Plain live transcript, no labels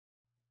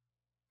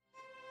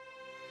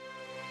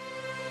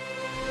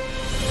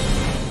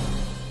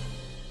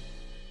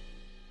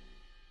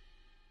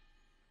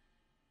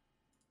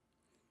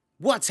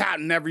What's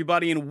happening,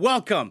 everybody, and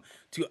welcome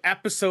to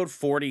episode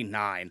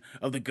 49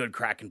 of the Good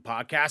Kraken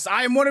Podcast.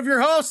 I am one of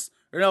your hosts,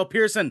 Ernell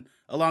Pearson,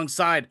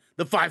 alongside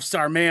the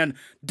five-star man,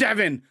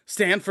 Devin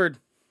Stanford.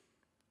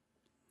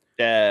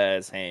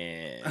 Jazz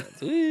hands.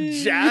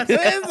 Jazz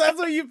hands? That's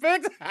what you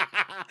picked?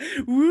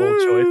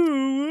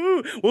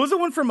 Woo! What was the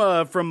one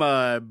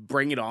from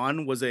Bring It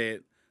On? Was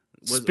it...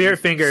 Spirit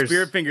Fingers.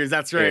 Spirit Fingers,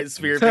 that's right.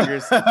 Spirit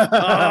Fingers.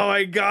 Oh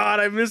my god,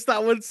 I missed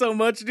that one so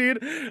much,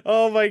 dude.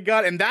 Oh my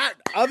god. And that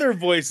other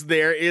voice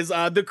there is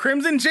the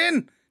Crimson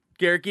Chin,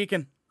 Garrett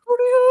Geekin.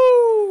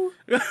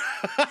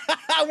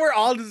 We're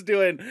all just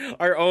doing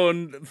our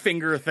own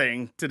finger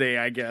thing today,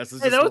 I guess.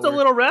 Hey, that was a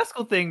Little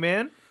Rascal thing,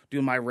 man.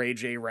 Doing my Ray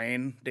J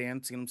Rain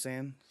dance, you know what I'm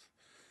saying?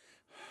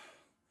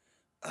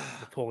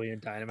 Napoleon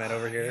Dynamite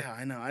over here. Yeah,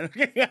 I know.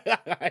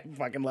 I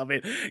fucking love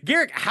it.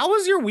 Garrick, how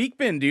has your week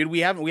been, dude?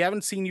 We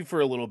haven't seen you for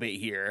a little bit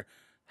here.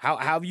 How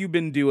have you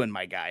been doing,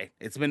 my guy?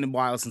 It's been a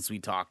while since we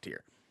talked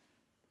here.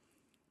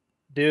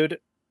 Dude,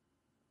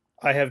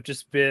 I've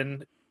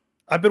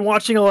been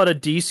watching a lot of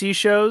DC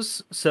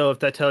shows, so if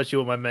that tells you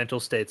what my mental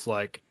state's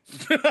like.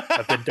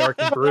 I've been dark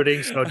and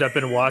brooding, so I've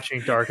been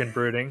watching Dark and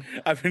Brooding.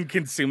 I've been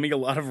consuming a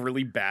lot of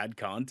really bad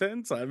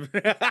content. So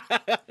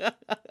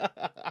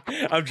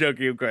I'm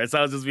joking, of course.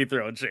 I'll just be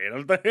throwing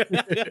shade.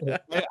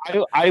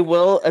 I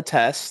will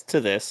attest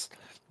to this.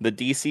 The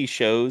DC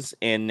shows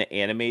and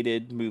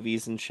animated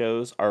movies and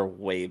shows are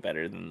way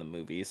better than the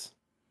movies,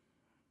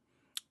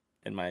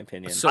 in my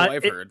opinion. So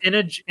I've heard. In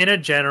a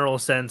general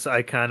sense,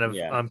 I'm kind of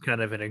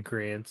in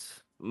agreement.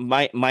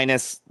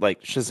 Minus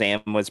like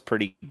Shazam was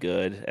pretty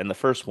good, and the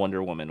first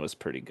Wonder Woman was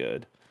pretty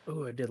good.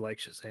 Oh, I did like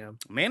Shazam.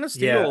 Man of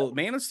Steel. Yeah.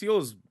 Man of Steel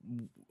is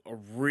a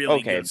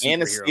really good superhero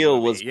Man of Steel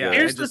movie. was good. Yeah,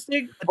 Here's the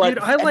thing, dude.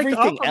 I liked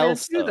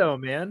Aquaman too, though,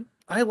 man.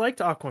 I liked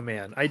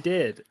Aquaman. I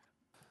did.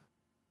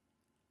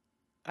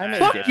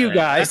 Fuck you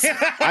guys.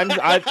 I'm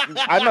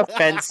a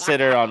fence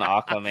sitter on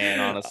Aquaman,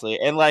 honestly.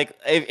 And like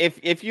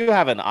if you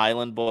have an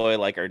island boy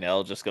like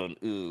Ernell just going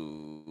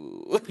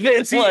ooh,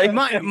 it's see, like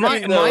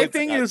my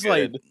thing is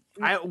good.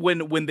 Like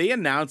when they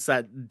announced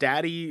that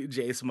Daddy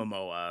Jason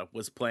Momoa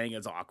was playing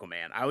as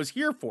Aquaman, I was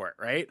here for it,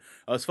 right?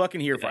 I was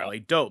fucking here for it.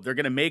 Like, dope. They're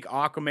gonna make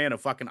Aquaman a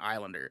fucking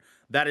islander.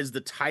 That is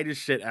the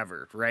tightest shit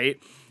ever, right?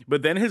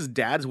 But then his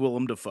dad's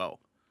Willem Dafoe.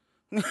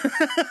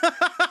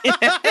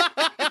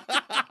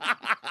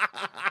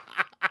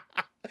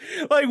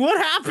 Like, what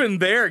happened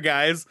there,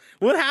 guys?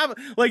 What happened?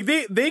 Like,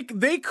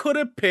 they could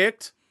have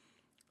picked.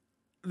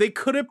 They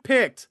could have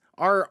picked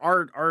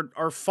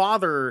our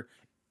father,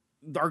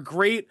 our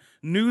great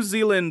New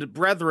Zealand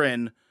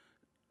brethren,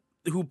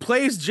 who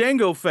plays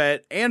Jango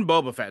Fett and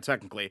Boba Fett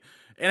technically,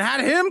 and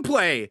had him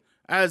play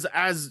as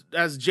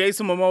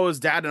Jason Momoa's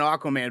dad in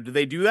Aquaman. Did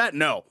they do that?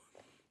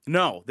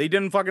 No, they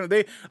didn't fucking.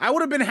 I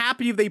would have been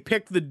happy if they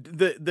picked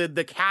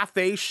the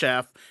cafe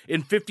chef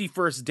in 50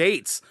 First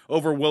Dates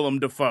over Willem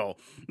Dafoe.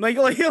 Like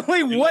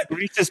what?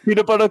 Reese's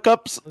peanut butter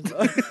cups. You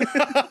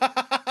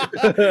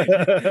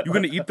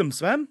gonna eat them,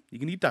 Sven? You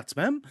can eat that,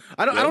 Sven?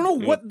 I don't know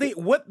what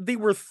they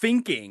were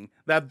thinking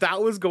that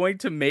was going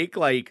to make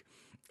like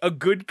a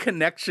good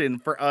connection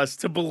for us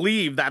to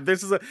believe that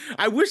this is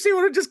I wish they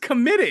would have just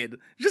committed.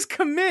 Just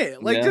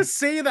commit. Like just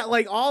say that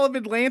like all of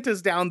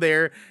Atlantis down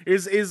there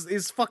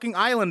is fucking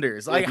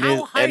islanders. Like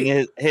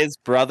his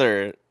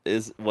brother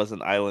was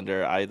an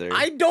islander either.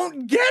 I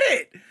don't get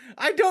it.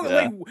 I don't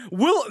like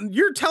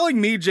you're telling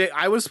me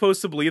I was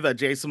supposed to believe that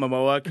Jason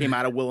Momoa came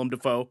out of Willem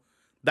Dafoe.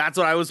 That's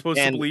what I was supposed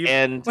to believe.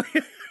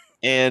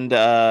 And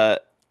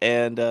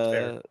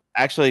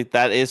actually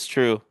that is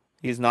true.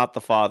 He's not the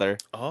father.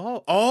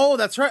 Oh,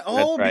 that's right.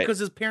 Oh, that's right. Because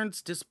his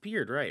parents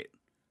disappeared, right?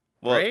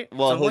 Well, right?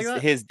 Well,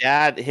 his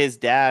dad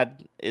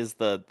is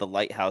the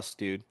lighthouse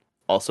dude,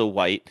 also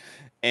white,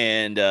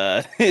 and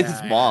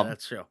his mom,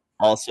 that's true,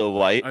 also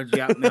white.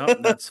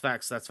 That's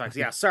facts. That's facts.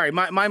 Yeah, sorry,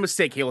 my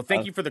mistake, Halo.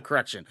 Thank you for the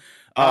correction.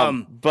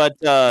 But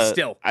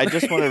still, I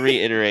just want to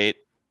reiterate: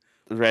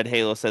 Red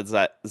Halo said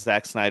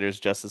Zack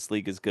Snyder's Justice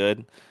League is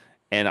good,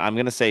 and I'm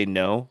gonna say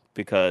no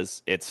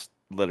because it's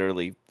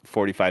literally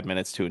 45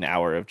 minutes to an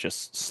hour of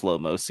just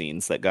slow-mo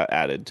scenes that got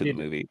added to the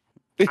movie.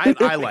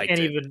 I liked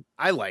it.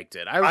 I liked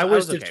it. I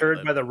was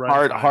deterred by the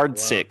hard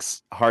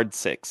six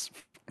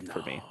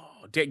for me.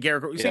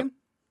 Garrett, what you saying?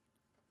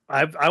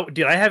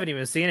 Dude, I haven't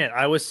even seen it.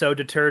 I was so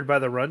deterred by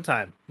the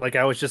runtime. Like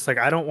I was just like,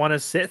 I don't want to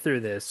sit through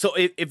this. So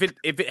if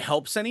it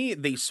helps any,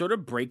 they sort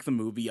of break the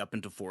movie up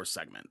into 4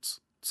 segments.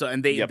 So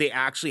and they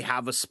actually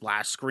have a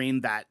splash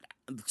screen that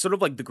sort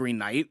of like the Green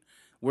Knight,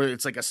 where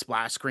it's like a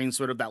splash screen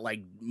sort of that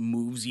like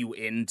moves you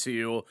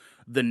into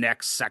the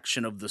next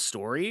section of the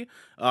story.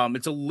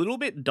 It's a little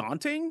bit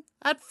daunting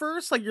at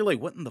first. Like you're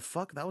like, what in the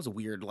fuck? That was a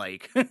weird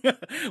like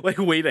like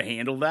way to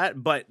handle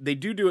that. But they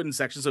do it in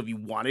sections. So if you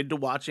wanted to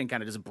watch it and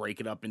kind of just break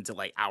it up into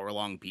like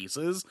hour-long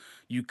pieces,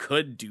 you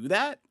could do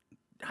that,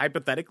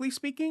 hypothetically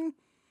speaking.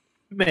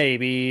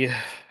 Maybe.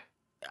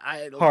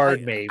 I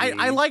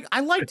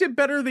liked it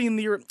better than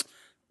the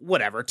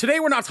whatever. Today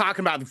we're not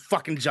talking about the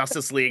fucking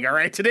Justice League, all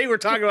right? Today we're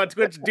talking about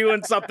Twitch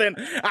doing something,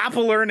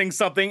 Apple learning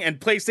something, and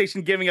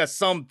PlayStation giving us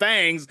some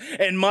things,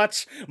 and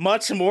much,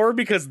 much more,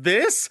 because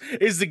this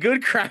is the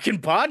Good Kraken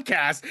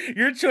Podcast,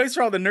 your choice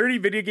for all the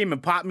nerdy video game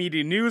and pop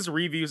media news,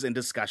 reviews, and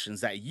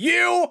discussions that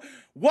you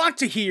want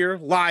to hear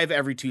live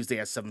every Tuesday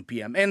at 7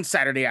 p.m. and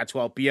Saturday at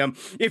 12 p.m.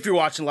 If you're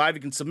watching live,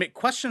 you can submit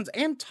questions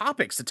and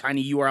topics to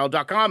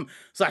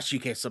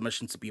tinyurl.com/UK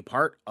submissions to be a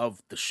part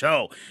of the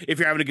show. If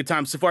you're having a good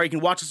time so far, you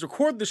can watch us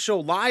record the show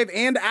live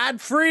and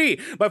ad-free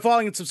by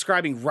following and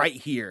subscribing right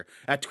here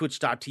at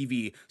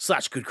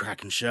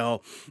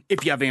twitch.tv/GoodKrakenShow.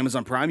 If you have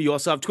Amazon Prime, you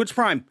also have Twitch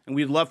Prime, and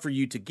we'd love for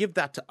you to give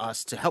that to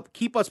us to help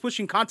keep us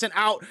pushing content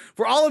out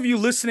for all of you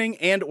listening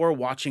and or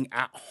watching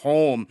at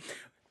home.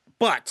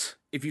 But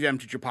if you've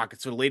emptied your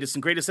pockets for the latest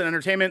and greatest in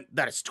entertainment,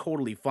 that is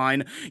totally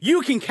fine.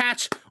 You can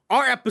catch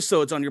our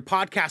episodes on your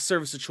podcast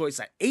service of choice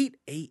at 8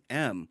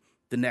 a.m.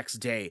 the next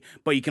day.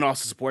 But you can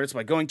also support us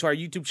by going to our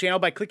YouTube channel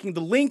by clicking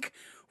the link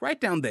right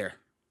down there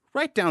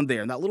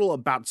in that little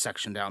about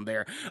section down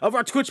there of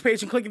our Twitch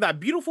page and clicking that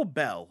beautiful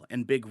bell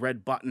and big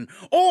red button,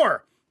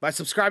 or by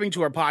subscribing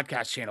to our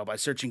podcast channel by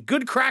searching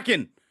Good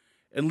Kraken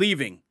and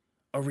leaving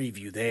a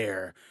review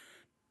there.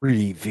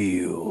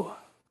 Review.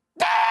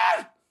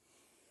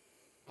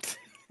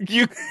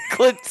 You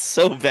clicked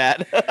so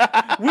bad.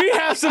 We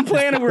have some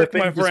plan of work,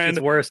 my Just gets friend.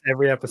 worse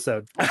every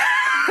episode.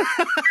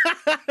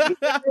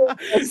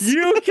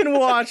 You can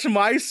watch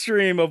my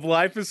stream of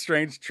Life is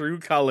Strange True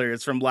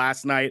Colors from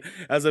last night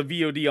as a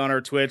VOD on our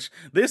Twitch.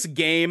 This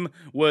game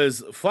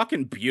was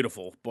fucking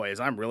beautiful, boys.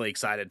 I'm really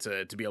excited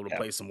to be able to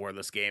play some more of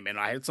this game. And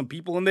I had some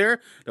people in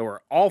there that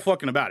were all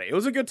fucking about it. It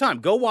was a good time.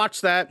 Go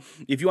watch that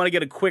if you want to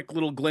get a quick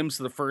little glimpse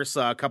of the first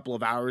couple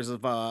of hours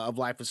of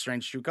Life is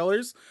Strange True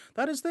Colors.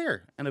 That is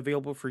there and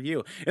available for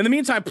you. In the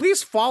meantime,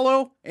 please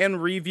follow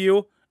and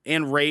review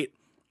and rate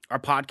our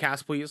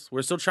podcast, please.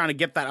 We're still trying to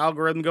get that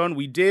algorithm going.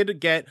 We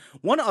did get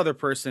one other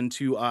person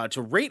to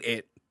rate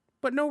it,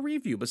 but no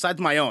review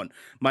besides my own.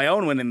 My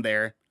own went in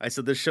there. I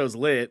said this show's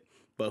lit,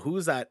 but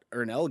who's that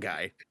Ernell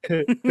guy?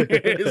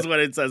 Is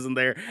what it says in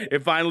there.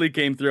 It finally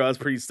came through. I was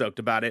pretty stoked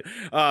about it.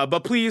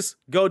 But please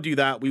go do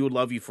that. We would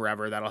love you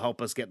forever. That'll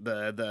help us get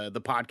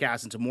the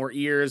podcast into more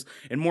ears,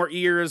 and more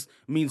ears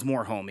means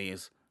more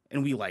homies.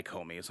 And we like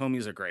homies.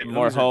 Homies are great. And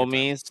more are good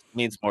homies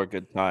means more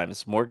good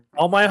times. More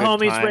All my good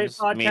homies rate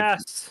times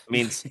podcasts.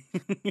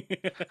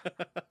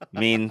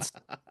 means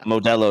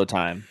Modelo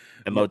time,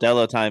 and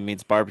Modelo time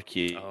means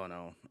barbecue. Oh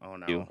no!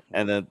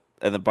 And the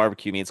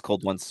barbecue means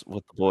cold ones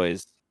with the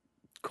boys.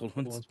 Cold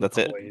ones. That's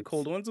it.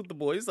 Cold ones with the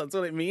boys. That's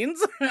what it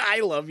means. I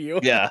love you.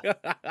 Yeah.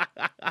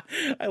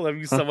 I love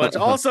you so much.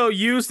 Also,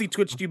 use the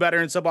Twitch Do Better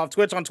and sub off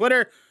Twitch on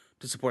Twitter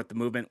to support the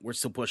movement. We're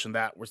still pushing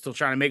that. We're still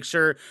trying to make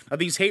sure that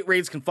these hate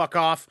raids can fuck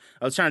off.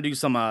 I was trying to do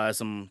some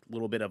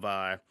little bit of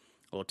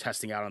little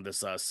testing out on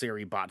this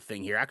Siri bot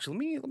thing here.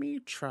 Actually, let me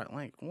try.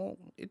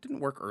 It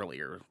didn't work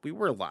earlier. We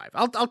were live.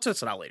 I'll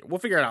test it out later. We'll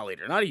figure it out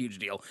later. Not a huge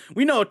deal.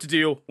 We know what to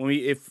do when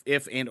we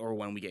if and or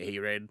when we get hate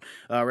raid.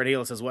 Red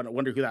Halo says,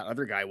 "Wonder who that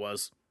other guy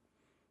was."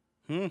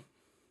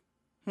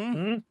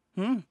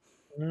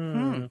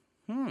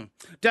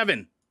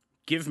 Devin,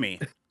 give me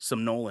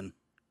some Nolan.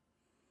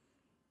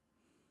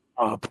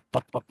 My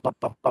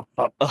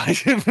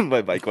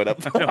mic went up.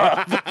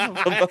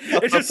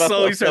 It just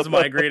slowly starts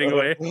migrating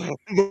away.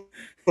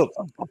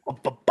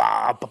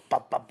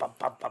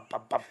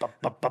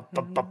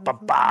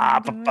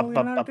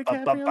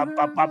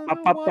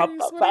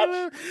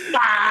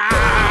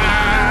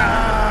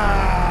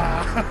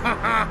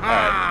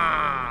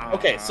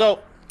 Okay, so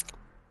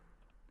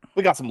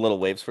we got some little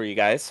waves for you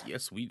guys.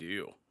 Yes, we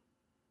do.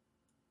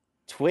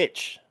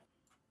 Twitch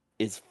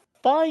is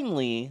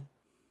finally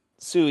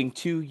suing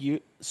two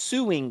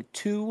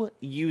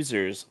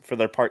users for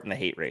their part in the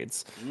hate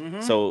raids. Mm-hmm.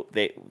 So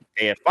they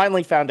have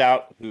finally found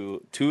out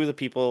who two of the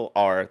people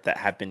are that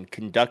have been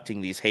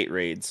conducting these hate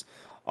raids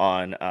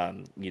on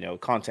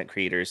content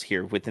creators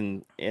here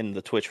in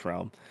the Twitch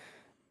realm,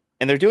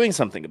 and they're doing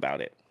something about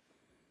it.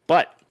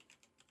 But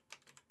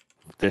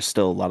there's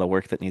still a lot of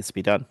work that needs to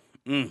be done.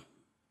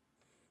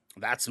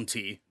 That's some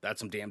tea.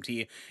 That's some damn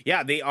tea.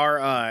 Yeah, they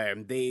are.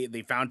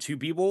 They found two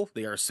people.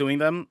 They are suing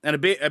them, and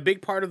a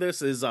big part of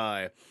this is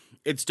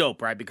it's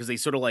dope, right? Because they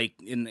sort of like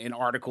in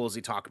articles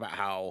they talk about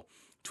how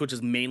Twitch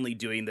is mainly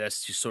doing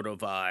this to sort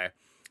of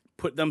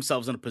put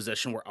themselves in a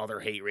position where other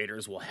hate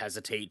raiders will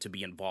hesitate to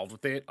be involved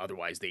with it.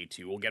 Otherwise, they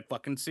too will get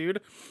fucking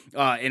sued.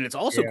 And it's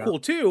also cool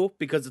too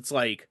because it's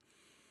like,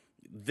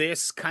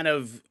 this kind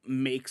of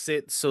makes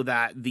it so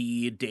that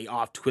the day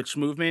off Twitch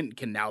movement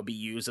can now be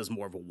used as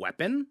more of a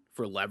weapon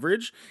for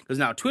leverage. Because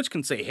now Twitch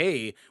can say,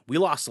 hey, we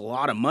lost a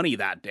lot of money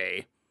that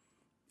day,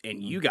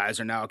 and you guys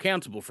are now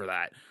accountable for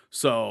that.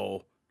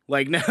 So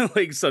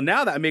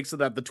now that makes it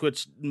that the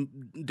Twitch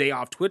day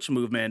off Twitch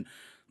movement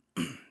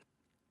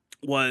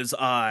was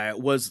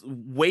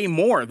way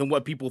more than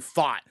what people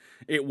thought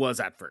it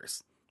was at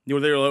first. You know,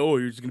 they were like, "Oh,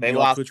 you're just gonna They be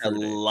off lost Twitch a for a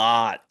day."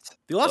 lot.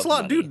 They lost a of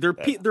lot, money. dude.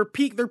 Their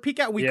peak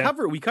out. We Yeah.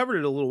 covered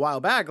it a little while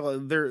back.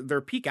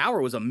 Their peak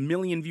hour was 1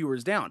 million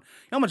viewers down. You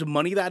know how much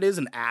money that is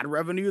in ad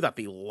revenue that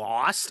they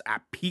lost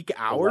at peak A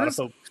lot of hours?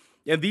 folks.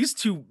 And these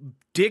two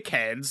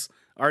dickheads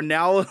are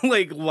now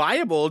like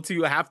liable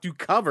to have to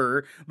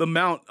cover the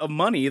amount of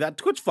money that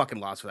Twitch fucking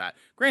lost for that.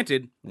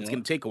 Granted, it's Yeah.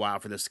 gonna take a while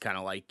for this to kind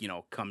of like, you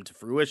know, come to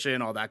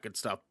fruition, all that good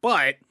stuff.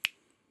 But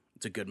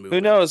it's a good move. Who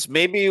knows?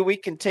 Maybe we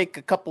can take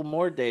a couple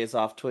more days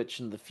off Twitch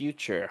in the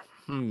future.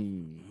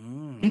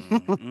 Who would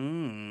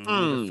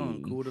have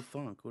thunk? Who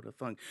would have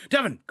thunk?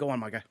 Devin, go on,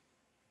 my guy.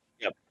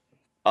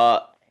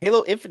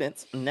 Halo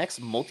Infinite's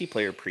next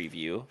multiplayer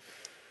preview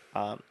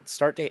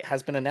start date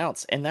has been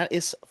announced, and that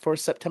is for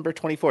September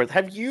 24th.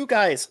 Have you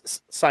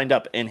guys signed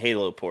up in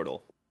Halo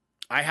Portal?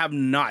 I have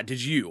not.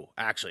 Did you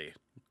actually?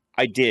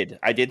 I did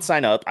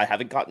sign up. I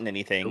haven't gotten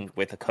anything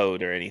with a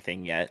code or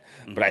anything yet,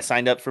 but I Mhm.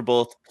 signed up for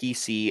both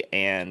PC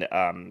and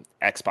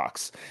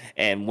Xbox.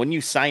 And when you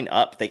sign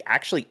up, they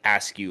actually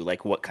ask you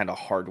like what kind of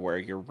hardware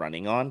you're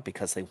running on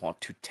because they want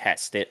to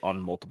test it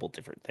on multiple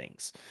different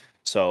things.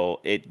 So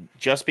it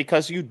just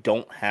because you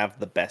don't have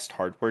the best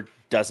hardware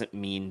doesn't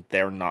mean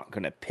they're not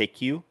going to pick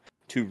you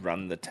to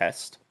run the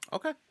test.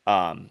 Okay.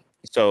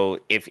 So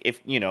if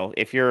you know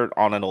if you're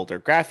on an older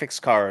graphics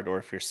card or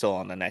if you're still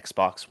on an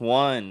Xbox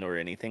One or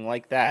anything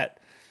like that,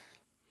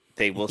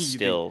 they will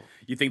still.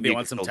 You think they you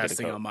want can some still get a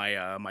testing code.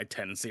 on my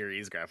 10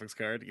 series graphics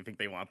card? You think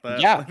they want that?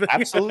 Yeah,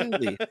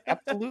 absolutely,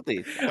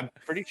 absolutely. I'm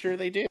pretty sure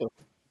they do.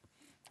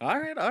 All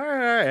right.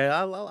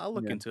 I'll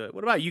look Yeah. into it.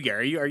 What about you,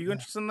 Gary? Are you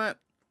interested in that?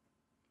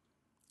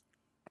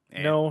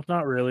 No,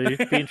 not really.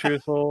 Being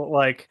truthful,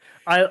 like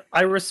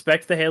I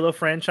respect the Halo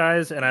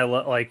franchise, and I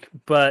like,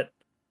 but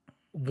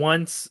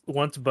once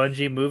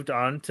Bungie moved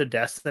on to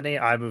Destiny,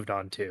 I moved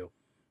on too,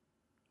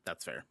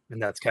 That's fair.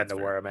 and that's kind That's of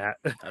fair. where I'm at.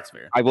 That's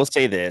fair. I will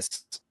say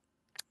this: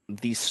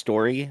 the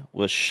story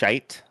was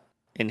shite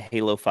in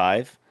Halo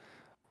 5,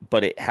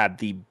 but it had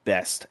the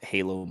best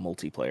Halo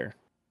multiplayer,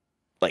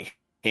 like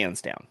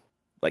hands down.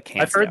 Like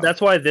hands I've heard down.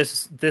 that's why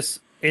this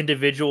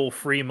individual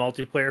free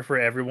multiplayer for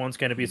everyone's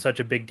going to be such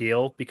a big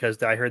deal,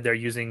 because I heard they're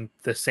using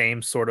the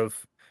same sort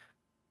of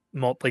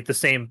like the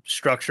same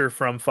structure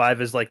from 5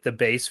 as like the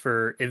base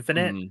for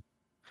Infinite. Mhm.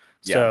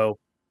 Yeah. So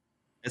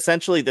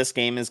Essentially, this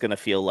game is going to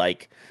feel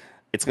like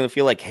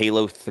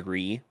Halo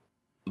 3,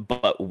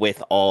 but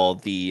with all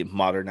the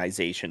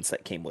modernizations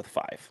that came with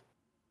 5.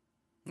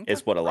 Okay.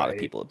 Is what a lot of Right.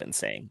 people have been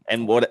saying,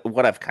 and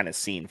what I've kind of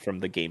seen from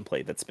the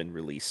gameplay that's been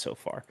released so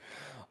far.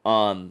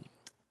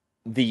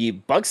 The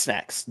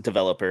Bugsnax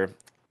developer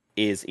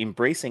is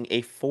embracing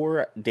a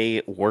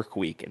 4-day work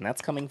week, and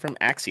that's coming from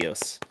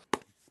Axios.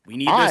 We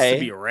need this to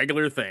be a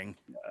regular thing.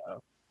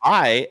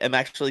 I am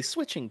actually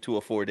switching to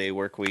a 4-day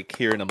work week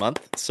here in a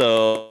month,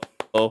 so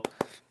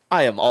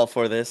I am all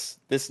for this.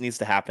 This needs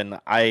to happen.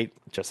 I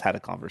just had a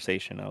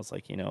conversation. I was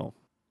like,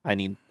 I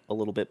need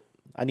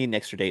an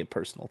extra day of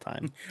personal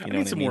time. I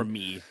need some more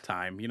me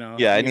time,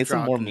 Yeah, I You need some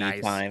draw more a me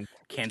nice time.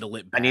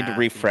 Candlelit I need to bath,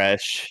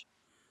 refresh.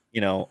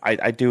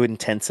 I do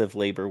intensive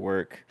labor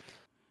work.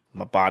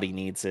 My body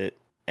needs it.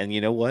 And you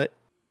know what?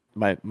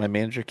 My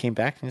manager came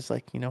back and he's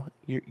like,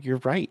 you're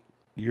right.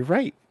 You're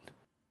right.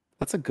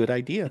 That's a good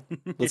idea.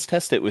 Let's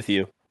test it with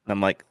you. And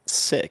I'm like,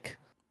 sick.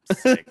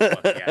 Sick.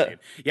 Fuck yeah, dude.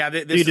 Yeah, So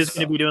you're just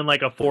going to be doing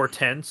like a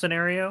 410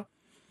 scenario?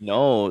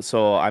 No,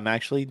 so I'm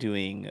actually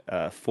doing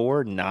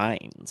 4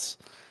 9s.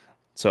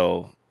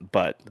 So,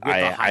 but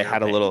I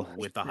had a little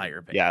with the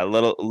higher pay. yeah, a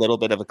little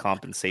bit of a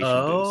compensation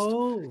boost.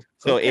 Oh,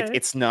 So okay.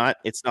 it's not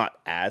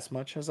as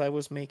much as I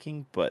was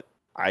making, but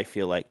I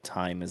feel like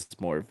time is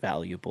more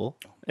valuable,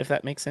 if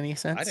that makes any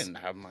sense. I didn't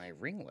have my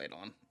ring light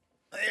on.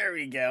 There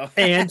we go.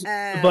 And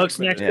the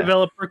Bugsnax Yeah.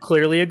 developer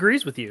clearly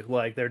agrees with you.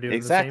 Like they're doing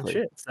Exactly. the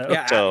same shit. So.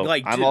 Yeah, So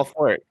like, I'm dude, all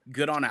for it.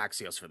 Good on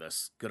Axios for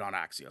this. Good on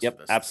Axios for Yep,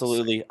 this.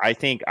 absolutely. I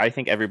think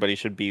everybody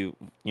should be,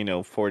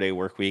 4-day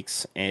work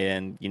weeks,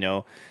 and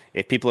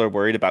if people are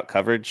worried about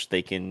coverage,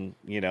 they can,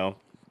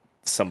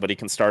 somebody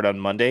can start on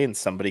Monday and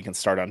somebody can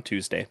start on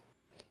Tuesday.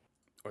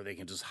 Or they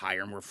can just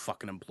hire more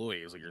fucking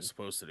employees like you're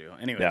supposed to do.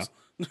 Anyways.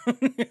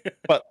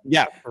 But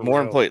yeah, For more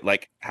real. employee,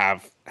 like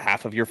have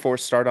half of your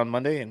force start on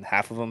Monday and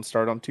half of them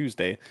start on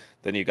Tuesday.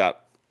 Then you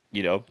got,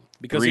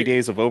 Because 3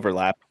 days of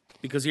overlap.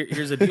 Because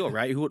here's the deal,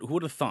 right? Who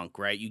would have thunk,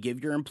 right? You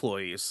give your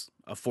employees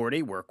a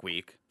 4-day work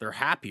week. They're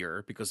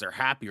happier. Because they're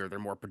happier, they're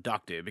more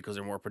productive. Because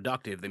they're more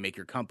productive, they make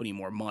your company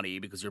more money.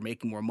 Because you're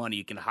making more money,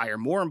 you can hire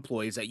more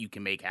employees that you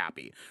can make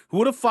happy. Who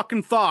would have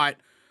fucking thought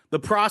the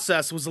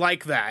process was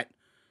like that?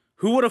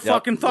 Who would have Yep,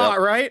 fucking thought,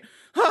 right?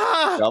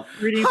 Yep.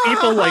 Treating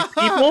people like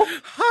people?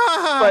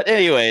 But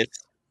anyways,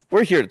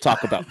 we're here to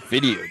talk about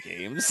video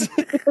games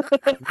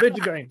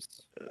Video games.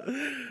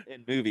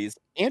 and movies.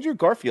 Andrew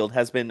Garfield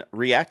has been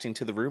reacting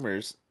to the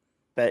rumors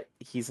that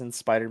he's in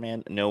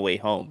Spider-Man No Way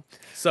Home.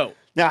 So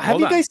Now, have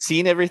hold you on. guys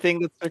seen everything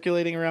that's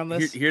circulating around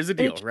this? Here's the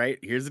deal, right?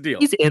 Here's the deal.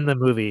 He's in the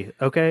movie,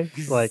 okay?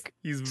 He's Like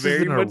he's this very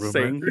isn't a much rumor.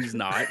 saying he's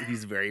not.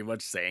 He's very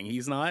much saying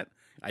he's not.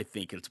 I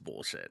think it's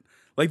bullshit.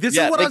 Like this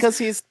Yeah, is what because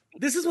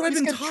this is what I've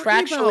he's been talking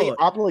contractually about.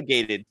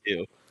 obligated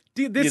to.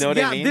 Dude, You know what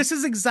I mean? this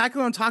is exactly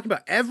what I'm talking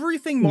about.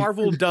 Everything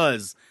Marvel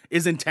does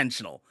is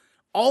intentional.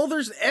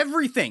 There's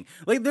everything.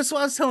 Like this is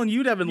what I was telling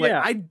you, Devin. Like,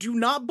 Yeah. I do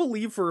not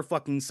believe for a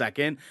fucking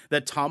second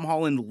that Tom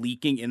Holland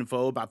leaking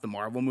info about the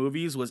Marvel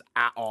movies was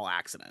at all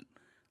accident.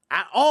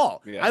 At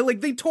all. Yeah.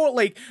 They told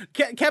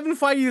Kevin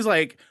Feige is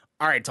like,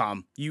 all right,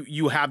 Tom,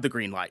 you have the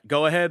green light.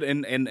 Go ahead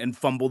and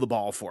fumble the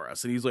ball for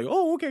us. And he's like,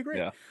 oh, okay, great.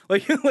 Yeah.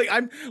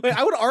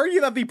 I would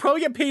argue that they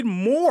probably get paid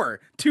more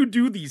to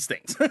do these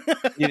things.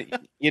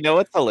 You know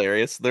what's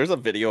hilarious? There's a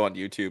video on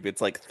YouTube.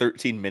 It's like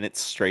 13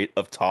 minutes straight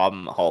of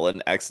Tom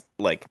Holland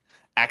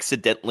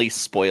accidentally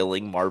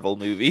spoiling Marvel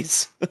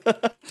movies.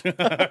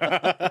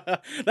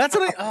 That's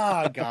what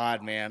oh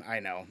god, man. I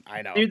know.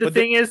 Dude, the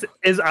thing is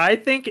I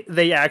think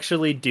they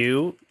actually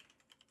do.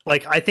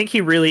 Like, I think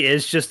he really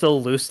is just a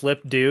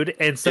loose-lipped dude,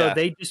 and so Yeah.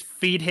 they just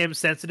feed him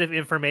sensitive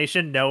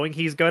information, knowing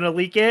he's going to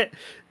leak it,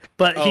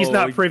 but he's Oh,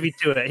 not privy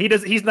to it.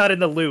 He's not in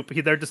the loop.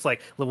 They're just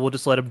like, we'll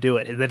just let him do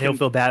it, and then he'll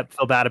feel bad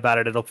about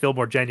it. It'll feel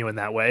more genuine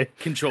that way.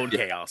 Controlled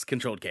chaos.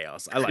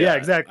 I like Yeah, that.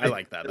 exactly. I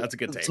like that. That's a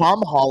good take.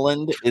 Tom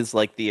Holland is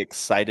like the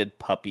excited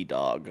puppy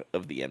dog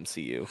of the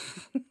MCU.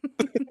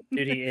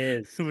 Dude, he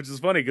is. Which is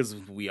funny because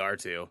we are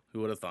too.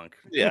 Who would have thunk?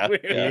 Yeah.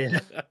 Yeah.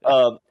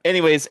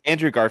 Anyways,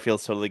 Andrew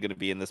Garfield's totally going to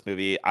be in this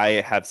movie. I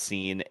have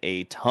seen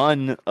a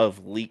ton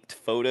of leaked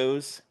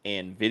photos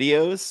and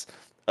videos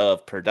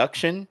of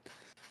production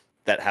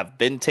that have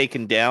been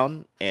taken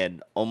down,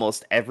 and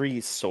almost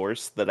every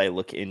source that I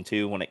look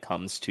into when it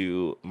comes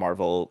to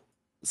Marvel,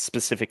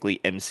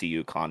 specifically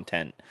MCU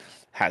content,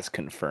 has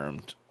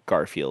confirmed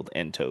Garfield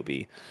and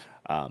Toby.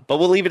 But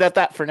we'll leave it at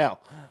that for now.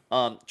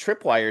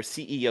 Tripwire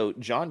CEO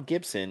John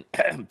Gibson,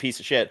 piece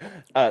of shit,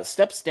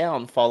 steps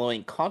down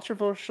following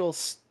controversial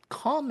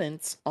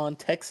comments on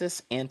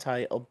Texas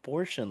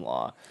anti-abortion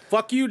law.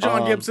 Fuck you,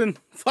 John Gibson.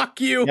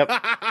 Fuck you. Yep.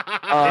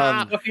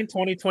 It's fucking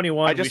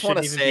 2021. I just we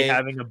wanna shouldn't even say, be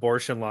having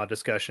abortion law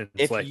discussions.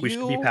 if Like, we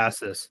should be you- past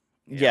this.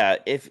 Yeah,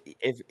 if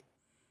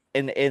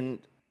and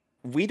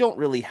we don't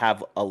really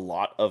have a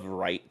lot of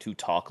right to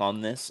talk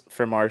on this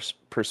from our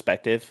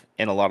perspective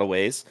in a lot of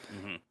ways.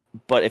 Mhm.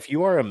 But if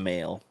you are a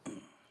male,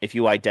 if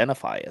you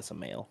identify as a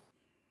male,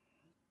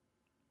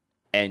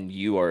 and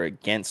you are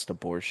against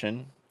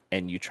abortion,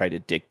 and you try to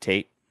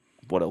dictate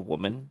what a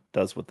woman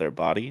does with their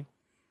body,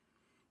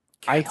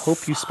 I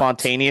hope you fucked.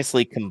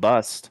 spontaneously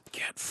combust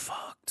Get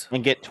fucked.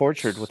 and get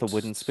tortured with a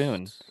wooden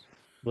spoon.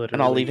 Literally,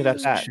 And I'll leave it at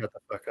just that. Shut the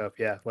fuck up.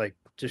 Yeah, like,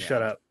 just Yeah.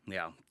 shut up.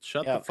 Yeah.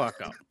 Shut Yeah. the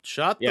fuck up.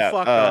 Shut the Yeah,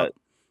 fuck up.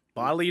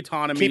 Bodily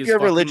autonomy. Keep is your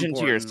fucking religion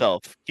important. to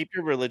yourself. Keep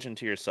your religion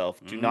to yourself.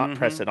 Do not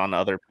press it on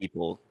other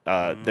people.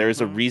 There's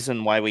a Mhm.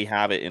 reason why we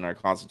have it in our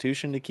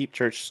constitution to keep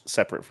church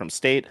separate from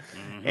state.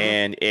 Mhm.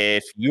 And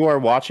if you are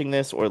watching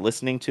this or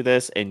listening to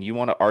this and you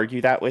want to argue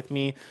that with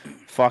me,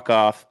 fuck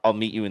off. I'll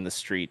meet you in the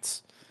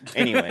streets.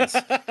 Anyways,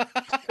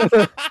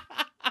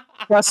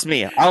 trust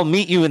me, I'll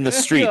meet you in the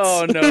streets.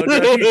 Oh no,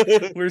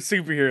 we're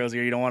superheroes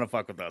here. You don't want to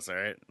fuck with us, all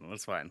right?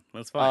 That's fine.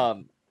 That's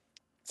fine.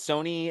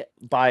 Sony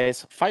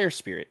buys Fire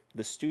Spirit,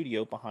 the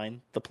studio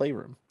behind the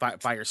Playroom.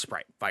 Fire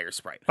Sprite. Fire.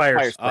 Sprite.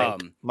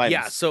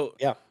 Yeah. So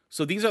yeah.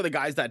 So these are the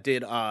guys that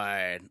did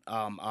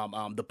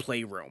the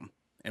Playroom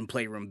and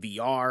Playroom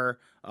VR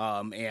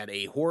and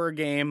a horror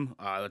game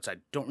which I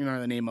don't remember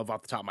the name of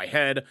off the top of my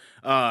head.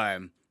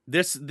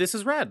 This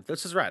is rad.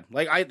 This is rad.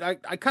 Like I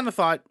kind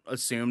of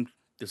assumed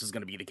this is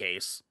going to be the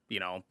case. You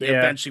know, Yeah.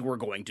 eventually we're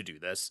going to do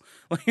this.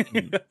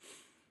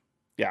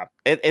 Yeah,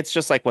 it's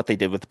just like what they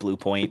did with Blue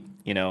Point,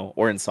 you know,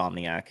 or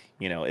Insomniac.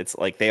 You know, it's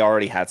like they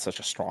already had such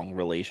a strong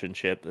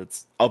relationship.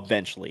 It's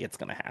eventually it's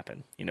going to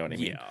happen. You know what I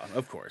mean? Yeah,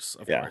 of course,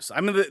 of Yeah. course.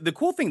 I mean, the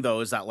cool thing though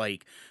is that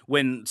like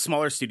when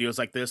smaller studios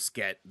like this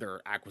get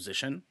their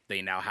acquisition,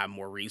 they now have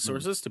more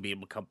resources to be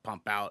able to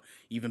pump out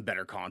even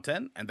better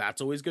content, and that's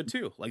always good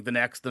too. Like the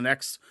next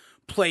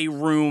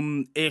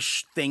Playroom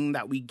ish thing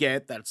that we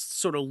get that's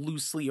sort of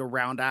loosely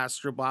around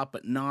Astrobot,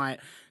 but not,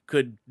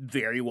 could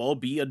very well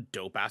be a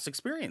dope ass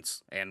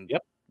experience, and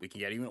Yep. we can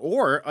get even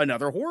or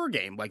another horror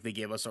game like they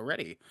gave us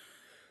already.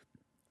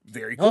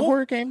 Very A cool.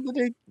 horror game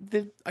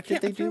I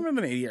can't do?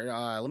 remember the name here.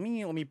 Let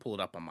me pull it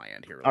up on my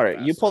end here. All right,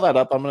 you pull that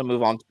up. I'm going to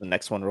move on to the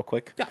next one real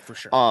quick. Yeah, for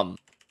sure.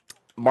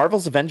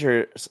 Marvel's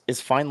Avengers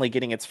is finally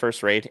getting its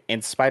first raid,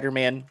 and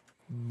Spider-Man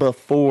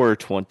before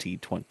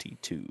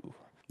 2022.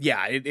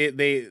 Yeah,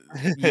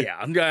 yeah.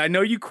 I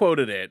know you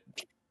quoted it,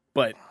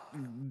 but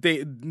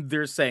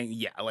they're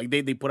saying like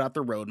they put out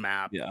their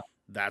roadmap. Yeah.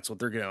 That's what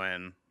they're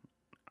doing.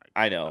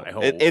 I know. I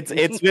hope.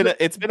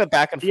 It's been a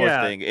back and forth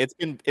Yeah. thing.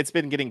 It's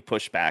been getting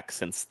pushed back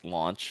since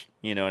launch.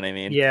 You know what I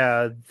mean?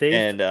 Yeah,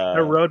 And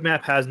their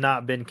roadmap has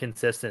not been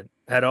consistent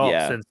at all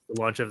Yeah. since the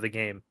launch of the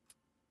game.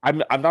 I'm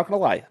not gonna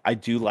lie. I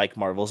do like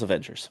Marvel's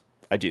Avengers.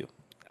 I do.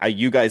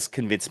 You guys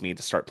convinced me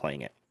to start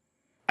playing it.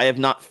 I have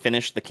not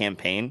finished the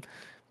campaign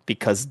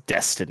because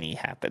Destiny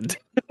happened.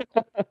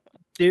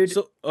 Dude,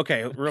 So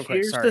okay, real quick.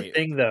 here's Sorry, the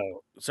thing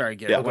though. sorry.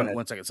 Get Yeah, go ahead.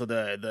 one second. So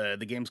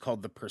the game's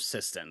called The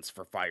Persistence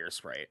for Fire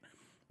Sprite.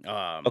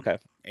 Um, Okay.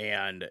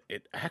 and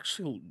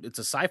it's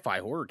a sci-fi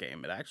horror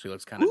game. It actually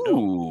looks kind of dope.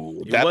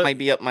 Ooh, It that was might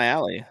be up my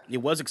alley. it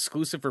was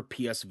exclusive for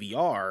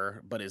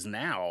PSVR, but is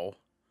now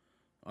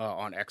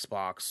on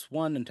Xbox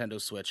One, Nintendo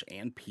Switch,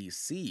 and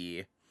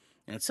PC.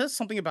 And it says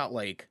something about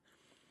like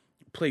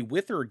play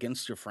with or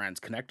against your friends.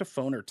 Connect a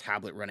phone or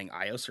tablet running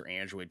iOS or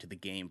Android to the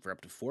game for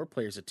up to 4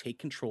 players to take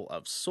control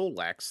of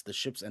Solex, the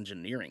ship's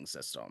engineering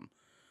system.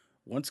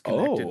 Once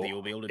connected, they Oh,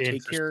 will be able to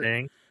take care.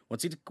 Interesting.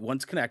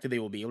 Once connected, they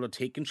will be able to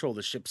take control of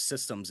the ship's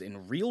systems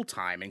in real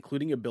time,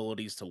 including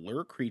abilities to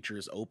lure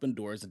creatures, open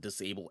doors, and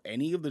disable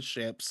any of the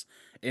ship's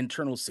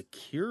internal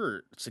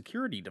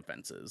security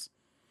defenses.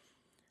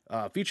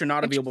 Feature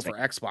not available interesting.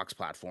 for Xbox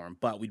platform,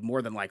 but we'd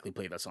more than likely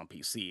play this on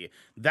PC.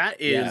 That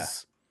Yeah.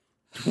 is,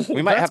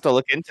 We might have to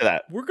look into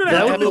that. We're gonna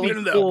That have to would look be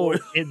into that, cool.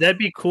 boy. That'd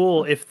be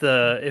cool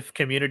if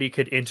community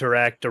could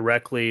interact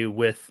directly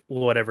with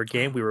whatever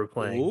game we were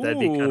playing. That'd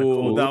be kind of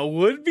cool. That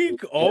would be.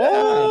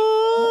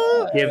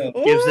 Yeah.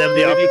 Gives them the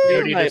Maybe green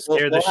opportunity to light.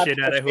 scare the We'll have shit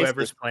to out touch of base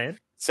whoever's with. playing.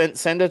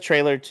 Send a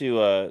trailer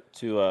to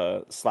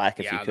Slack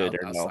if you Yeah, could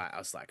or no.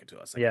 I'll slack it to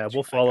us. Yeah,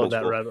 we'll follow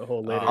that Cool. rabbit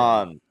hole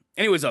later.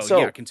 Anyways, So-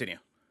 yeah, continue.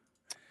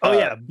 Oh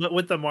yeah, but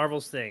with the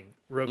Marvels thing,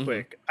 real Mhm.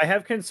 quick, I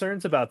have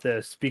concerns about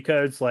this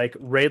because like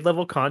raid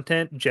level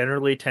content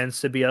generally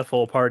tends to be a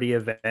full party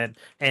event,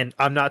 and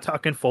I'm not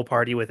talking full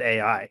party with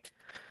AI.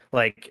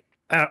 Like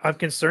I'm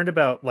concerned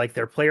about like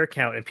their player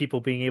count and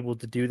people being able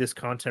to do this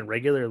content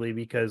regularly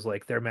because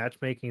like their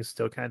matchmaking is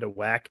still kind of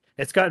whack.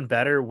 It's gotten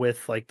better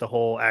with like the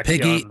whole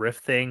Piggy. Axion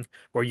Rift thing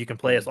where you can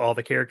play as all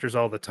the characters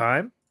all the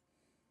time,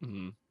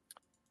 Mhm.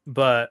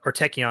 but or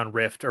Techion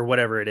Rift or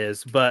whatever it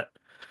is, but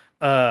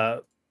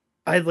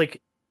I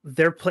like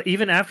their play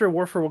even after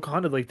War for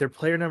Wakanda, like their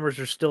player numbers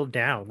are still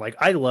down. Like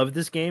I love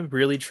this game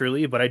really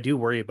truly, but I do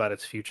worry about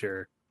its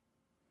future.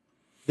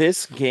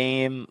 This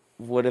game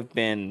would have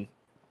been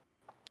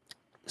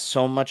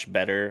so much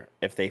better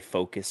if they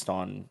focused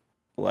on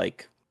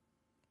like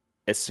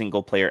a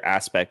single player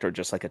aspect or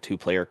just like a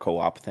 2-player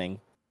co-op thing.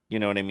 You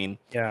know what I mean?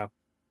 Yeah.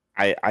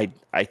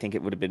 I think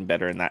it would have been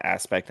better in that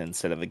aspect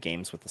instead of the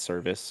games with the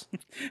service.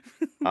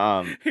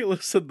 Hey,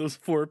 listen, those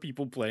 4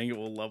 people playing it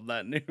will love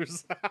that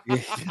news.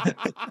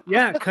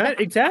 Yeah,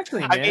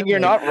 exactly, man. I mean, you're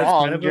Like, not that's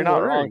wrong. kind of a You're not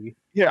wrong. worry.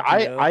 Here,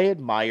 You know? I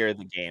admire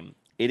the game.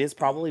 It is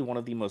probably one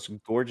of the most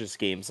gorgeous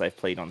games I've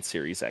played on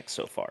Series X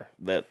so far.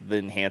 The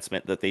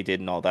enhancement that they did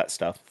and all that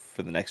stuff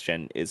for the next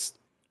gen is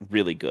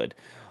really good.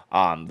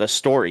 The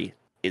story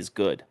is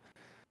good.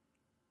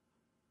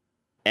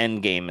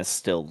 Endgame is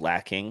still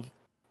lacking,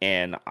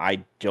 and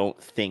I don't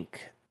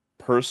think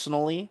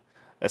personally,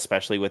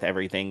 especially with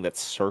everything that's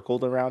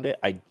circled around it,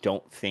 I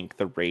don't think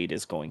the raid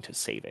is going to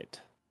save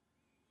it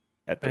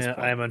at this point.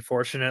 I am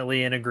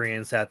unfortunately in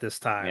agreement at this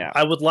time. Yeah.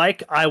 I would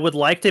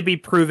like to be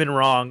proven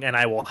wrong, and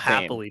I will Same.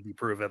 happily be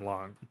proven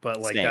wrong.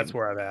 But like that's Same.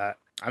 where I'm at.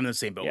 I'm in the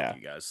same boat Yeah.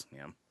 with you guys.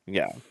 Yeah.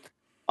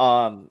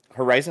 Yeah.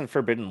 Horizon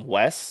Forbidden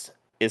West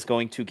is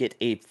going to get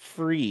a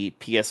free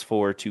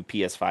PS4 to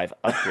PS5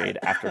 upgrade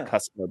after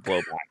customer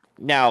blowback.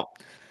 Now,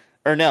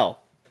 Ernell,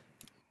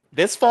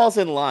 this falls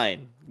in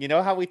line. You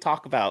know how we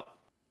talk about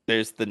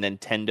there's the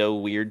Nintendo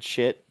weird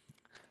shit?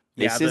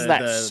 This is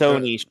that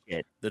Sony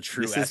shit. The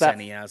true This is that-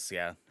 SNES.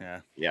 Yeah.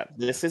 Yeah,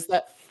 this is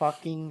that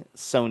fucking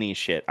Sony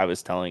shit I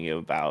was telling you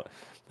about.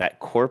 That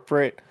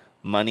corporate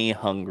money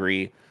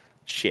hungry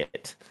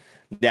shit.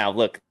 Now,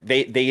 look,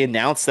 they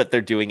announced that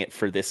they're doing it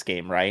for this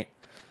game, right?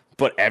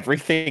 But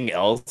everything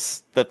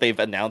else that they've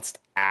announced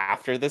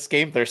after this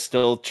game, they're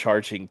still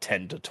charging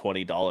 $10 to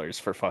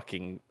 $20 for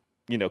fucking,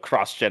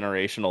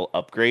 cross-generational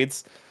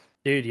upgrades.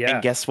 Dude, yeah.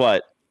 And guess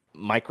what?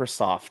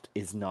 Microsoft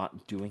is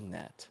not doing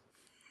that.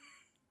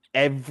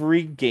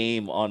 Every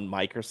game on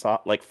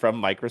Microsoft, like from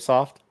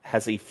Microsoft,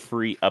 has a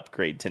free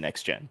upgrade to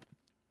next gen.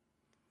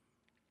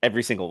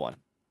 Every single one.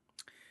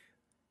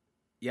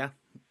 Yeah.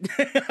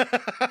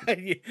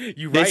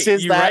 you This right.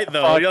 is You that right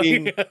though.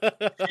 fucking shit.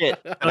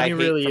 that I Sony hate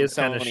really from is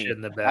kind of Sony. shit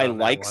in the bed. I on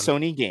that like one.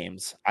 Sony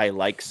games. I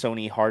like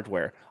Sony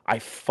hardware. I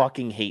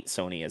fucking hate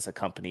Sony as a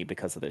company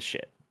because of this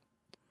shit.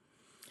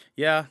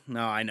 Yeah,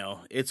 no, I know.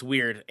 It's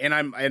weird. And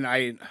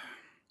I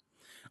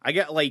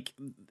get like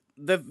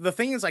the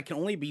thing is I can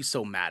only be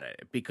so mad at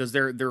it because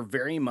they're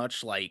very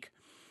much like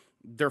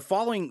they're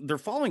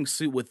following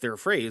suit with their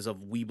phrase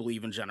of we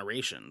believe in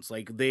generations.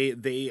 Like they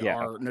Yeah.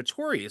 are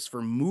notorious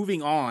for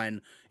moving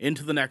on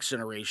into the next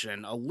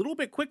generation a little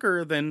bit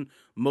quicker than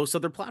most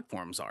other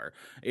platforms are.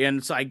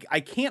 And so I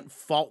can't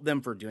fault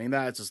them for doing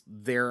that. It's just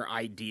their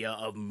idea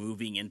of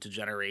moving into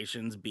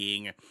generations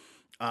being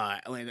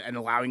and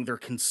allowing their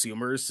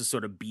consumers to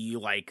sort of be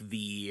like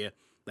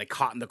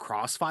caught in the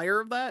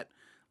crossfire of that.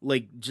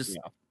 Like just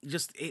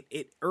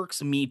it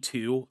irks me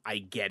too. I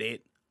get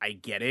it.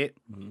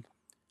 Mhm.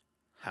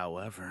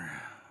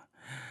 However,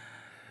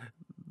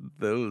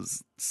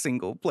 those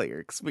single player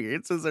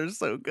experiences are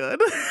so good.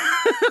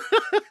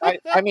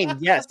 I mean,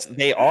 yes,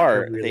 they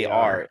are. They really They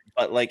are.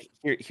 But like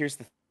here's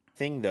the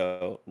thing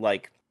though.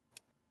 Like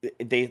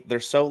they're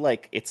so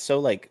like it's so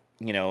like,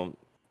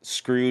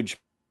 Scrooge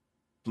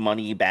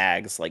money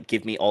bags, like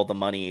give me all the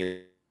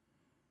money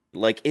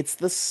Like it's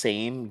the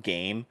same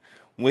game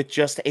with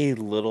just a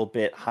little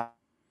bit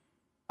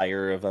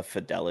higher of a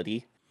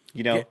fidelity,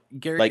 you know,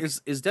 Garrett, like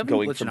is Devin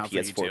going glitching from out for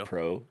you PS4 too?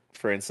 Pro,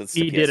 for instance,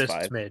 to He did a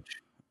PS5. smidge.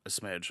 A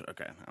smidge.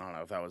 Okay, I don't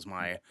know if that was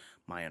my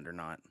end or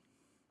not.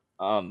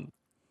 Um,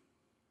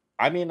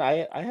 I mean,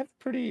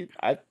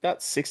 I've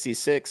got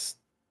 66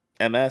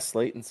 ms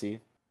latency.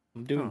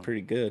 I'm doing Oh,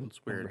 pretty good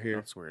that's over weird. here.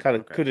 That's weird. Kind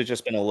of Okay, could have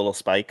just been a little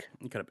spike.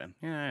 it could have been.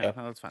 Yeah, Yeah.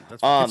 no, that's fine.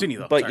 That's fine. Continue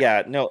though. But Sorry.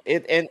 yeah, no,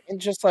 and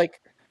just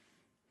like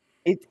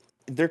it,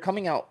 they're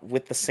coming out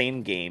with the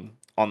same game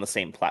on the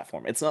same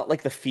platform. It's not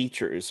like the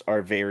features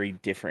are very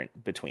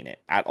different between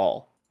it at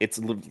all. It's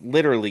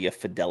literally a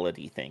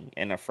fidelity thing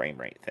and a frame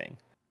rate thing.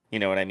 You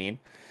know what I mean?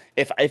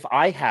 If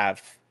I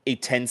have a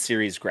 10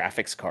 series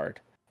graphics card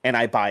and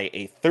I buy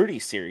a 30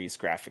 series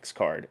graphics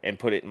card and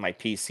put it in my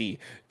PC,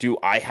 do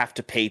I have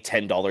to pay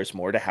 $10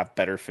 more to have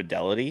better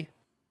fidelity?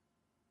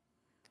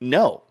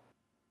 No.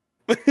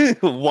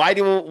 Why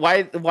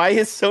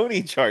is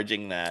Sony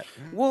charging that?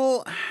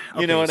 Well,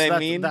 You know okay, what so I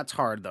that's mean? that's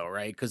hard though,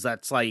 right? Because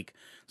that's like,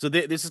 so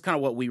this is kind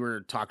of what we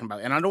were talking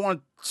about, and I don't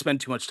want to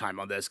spend too much time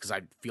on this because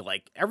I feel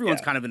like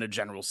everyone's Yeah. kind of in a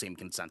general same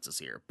consensus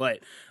here. But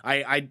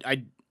I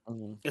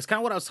Mhm. it's kind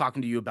of what I was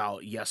talking to you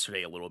about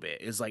yesterday a little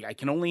bit. Is like I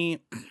can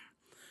only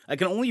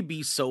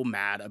be so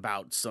mad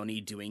about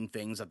Sony doing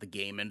things that the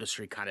game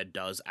industry kind of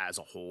does as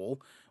a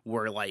whole,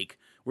 where like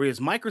whereas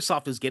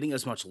Microsoft is getting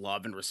as much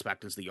love and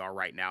respect as they are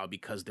right now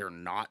because they're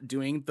not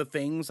doing the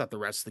things that the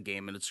rest of the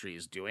game industry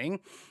is doing.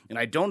 And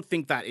I don't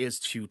think that is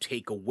to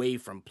take away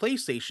from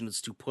PlayStation,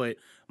 it's to put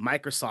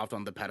Microsoft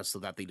on the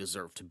pedestal that they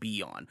deserve to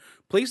be on.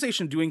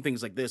 PlayStation doing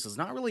things like this is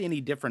not really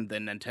any different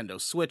than Nintendo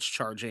Switch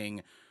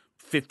charging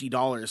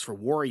 $50 for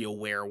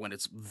WarioWare when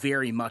it's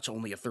very much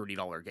only a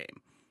 $30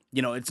 game.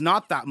 It's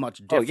not that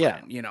much Oh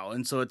yeah. different.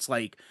 And so it's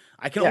like,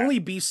 I can Yeah. only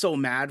be so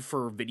mad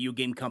for a video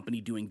game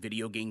company doing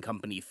video game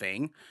company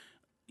thing,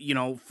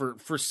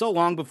 for so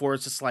long before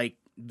it's just like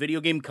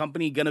video game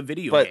company gonna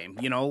video But game,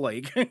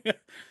 like,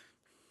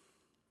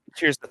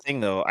 here's the thing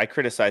though, I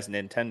criticize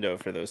Nintendo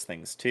for those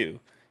things too.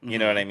 You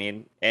know what hmm I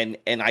mean? And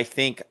I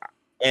think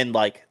and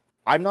like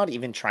I'm not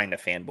even trying to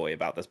fanboy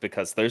about this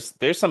because there's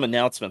some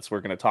announcements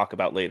we're going to talk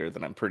about later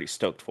that I'm pretty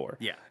stoked for.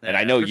 yeah, And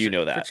I know for you sure,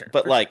 know for that. sure,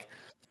 But for sure.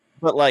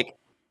 like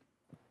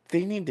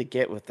they need to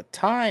get with the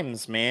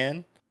times,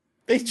 man.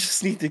 They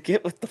just need to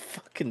get with the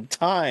fucking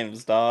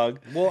times, dog.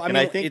 Well, I And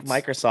I mean, think it's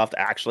Microsoft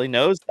actually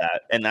knows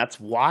that. And that's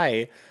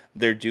why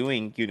they're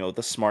doing,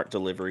 the smart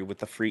delivery with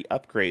the free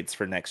upgrades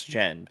for next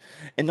gen.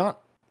 And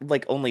not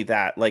like only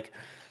that, like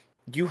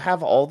you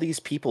have all these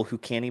people who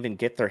can't even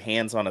get their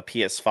hands on a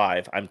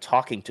PS5. I'm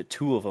talking to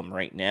two of them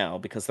right now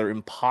because they're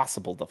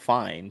impossible to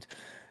find.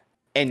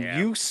 And yeah.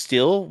 you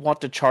still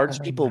want to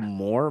charge people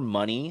more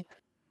money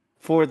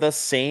for the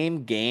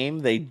same game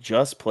they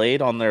just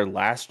played on their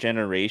last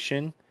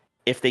generation,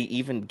 if they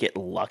even get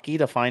lucky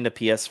to find a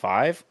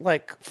PS5,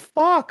 like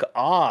fuck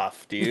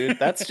off, dude.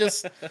 That's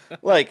just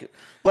like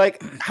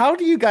how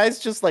do you guys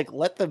just like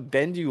let them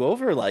bend you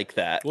over like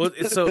that? Well,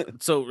 so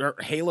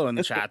Halo in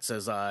the chat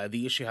says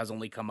the issue has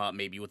only come up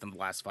maybe within the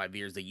last 5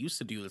 years. They used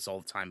to do this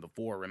all the time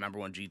before. Remember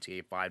when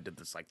GTA 5 did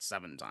this like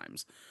 7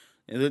 times?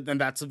 And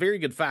that's a very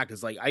good fact.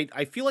 Is like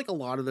I feel like a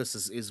lot of this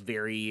is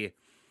very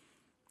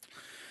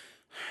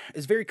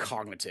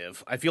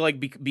cognitive. I feel like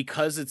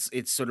because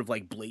it's sort of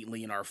like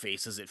blatantly in our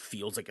faces, it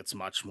feels like it's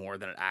much more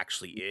than it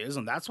actually is,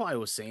 and that's why I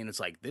was saying it's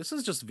like this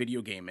is just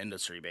video game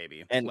industry,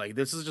 baby. and Like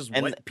this is just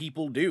and what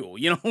people do,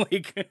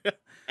 like.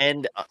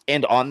 and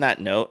on that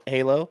note,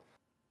 Halo,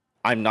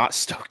 I'm not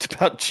stoked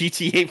about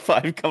GTA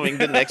 5 coming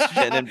to next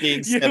gen and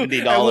being Yeah,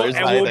 $70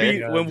 and we'll either.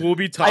 be when we'll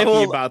be I talking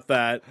will about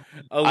that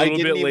a I little didn't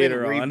bit even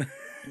later re on.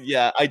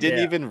 Yeah, I didn't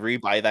Yeah. even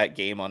rebuy that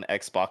game on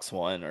Xbox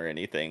One or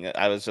anything.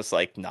 I was just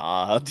like,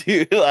 nah,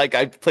 dude. Like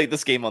I played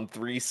this game on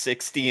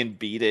 360 and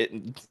beat it,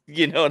 and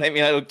you know what I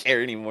mean? I don't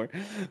care anymore.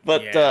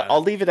 But Yeah,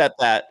 I'll leave it at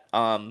that.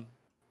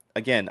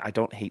 Again, I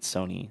don't hate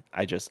Sony.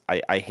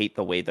 I hate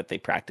the way that they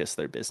practice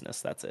their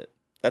business. That's it.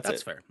 That's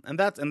that's it. fair, and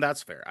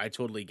that's fair. I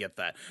totally get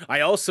that.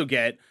 I also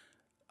get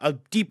a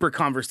deeper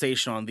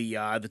conversation on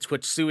the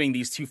Twitch suing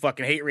these two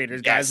fucking hate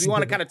raiders, guys. Yes. We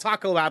want to kind of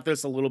talk about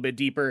this a little bit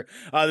deeper.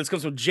 This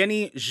comes from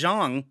Jenny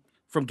Zhang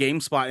from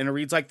GameSpot, and it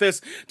reads like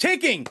this: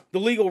 taking the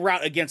legal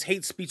route against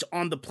hate speech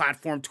on the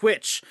platform,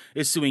 Twitch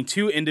is suing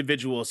two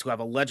individuals who have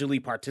allegedly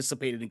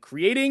participated in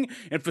creating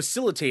and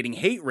facilitating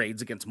hate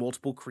raids against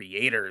multiple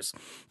creators.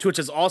 Twitch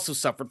has also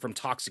suffered from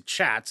toxic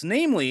chats,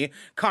 namely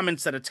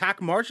comments that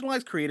attack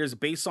marginalized creators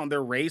based on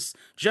their race,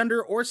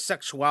 gender, or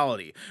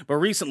sexuality. But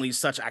recently,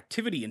 such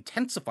activity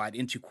intensified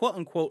into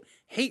quote-unquote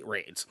hate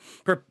raids.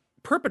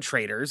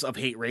 Perpetrators of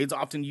hate raids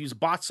often use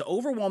bots to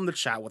overwhelm the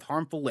chat with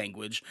harmful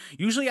language,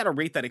 usually at a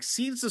rate that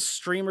exceeds the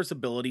streamer's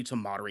ability to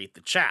moderate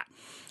the chat.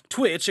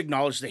 Twitch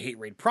acknowledged the hate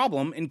raid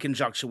problem in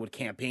conjunction with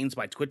campaigns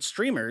by Twitch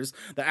streamers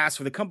that asked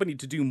for the company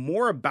to do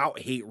more about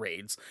hate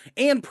raids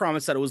and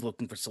promised that it was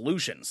looking for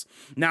solutions.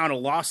 Now, in a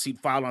lawsuit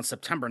filed on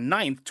September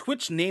 9th,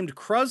 Twitch named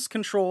Cruz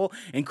Control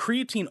and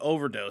Creatine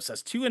Overdose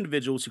as two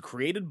individuals who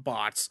created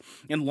bots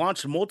and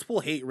launched multiple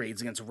hate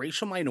raids against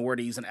racial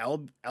minorities and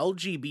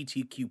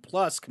LGBTQ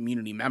plus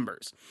community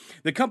members.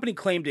 The company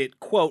claimed it,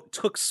 quote,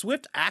 took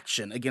swift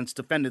action against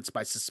defendants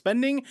by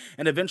suspending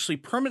and eventually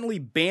permanently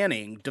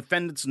banning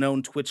defendants'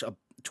 known Twitch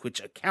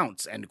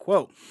accounts, end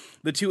quote.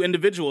 The two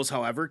individuals,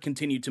 however,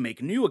 continued to make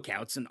new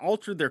accounts and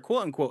altered their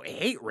quote-unquote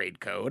hate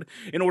raid code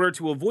in order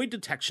to avoid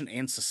detection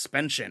and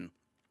suspension.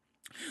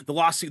 The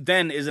lawsuit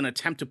then is an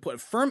attempt to put a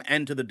firm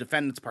end to the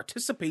defendant's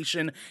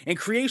participation and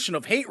creation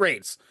of hate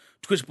raids.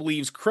 Twitch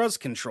believes Cruz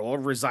Control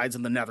resides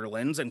in the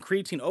Netherlands and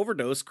Creatine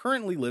Overdose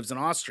currently lives in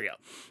Austria.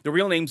 The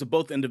real names of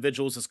both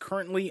individuals is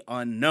currently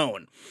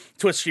unknown.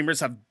 Twitch streamers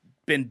have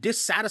been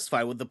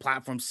dissatisfied with the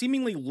platform's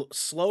seemingly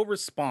slow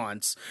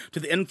response to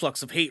the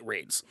influx of hate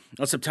raids.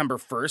 On September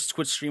 1st,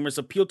 Twitch streamers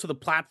appealed to the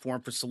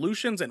platform for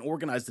solutions and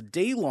organized a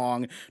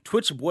day-long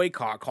Twitch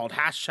boycott called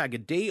hashtag a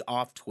day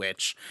off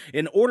Twitch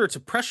in order to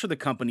pressure the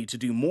company to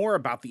do more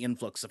about the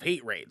influx of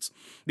hate raids.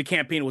 The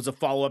campaign was a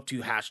follow-up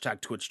to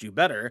hashtag Twitch Do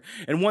Better,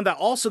 and one that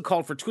also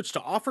called for Twitch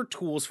to offer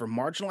tools for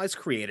marginalized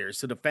creators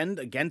to defend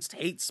against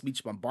hate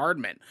speech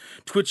bombardment.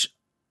 Twitch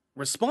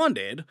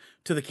responded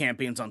to the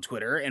campaigns on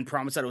Twitter and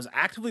promised that it was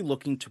actively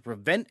looking to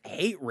prevent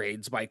hate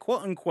raids by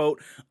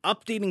quote-unquote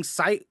updating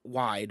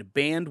site-wide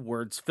banned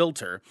words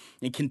filter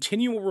and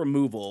continual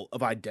removal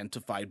of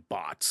identified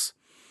bots.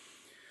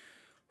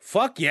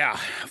 Fuck yeah.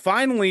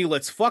 Finally,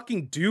 let's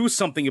fucking do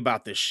something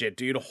about this shit,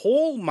 dude.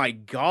 Oh my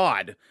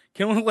god.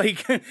 Can we,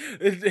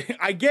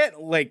 I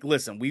get,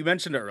 listen, we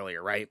mentioned it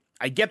earlier, right?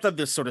 I get that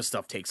this sort of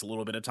stuff takes a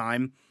little bit of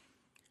time.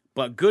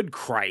 But good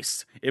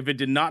Christ, if it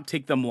did not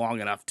take them long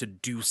enough to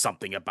do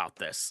something about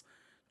this.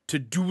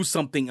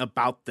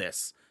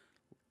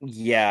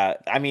 Yeah,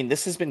 I mean,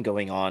 this has been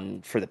going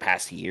on for the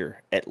past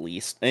year at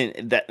least,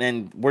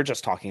 and we're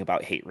just talking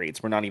about hate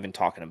raids. We're not even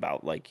talking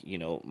about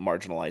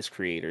marginalized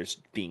creators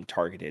being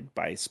targeted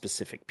by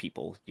specific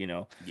people.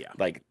 Yeah,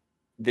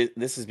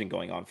 this has been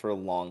going on for a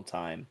long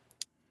time,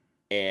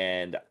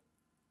 and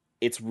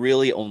it's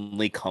really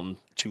only come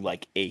to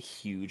a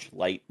huge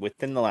light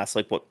within the last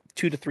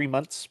 2 to 3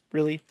 months,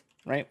 really,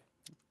 right?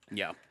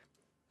 Yeah.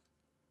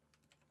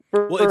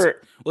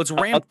 It's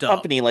ramped up. A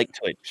company like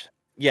Twitch.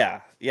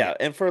 Yeah.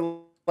 And for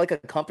a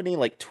company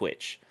like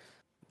Twitch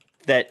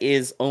that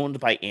is owned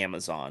by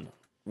Amazon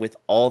with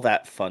all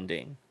that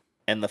funding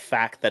and the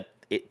fact that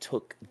it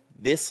took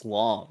this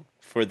long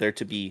for there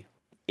to be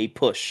a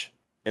push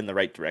in the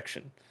right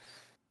direction,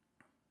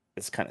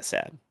 it's kind of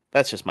sad.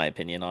 That's just my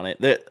opinion on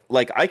it.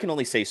 I can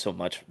only say so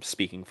much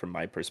speaking from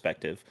my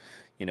perspective,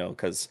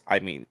 because I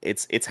mean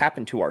it's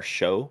happened to our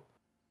show.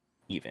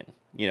 Even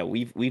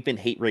we've been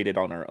hate rated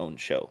on our own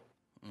show,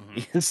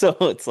 so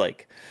it's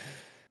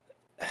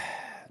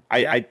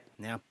I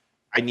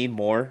need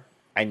more.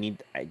 I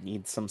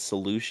need some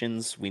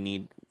solutions. We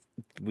need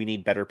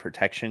better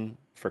protection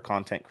for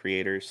content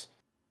creators.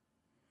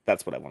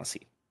 That's what I want to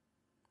see.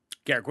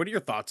 Garrick, what are your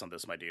thoughts on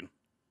this, my dude?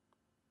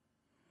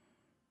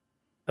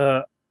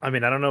 I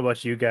mean, I don't know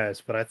about you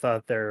guys, but I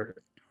thought their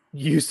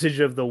usage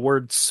of the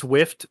word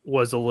swift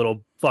was a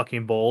little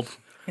fucking bold.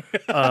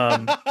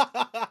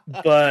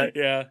 But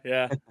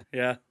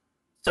yeah.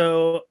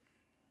 So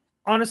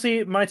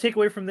honestly, my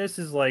takeaway from this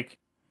is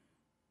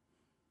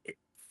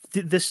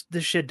this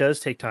shit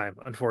does take time,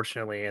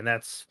 unfortunately, and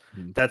that's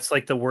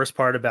the worst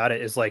part about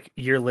it is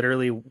you're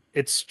literally,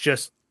 it's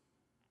just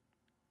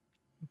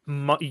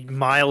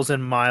miles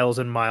and miles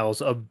and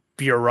miles of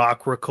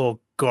bureaucratical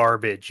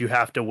garbage you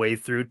have to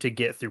wade through to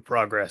get through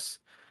progress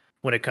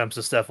when it comes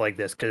to stuff like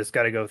this, because it's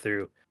got to go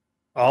through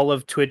all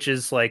of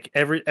Twitch's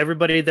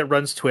everybody that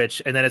runs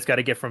Twitch, and then it's got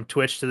to get from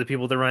Twitch to the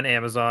people that run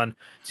Amazon,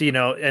 so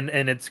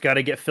and it's got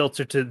to get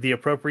filtered to the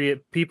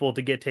appropriate people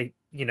to get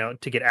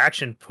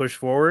action pushed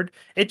forward.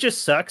 It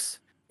just sucks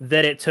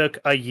that it took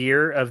a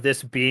year of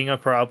this being a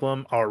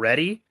problem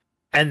already,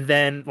 and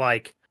then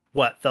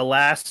the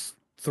last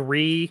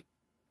 3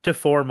 to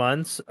 4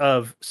 months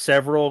of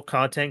several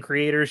content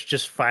creators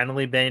just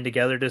finally banding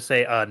together to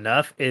say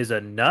enough is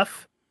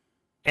enough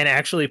and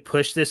actually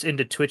push this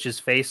into Twitch's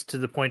face to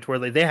the point where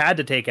they had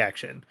to take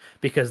action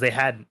because they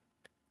hadn't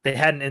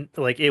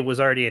it was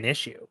already an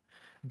issue.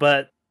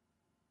 But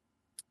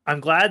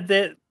I'm glad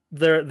that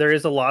there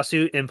is a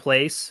lawsuit in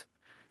place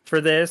for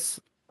this.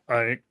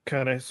 I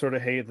kind of sort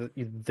of hate that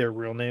their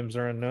real names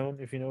are unknown,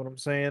 if you know what I'm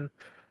saying.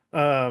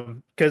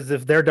 Because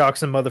if they're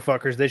doxing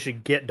motherfuckers, they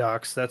should get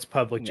doxed. That's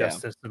public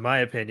justice, in my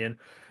opinion.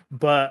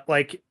 But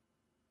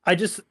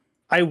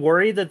I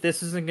worry that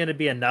this isn't going to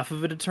be enough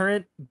of a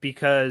deterrent,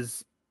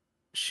 because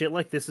shit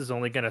like this is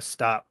only going to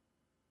stop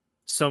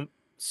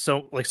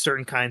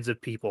certain kinds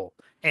of people.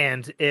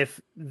 And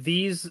if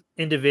these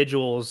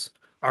individuals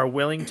are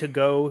willing to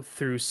go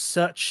through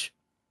such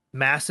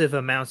massive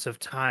amounts of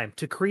time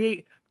to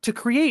create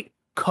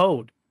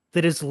code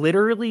that is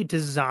literally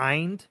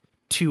designed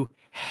to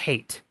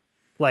hate.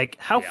 Like,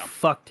 how Yeah.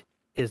 fucked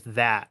is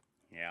that?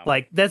 Yeah.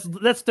 Like,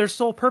 that's their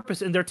sole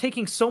purpose, and they're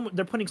putting so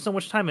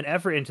much time and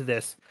effort into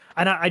this.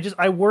 And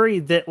I worry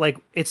that like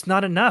it's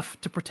not enough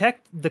to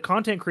protect the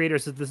content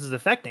creators that this is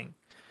affecting.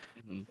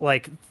 Mhm.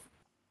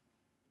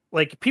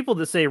 Like people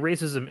that say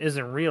racism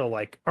isn't real,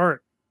 like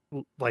aren't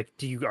like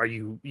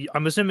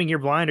I'm assuming you're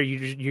blind, or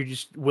you're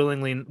just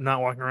willingly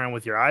not walking around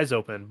with your eyes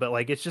open. But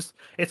like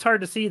it's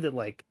hard to see that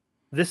like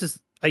this is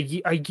a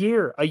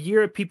year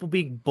of people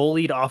being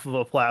bullied off of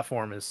a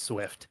platform is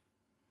Swift.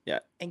 Yeah,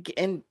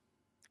 and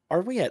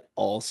are we at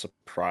all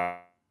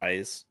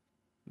surprised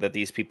that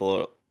these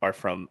people are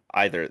from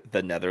either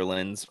the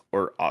Netherlands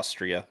or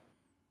Austria?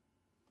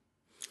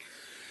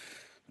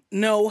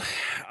 No.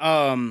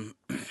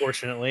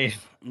 Fortunately.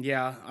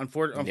 Yeah, Yeah.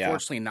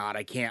 unfortunately not.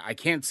 I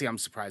can't say I'm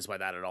surprised by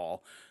that at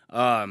all.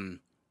 Um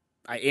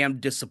I am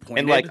And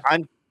disappointed. like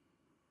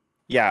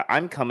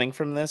I'm coming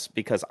from this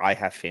because I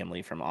have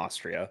family from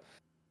Austria.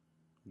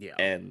 Yeah.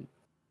 And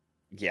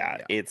yeah,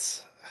 Yeah.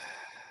 it's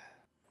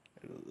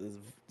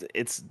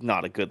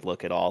not a good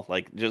look at all.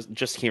 Like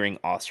just hearing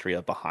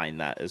Austria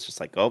behind that is just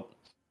like, oh,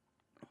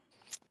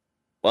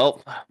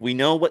 well, we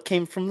know what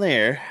came from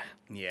there.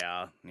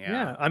 Yeah.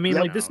 Yeah, I mean,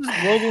 You like this know.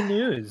 is global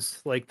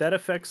news. Like that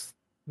affects,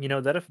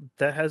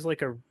 that has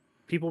like a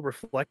people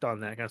reflect on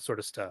that kind of sort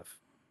of stuff.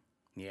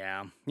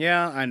 Yeah.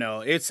 Yeah, I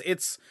know. It's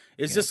Yeah.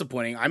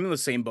 disappointing. I'm in the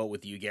same boat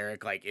with you,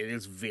 Garrick. Like it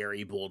is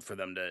very bold for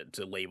them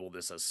to label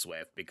this as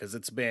Swift because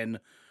it's been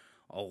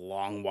a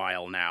long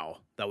while now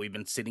that we've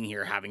been sitting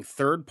here having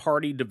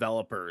third-party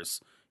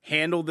developers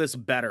handle this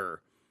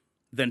better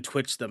than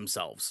Twitch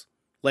themselves.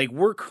 Like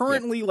we're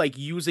currently like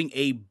using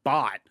a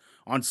bot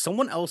on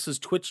someone else's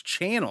Twitch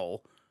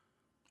channel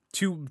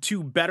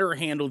to better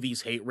handle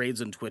these hate raids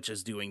than Twitch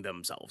is doing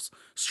themselves.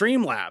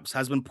 Streamlabs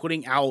has been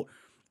putting out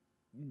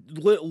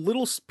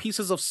little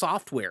pieces of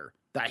software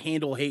that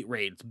handle hate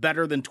raids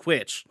better than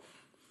Twitch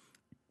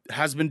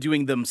has been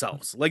doing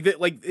themselves. Like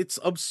it's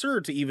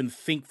absurd to even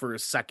think for a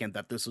second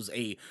that this was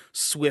a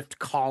swift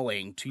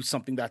calling to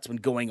something that's been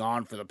going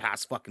on for the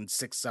past fucking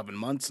 6-7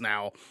 months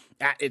now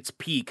at its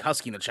peak.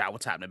 Husky in the chat,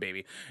 what's happening,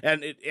 baby?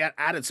 And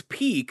at its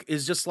peak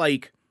is just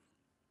like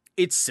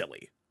it's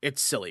silly.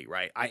 It's silly,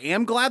 right? I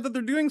am glad that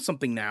they're doing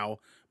something now,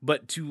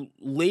 but to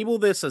label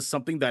this as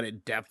something that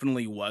it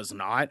definitely was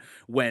not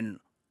when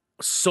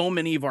so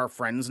many of our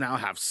friends now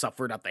have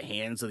suffered at the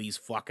hands of these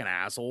fucking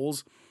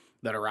assholes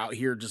that are out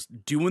here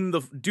just doing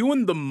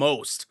the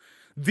most,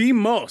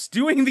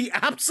 doing the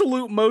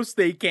absolute most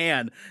they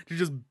can to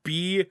just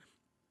be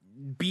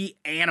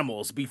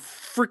animals, be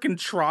freaking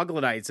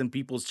troglodytes in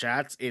people's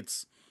chats.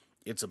 It's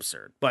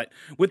absurd. But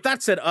with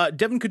that said,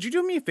 Devin, could you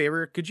do me a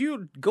favor? Could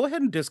you go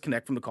ahead and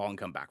disconnect from the call and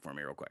come back for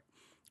me real quick?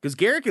 Because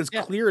Garrick is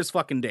Yeah. clear as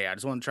fucking day. I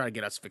just want to try to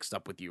get us fixed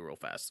up with you real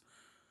fast.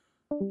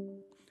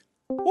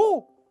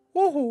 Whoa.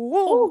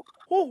 Oh,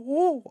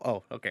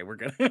 okay, we're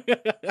good.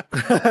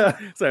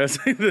 So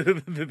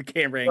the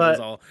camera angle's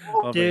all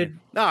dude.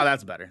 Oh,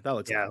 that's better. That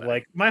looks a Yeah, lot better.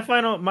 like my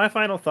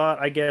final thought,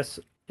 I guess,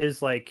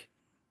 is like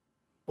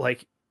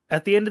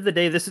at the end of the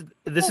day, this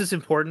is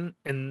important,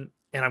 and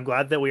I'm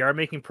glad that we are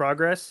making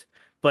progress,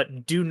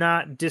 but do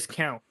not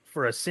discount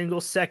for a single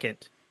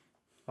second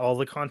all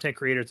the content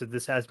creators that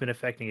this has been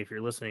affecting if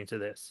you're listening to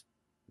this.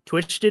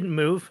 Twitch didn't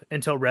move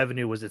until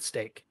revenue was at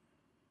stake.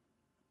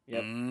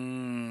 Yep.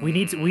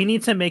 We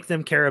need to make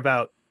them care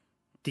about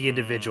the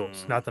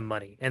individuals, not the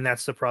money. And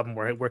that's the problem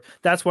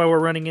that's why we're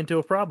running into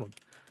a problem.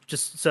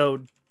 Just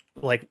so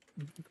like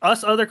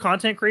us other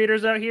content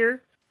creators out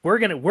here, we're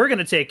going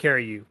to take care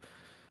of you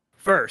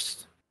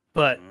first.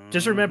 But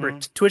just remember,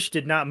 Twitch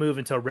did not move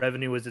until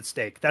revenue was at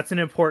stake. That's an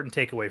important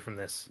takeaway from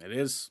this. It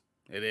is.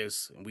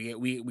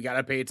 We got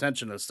to pay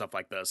attention to stuff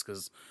like this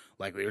because,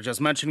 like we were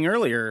just mentioning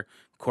earlier,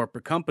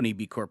 corporate company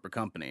be corporate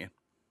company.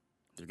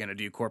 They're gonna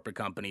do corporate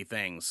company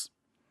things.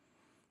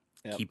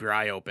 Yep. Keep your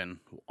eye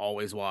open.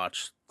 Always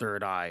watch.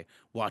 Third eye.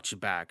 Watch your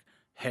back.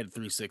 Head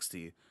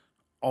 360.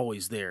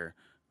 Always there.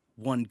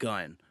 One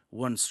gun.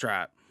 One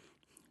strap.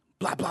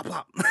 Blah blah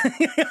blah.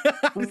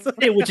 Say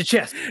it with your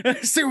chest.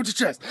 Say it with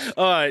your chest.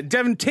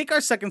 Devin, take our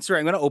second story.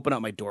 I'm gonna open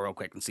up my door real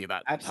quick and see if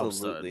that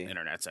helps the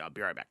internet. So I'll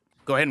be right back.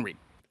 Go ahead and read.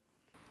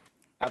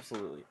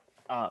 Absolutely.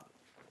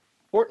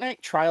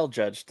 Fortnite trial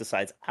judge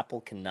decides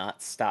Apple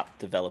cannot stop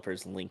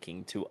developers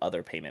linking to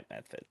other payment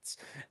methods.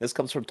 This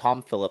comes from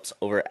Tom Phillips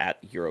over at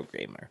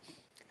Eurogamer.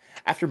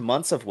 After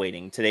months of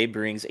waiting, today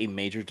brings a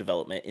major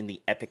development in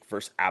the Epic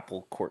vs.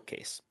 Apple court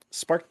case,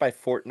 sparked by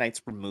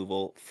Fortnite's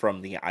removal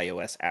from the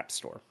iOS App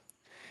Store.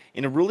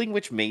 In a ruling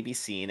which may be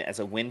seen as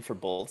a win for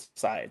both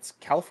sides,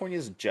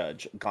 California's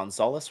judge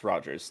Gonzales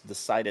Rogers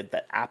decided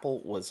that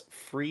Apple was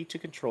free to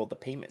control the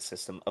payment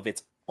system of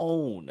its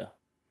own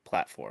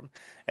platform,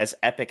 as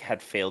Epic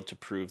had failed to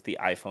prove the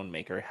iPhone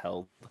maker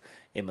held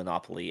a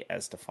monopoly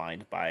as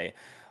defined by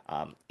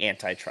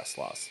antitrust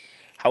laws.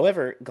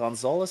 However,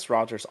 Gonzales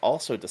Rogers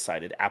also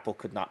decided Apple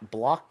could not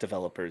block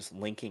developers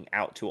linking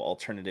out to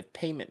alternative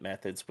payment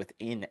methods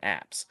within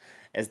apps,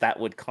 as that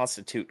would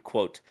constitute,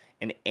 quote,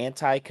 an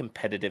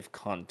anti-competitive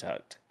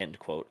conduct, end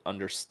quote,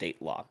 under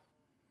state law.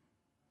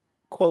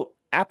 Quote,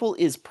 Apple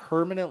is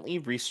permanently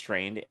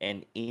restrained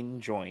and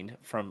enjoined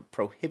from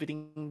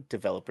prohibiting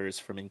developers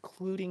from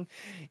including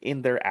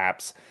in their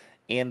apps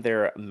and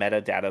their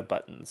metadata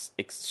buttons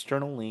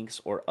external links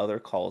or other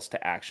calls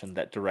to action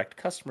that direct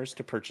customers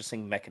to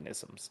purchasing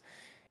mechanisms.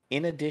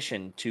 In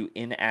addition to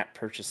in app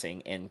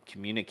purchasing and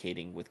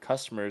communicating with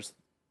customers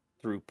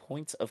through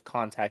points of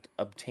contact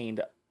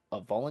obtained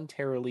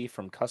voluntarily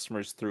from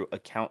customers through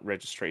account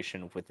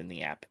registration within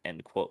the app,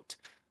 end quote.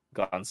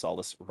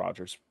 Gonzalez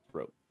Rogers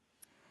wrote.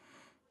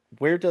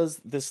 Where does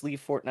this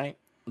leave Fortnite?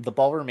 The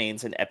ball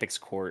remains in Epic's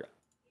court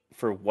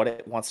for what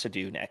it wants to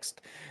do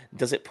next.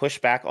 Does it push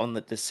back on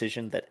the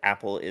decision that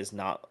Apple is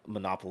not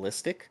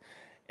monopolistic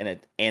and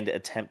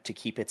attempt to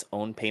keep its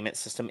own payment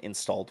system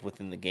installed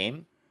within the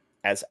game?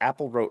 As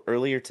Apple wrote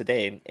earlier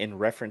today in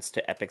reference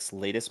to Epic's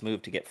latest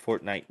move to get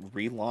Fortnite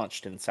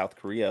relaunched in South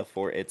Korea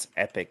for its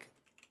Epic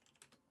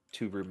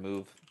to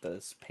remove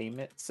this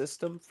payment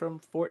system from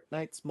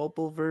Fortnite's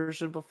mobile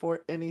version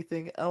before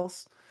anything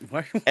else.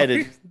 Why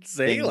Edited you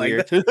say like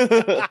weird.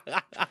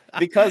 that?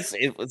 Because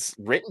it was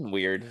written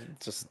weird.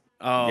 Just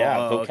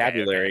yeah,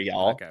 vocabulary,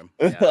 y'all. Okay.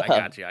 Yeah,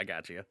 I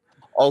got you.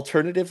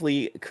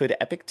 Alternatively, could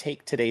Epic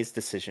take today's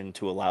decision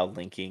to allow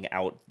linking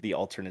out the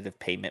alternative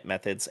payment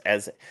methods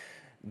as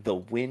the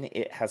win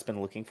it has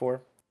been looking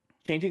for?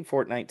 Changing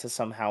Fortnite to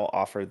somehow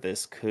offer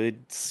this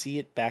could see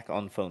it back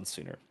on phones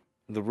sooner.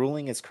 The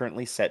ruling is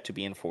currently set to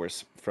be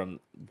enforced from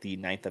the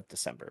 9th of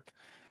December.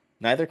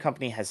 Neither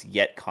company has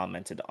yet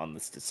commented on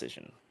this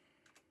decision.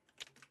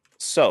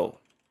 So,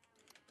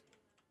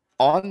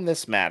 on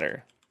this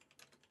matter,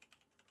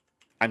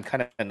 I'm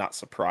kind of not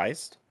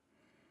surprised.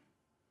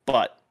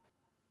 But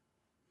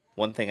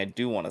one thing I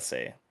do want to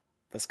say,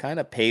 this kind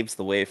of paves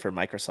the way for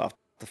Microsoft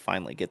to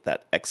finally get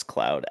that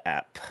xCloud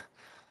app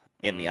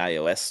in the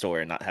iOS store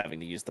and not having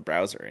to use the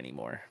browser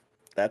anymore.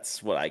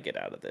 That's what I get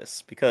out of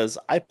this, because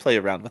I play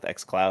around with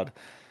xCloud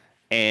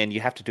and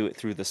you have to do it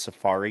through the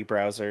Safari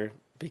browser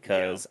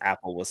because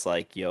Apple was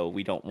like, yo,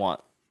 we don't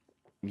want,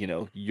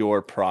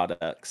 your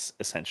products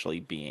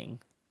essentially being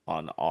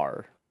on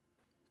our,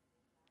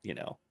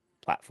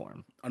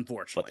 platform.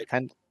 Unfortunately.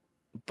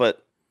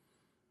 But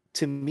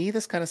to me,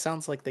 this kind of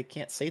sounds like they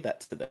can't say that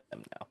to them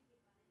now.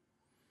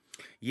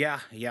 Yeah.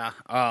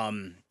 I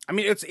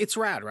mean, it's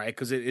rad, right?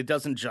 Because it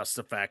doesn't just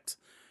affect,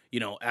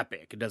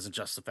 Epic. It doesn't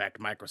just affect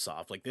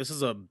Microsoft. Like, this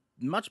is a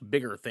much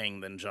bigger thing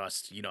than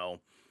just,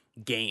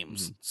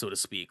 games, so to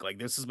speak. Like,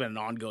 this has been an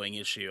ongoing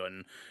issue,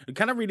 and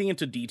kind of reading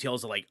into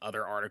details of like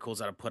other articles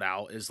that are put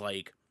out is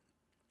like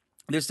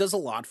this does a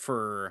lot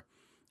for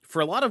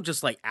a lot of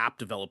just like app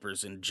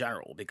developers in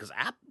general, because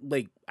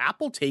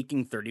Apple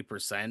taking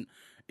 30%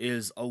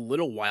 is a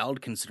little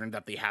wild considering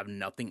that they have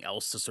nothing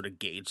else to sort of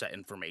gauge that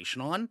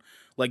information on.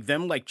 Like,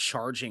 them like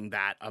charging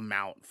that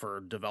amount for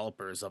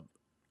developers of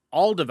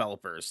all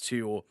developers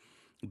to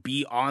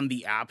be on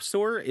the App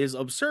Store is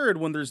absurd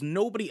when there's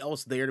nobody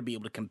else there to be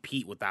able to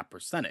compete with that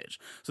percentage.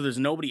 So there's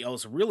nobody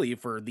else really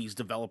for these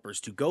developers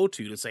to go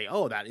to say,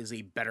 oh, that is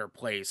a better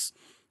place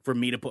for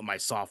me to put my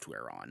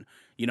software on.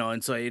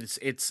 And so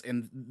it's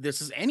and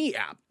this is any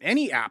app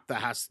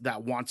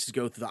that wants to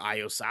go through the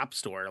iOS App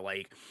Store.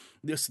 Like,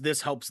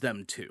 this helps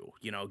them too.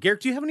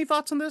 Garrett, do you have any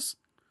thoughts on this?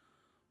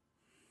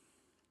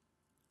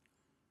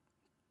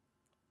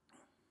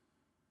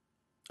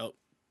 Oh,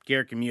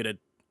 Garrett, you're muted.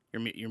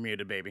 You're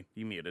muted, baby.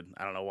 You muted.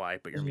 I don't know why,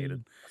 but you're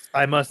muted.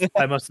 I must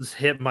have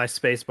hit my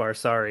space bar.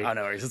 Sorry. Oh,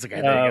 no worries. It's okay.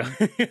 There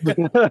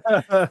you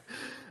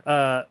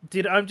go.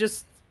 Dude,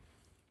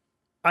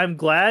 I'm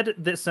glad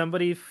that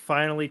somebody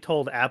finally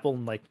told Apple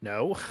like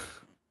no,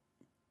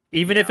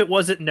 even if it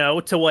wasn't no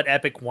to what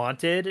Epic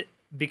wanted.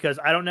 Because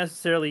I don't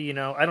necessarily,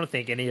 I don't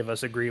think any of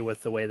us agree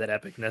with the way that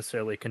Epic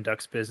necessarily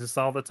conducts business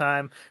all the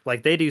time.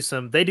 Like, they do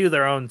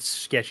their own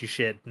sketchy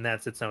shit, and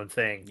that's its own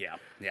thing.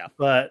 Yeah.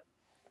 But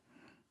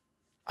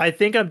I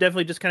think I'm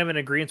definitely just kind of in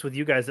agreement with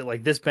you guys that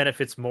like this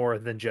benefits more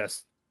than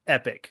just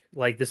Epic.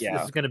 Like, this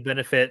is going to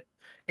benefit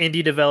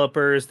indie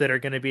developers that are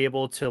going to be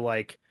able to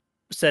like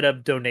set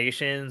up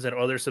donations and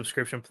other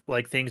subscription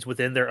like things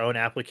within their own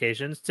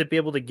applications to be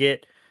able to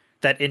get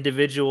that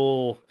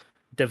individual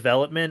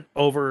development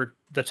over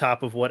the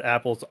top of what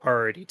Apple's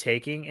already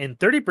taking. And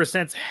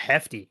 30% is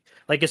hefty.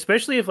 Like,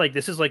 especially if like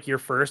this is like your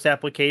first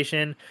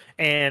application,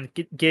 and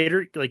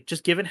like,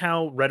 just given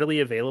how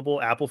readily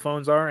available Apple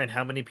phones are and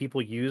how many people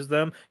use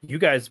them. You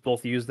guys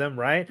both use them,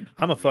 right?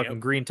 I'm a fucking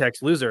green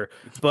text loser,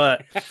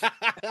 but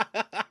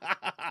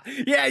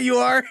yeah, you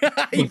are.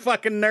 You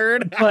fucking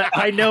nerd. But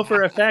I know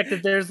for a fact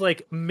that there's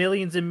like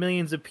millions and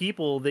millions of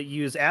people that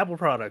use Apple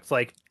products.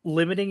 Like,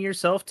 limiting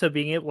yourself to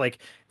being able like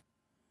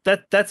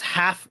that's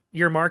half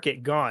your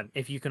market gone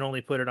if you can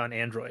only put it on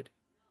Android.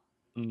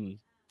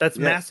 That's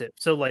massive.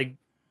 So like,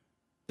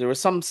 there was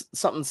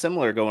something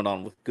similar going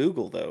on with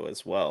Google though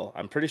as well.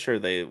 I'm pretty sure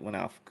they went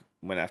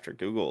after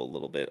Google a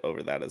little bit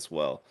over that as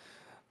well.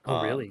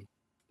 Oh, really?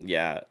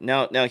 Yeah.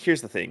 Now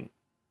here's the thing.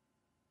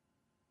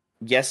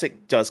 Yes,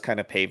 it does kind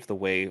of pave the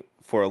way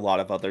for a lot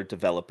of other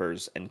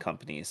developers and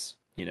companies,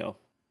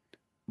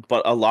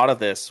 but a lot of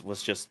this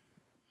was just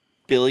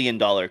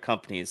billion-dollar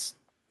companies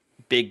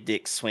big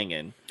dick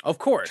swinging, Of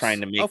course,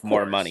 trying to make of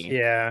more course. money.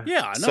 Yeah.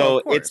 Yeah, no, So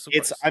of course, of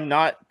it's course. I'm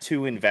not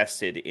too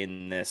invested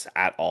in this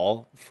at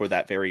all for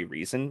that very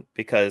reason,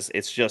 because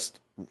it's just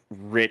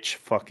rich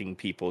fucking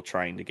people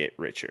trying to get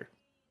richer.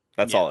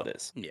 That's all it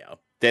is. Yeah.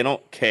 They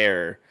don't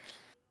care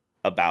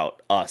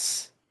about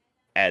us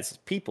as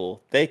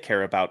people. They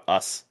care about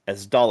us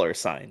as dollar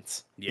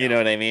signs. Yeah. You know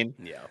what I mean?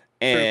 Yeah.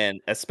 And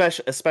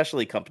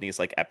especially companies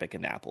like Epic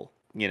and Apple,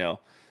 you know.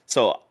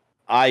 So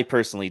I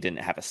personally didn't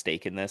have a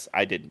stake in this.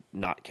 I did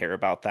not care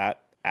about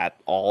that at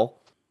all.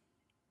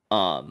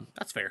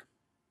 That's fair.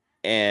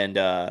 And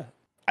I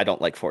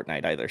don't like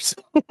Fortnite either. So.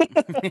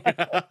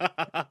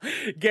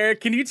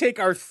 Garrett, can you take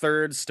our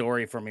third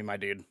story for me, my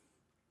dude?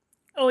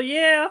 Oh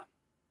yeah.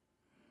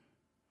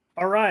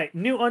 All right,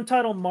 new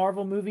untitled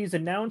Marvel movies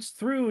announced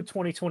through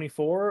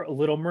 2024.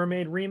 Little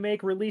Mermaid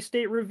remake release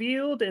date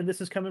revealed, and this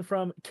is coming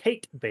from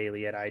Kate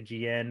Bailey at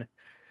IGN.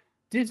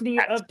 Disney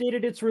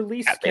updated its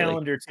release Cat Bailey.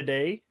 calendar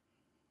today.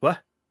 What?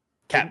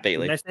 Cat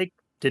Bailey.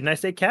 Didn't I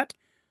say cat?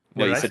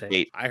 No, What you did I said say?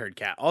 date. I heard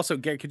cat. Also,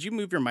 Garrett, could you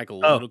move your mic a Oh.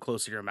 little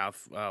closer to your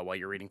mouth while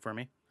you're reading for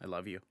me? I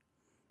love you.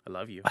 I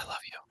love you. I love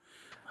you.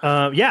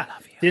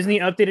 Disney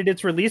updated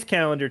its release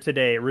calendar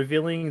today,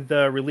 revealing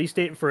the release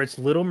date for its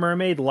Little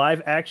Mermaid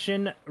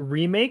live-action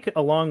remake,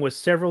 along with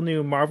several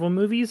new Marvel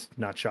movies.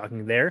 Not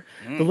shocking there.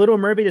 The Little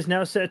Mermaid is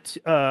now set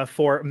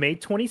for May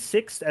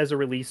 26th as a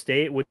release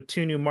date, with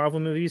 2 new Marvel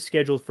movies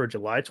scheduled for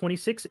July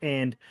 26th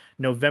and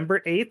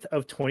November 8th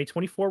of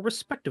 2024,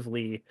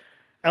 respectively.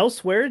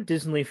 Elsewhere,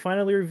 Disney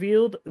finally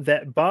revealed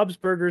that the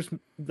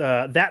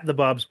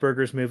Bob's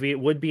Burgers movie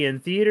would be in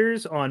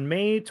theaters on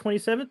May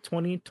 27th,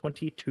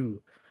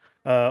 2022.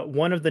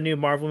 One of the new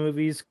Marvel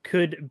movies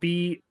could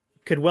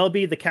well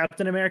be the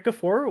Captain America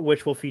 4,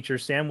 which will feature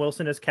Sam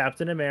Wilson as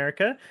Captain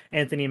America.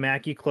 Anthony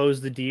Mackie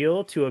closed the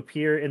deal to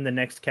appear in the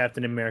next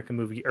Captain America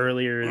movie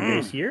earlier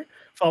this year,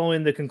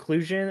 following the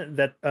conclusion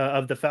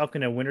of the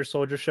Falcon and Winter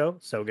Soldier show.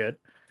 So good.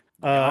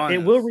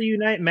 It will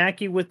reunite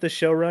Mackie with the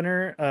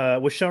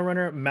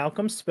showrunner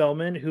Malcolm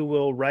Spellman, who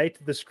will write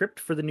the script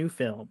for the new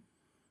film.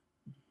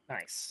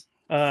 Nice.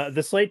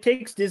 The slate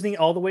takes Disney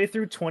all the way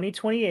through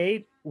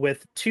 2028,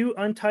 with 2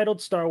 untitled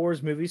Star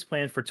Wars movies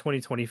planned for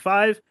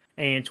 2025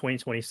 and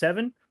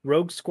 2027.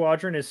 Rogue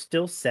Squadron is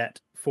still set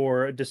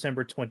for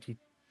December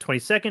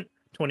 22nd,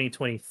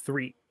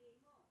 2023.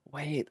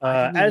 Wait,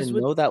 I didn't as even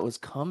with- know that was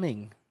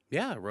coming.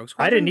 Yeah, Rogue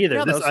Squadron. I didn't either.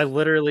 Yeah, I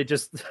literally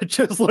just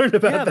learned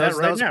about that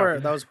right now.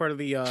 That was part of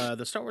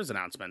the Star Wars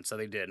announcements that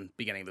they did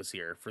beginning this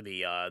year for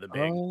the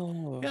big.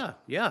 Oh.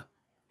 Yeah.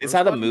 Is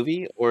Rogue that a Squadron?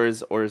 movie or is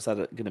that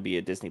going to be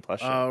a Disney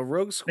Plus show?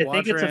 Rogue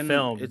Squadron. think it's a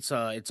film.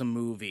 It's a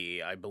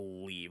movie, I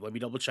believe. Let me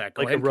double check.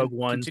 Go Like a ahead and Rogue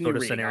One continue sort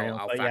of reading. scenario,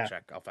 I'll but fact yeah.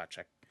 check. I'll fact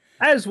check.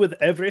 As with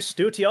every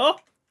studio,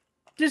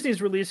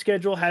 Disney's release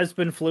schedule has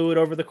been fluid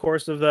over the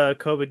course of the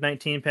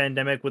COVID-19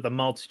 pandemic, with a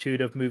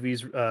multitude of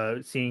movies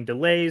seeing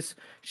delays.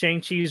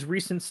 Shang-Chi's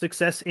recent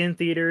success in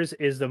theaters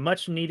is the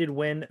much-needed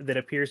win that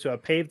appears to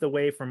have paved the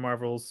way for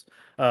Marvel's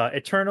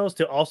Eternals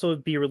to also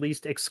be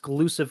released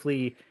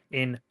exclusively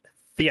in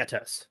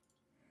theaters.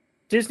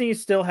 Disney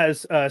still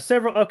has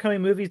several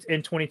upcoming movies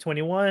in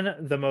 2021,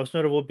 the most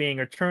notable being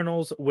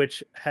Eternals,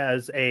 which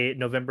has a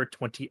November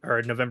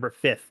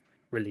 5th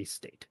release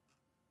date.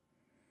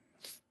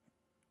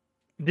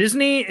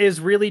 Disney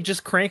is really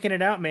just cranking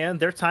it out, man.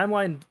 Their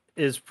timeline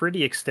is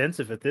pretty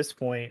extensive at this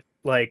point.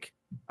 Like,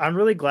 I'm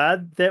really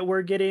glad that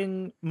we're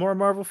getting more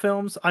Marvel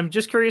films. I'm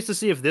just curious to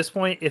see if it's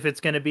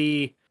going to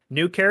be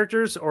new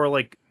characters or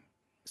like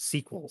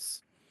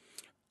sequels.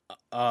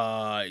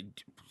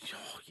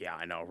 Yeah,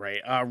 I know,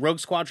 right? Rogue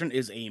Squadron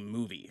is a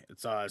movie.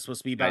 It's supposed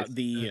to be about Nice.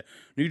 the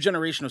new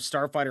generation of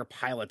starfighter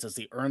pilots as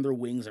they earn their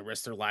wings and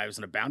risk their lives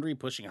in a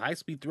boundary-pushing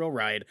high-speed thrill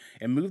ride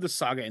and move the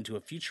saga into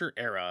a future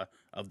era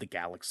of the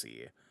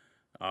galaxy.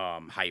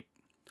 Hype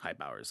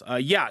hours.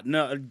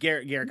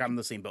 Garrick, I'm in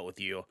the same boat with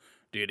you,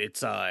 dude.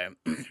 It's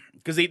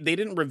because they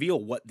didn't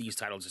reveal what these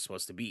titles are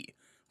supposed to be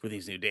for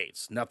these new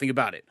dates. Nothing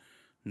about it,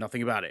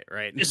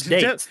 right? Just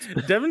dates.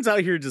 Devin's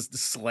out here just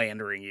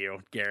slandering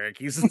you, Garrick.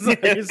 He's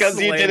Because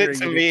you did it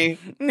to me.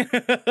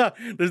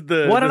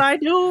 What did I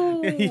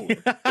do?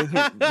 Read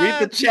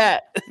the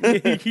chat.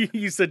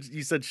 you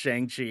said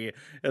Shang-Chi,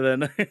 and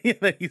then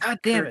God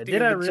damn it!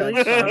 Did I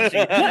really? Shang-Chi.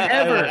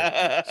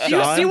 Whatever. Do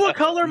you see what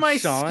color my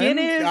skin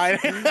is? I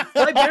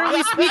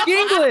barely speak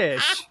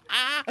English.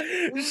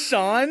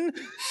 Sean,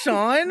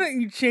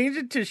 you changed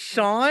it to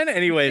Sean.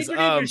 Anyways,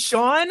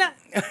 Sean.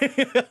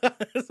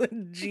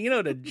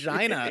 Gino to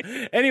Gina.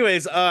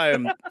 Anyways, yeah,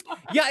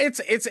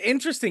 it's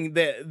interesting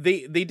that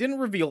they didn't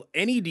reveal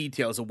any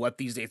details of what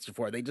these dates are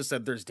for. They just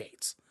said there's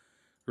dates,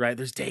 right?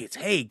 There's dates.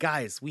 Hey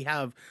guys, we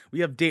have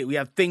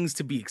things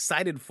to be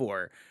excited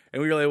for,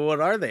 and we were like,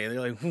 what are they?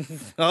 They're like,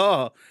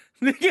 oh.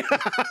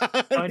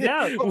 Find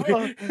out.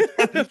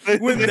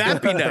 Wouldn't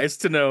that be nice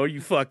to know, you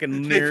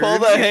fucking nerd?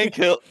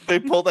 They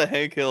pulled a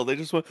Hank Hill. They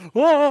just went,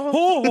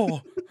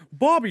 Oh,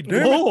 Bobby,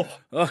 damn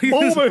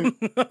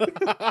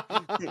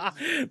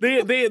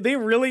it.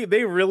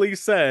 They really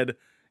said,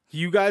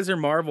 you guys are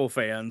Marvel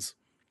fans.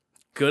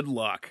 good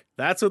luck.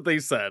 That's what they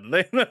said.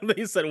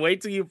 They said,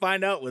 wait till you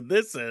find out what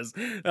this is.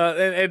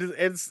 And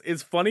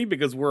it's funny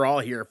because we're all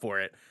here for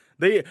it.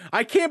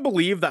 I can't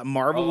believe that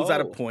Marvel is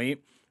at a point,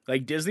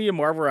 like Disney and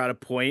Marvel are at a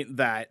point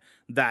that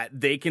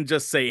they can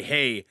just say,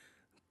 hey,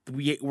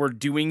 we're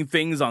doing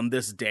things on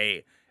this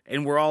day.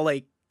 And we're all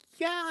like,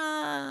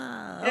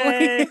 yeah.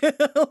 Yay.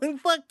 Like,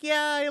 fuck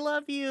yeah, I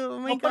love you. Oh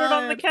my I'll God. put it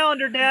on the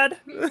calendar, Dad.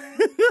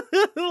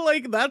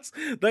 Like that's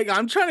like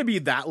I'm trying to be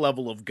that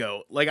level of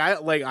goat.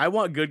 I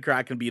want Good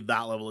Crack to be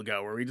that level of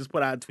goat where we just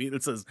put out a tweet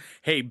that says,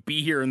 "Hey,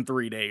 be here in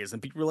 3 days,"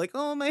 and people are like,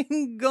 "Oh my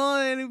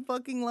God, I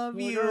fucking love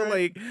you!" God.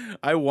 Like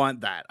I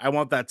want that. I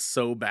want that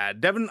so bad.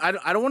 Devin, I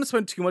don't want to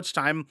spend too much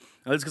time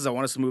on this because I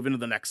want us to move into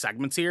the next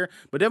segments here.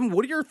 But Devin,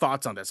 what are your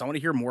thoughts on this? I want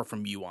to hear more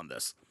from you on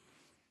this.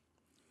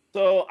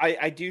 So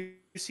I do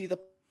see the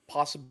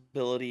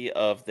possibility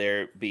of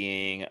there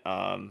being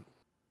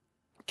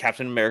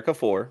Captain America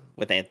 4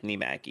 with Anthony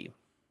Mackie.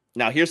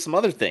 Now, here's some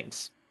other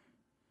things.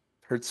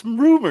 Heard some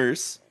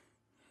rumors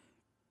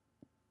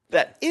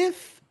that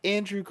if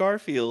Andrew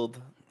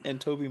Garfield and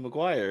Tobey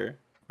Maguire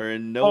are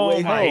in No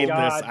Way my Home,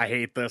 God. I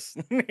hate this.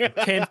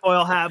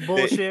 Tinfoil hat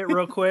bullshit,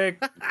 real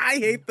quick. I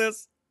hate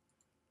this.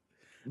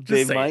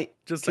 they say it. might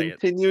Just say it.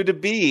 continue to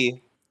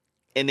be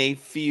in a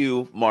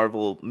few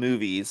Marvel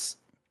movies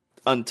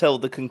until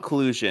the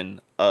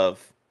conclusion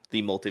of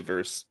the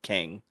Multiverse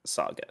Kang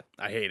saga.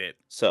 I hate it.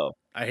 So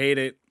I hate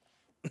it.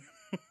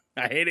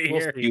 I hate it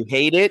here. you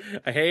hate it.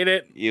 I hate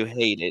it. You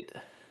hate it.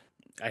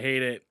 I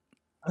hate it.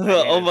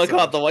 Oh it my so God,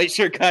 much. the white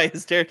shirt guy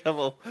is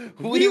Daredevil.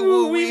 Wee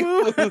woo, wee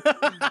woo.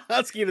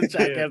 Husky the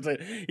chat gets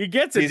it. He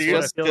gets it, He's dude.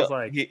 just It feels still,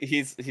 like.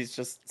 he's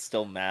just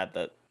still mad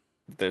that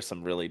there's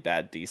some really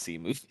bad DC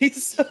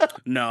movies.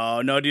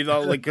 No, dude.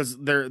 Like, because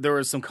there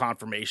was some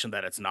confirmation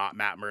that it's not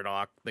Matt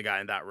Murdock, the guy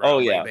in that room. Oh,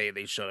 Like, yeah.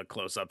 they showed a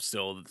close up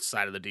still the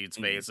side of the dude's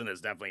face, and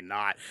it's definitely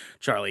not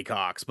Charlie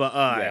Cox. But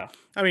Yeah.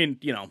 I mean,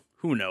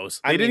 who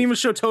knows? They I didn't mean, even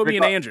show Toby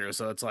and regard- Andrew,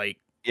 so it's like,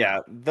 Yeah,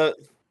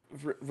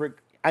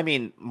 I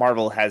mean,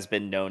 Marvel has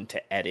been known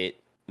to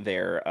edit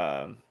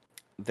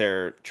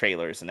their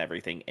trailers and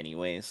everything,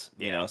 anyways.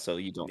 You Yeah. know, so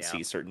you don't Yeah.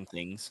 see certain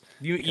things.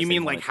 you Because they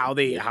mean wanted like to how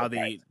be they a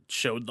surprise.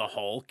 showed the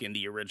Hulk in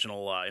the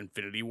original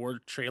Infinity War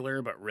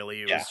trailer, but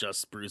really it Yeah. was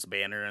just Bruce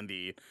Banner and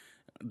the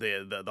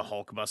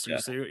Hulk Buster Yeah.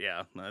 suit.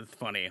 Yeah, it's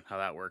funny how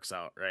that works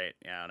out, right?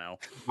 Yeah, I know.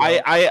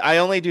 I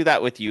only do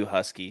that with you,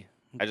 Husky.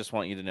 I just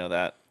want you to know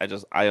that.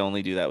 I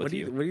only do that with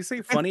What do you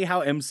say? Funny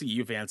how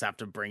MCU fans have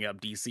to bring up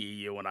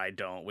DCEU when I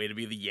don't. Way to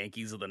be the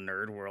Yankees of the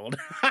nerd world.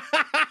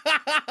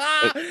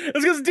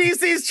 It's because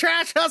DC's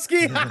trash,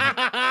 Husky.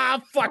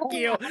 Fuck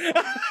you.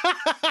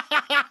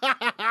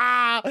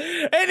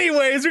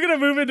 Anyways, we're gonna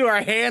move into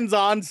our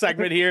hands-on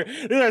segment here.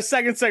 This is our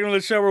second segment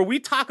of the show where we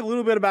talk a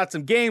little bit about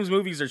some games,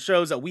 movies, or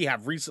shows that we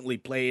have recently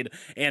played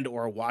and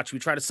or watched. We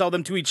try to sell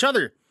them to each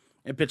other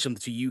and pitch them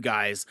to you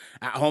guys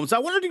at home. So I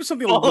want to do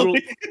something a little.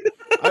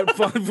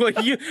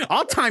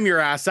 I'll time your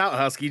ass out,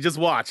 Husky. Just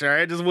watch, all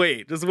right? Just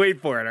wait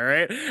for it, all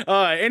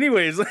right?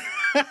 Anyways,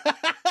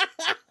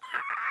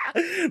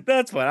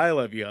 that's fine. I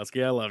love you,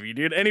 Husky. I love you,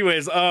 dude.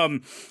 Anyways, I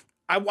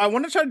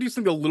want to try to do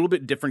something a little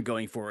bit different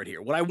going forward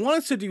here. What I want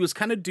us to do is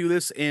kind of do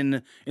this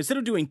instead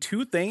of doing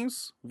two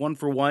things, one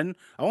for one,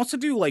 I want us to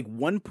do like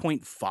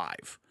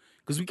 1.5.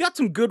 Because we got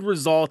some good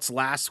results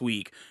last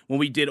week when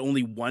we did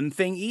only one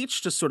thing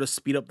each to sort of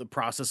speed up the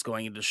process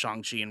going into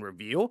Shang-Chi and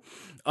review.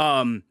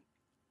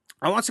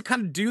 I want to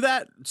kind of do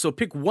that. So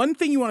pick one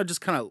thing you want to just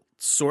kind of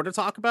sort of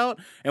talk about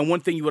and one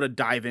thing you want to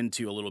dive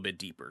into a little bit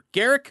deeper.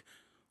 Garrick,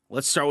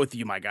 let's start with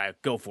you, my guy.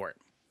 Go for it.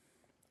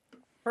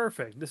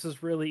 Perfect. This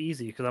is really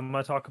easy because I'm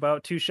going to talk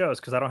about two shows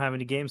because I don't have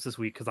any games this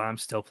week because I'm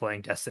still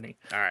playing Destiny.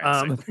 All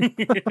right.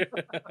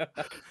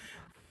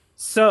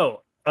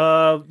 So,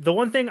 the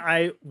one thing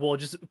I will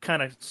just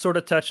kind of sort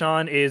of touch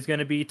on is going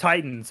to be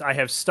Titans. I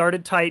have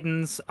started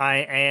Titans.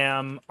 I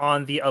am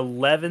on the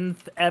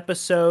 11th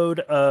episode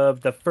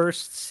of the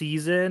first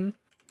season.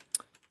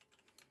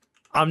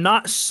 I'm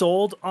not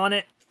sold on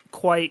it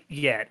quite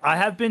yet. I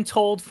have been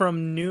told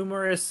from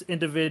numerous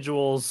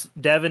individuals,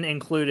 Devin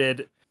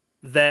included,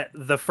 that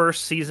the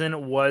first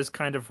season was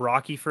kind of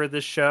rocky for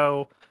this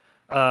show.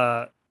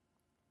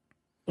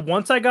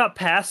 Once I got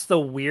past the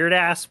weird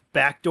ass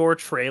backdoor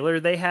trailer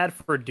they had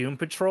for Doom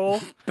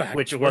Patrol,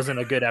 which wasn't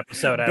a good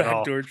episode at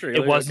all. Trailer.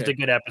 It wasn't a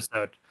good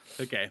episode.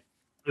 Okay.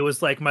 It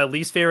was like my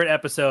least favorite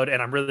episode,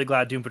 and I'm really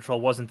glad Doom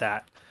Patrol wasn't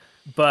that.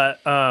 But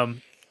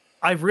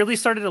I've really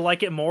started to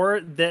like it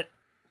more that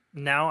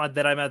now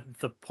that I'm at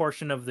the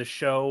portion of the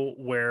show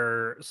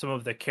where some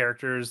of the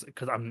characters,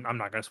 because I'm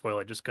not going to spoil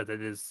it just because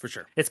it is For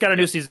sure. it's got a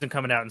new season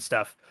coming out and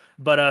stuff.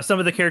 But some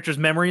of the characters'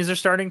 memories are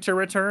starting to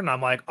return.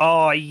 I'm like,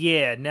 oh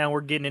yeah, now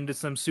we're getting into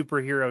some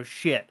superhero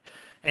shit.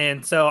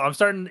 And so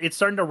it's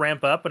starting to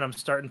ramp up, and I'm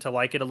starting to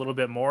like it a little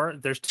bit more.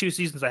 There's 2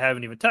 seasons I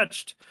haven't even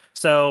touched,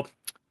 so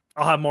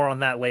I'll have more on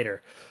that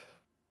later.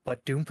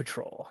 But Doom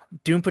Patrol,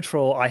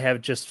 I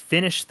have just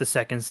finished the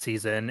second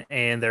season,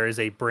 and there is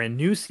a brand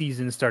new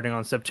season starting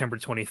on September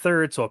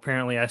 23rd. So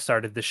apparently I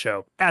started the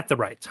show at the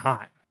right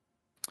time.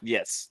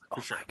 Yes.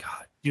 Oh my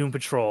God. Doom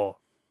Patrol.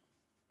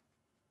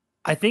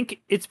 I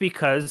think it's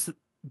because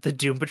the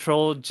Doom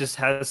Patrol just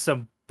has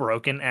some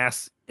broken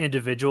ass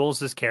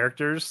individuals as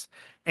characters.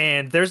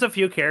 And there's a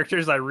few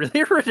characters I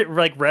really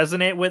like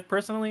resonate with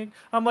personally.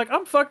 I'm like,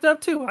 I'm fucked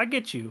up too. I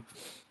get you.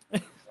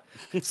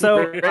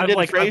 So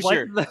Brendan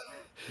Fraser.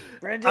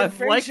 Brendan I've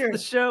liked the Fraser.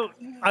 show.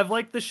 I've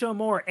liked the show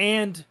more.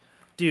 And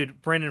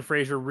dude, Brendan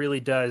Fraser really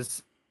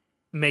does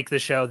make the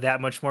show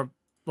that much more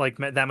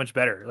that much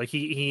better. Like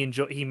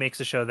he makes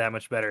the show that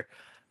much better.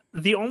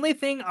 The only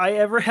thing I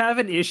ever have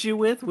an issue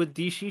with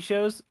DC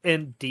shows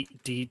and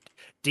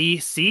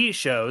DC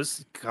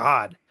shows,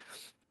 God,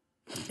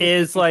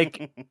 is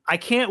like I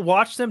can't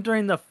watch them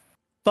during the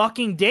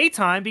fucking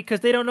daytime because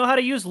they don't know how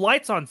to use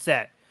lights on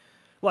set.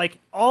 Like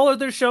all of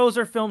their shows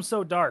are filmed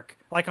so dark.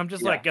 Like I'm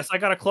just like, guess I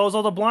gotta close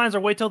all the blinds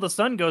or wait till the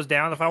sun goes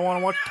down if I want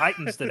to watch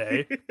Titans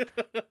today.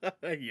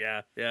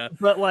 Yeah, yeah.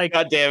 But like,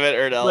 God damn it,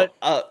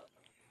 Ernell.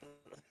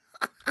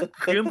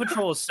 Doom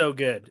Patrol is so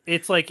good.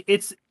 It's like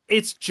it's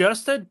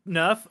just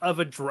enough of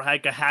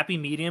a happy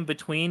medium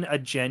between a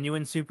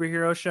genuine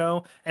superhero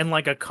show and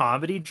like a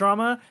comedy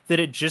drama that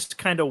it just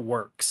kind of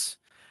works.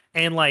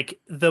 And like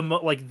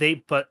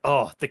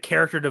the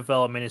character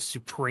development is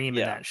supreme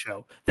in that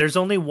show. There's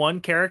only one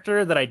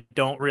character that I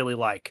don't really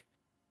like,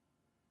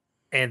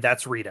 and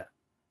that's Rita.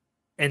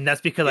 And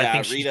that's because I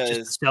think she's just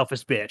a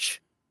selfish bitch.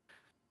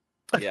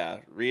 Yeah,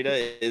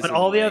 Rita is. But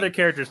all the other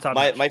characters top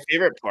notch.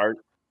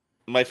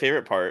 My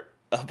favorite part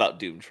about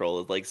Doom Patrol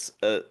is like,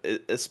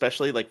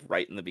 especially like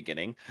right in the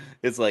beginning,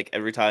 is like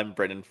every time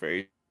Brendan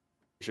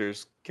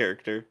Fraser's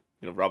character,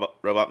 you know,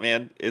 Robot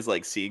Man, is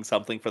like seeing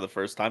something for the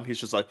first time, he's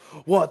just like,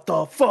 "What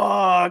the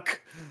fuck?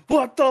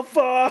 What the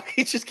fuck?"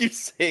 He just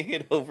keeps saying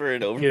it over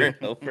and over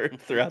and over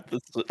throughout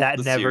the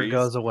never series.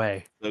 goes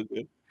away. So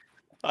good.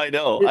 I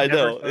know.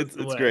 It's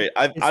great.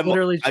 I'm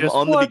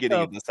on the beginning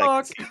of the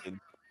second season.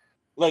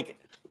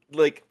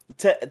 Like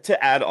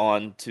to add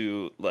on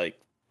to like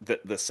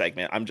the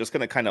segment, I'm just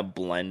gonna kind of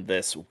blend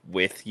this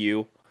with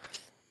you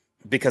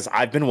because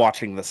I've been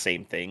watching the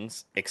same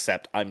things,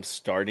 except I'm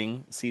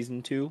starting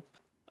season 2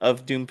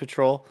 of Doom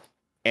Patrol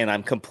and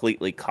I'm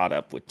completely caught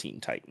up with Teen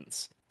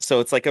Titans. So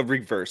it's like a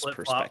reverse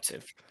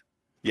perspective.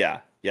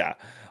 Yeah.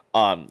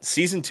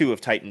 Season 2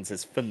 of Titans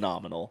is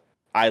phenomenal.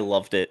 I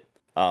loved it.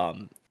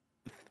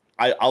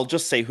 I'll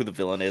just say who the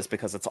villain is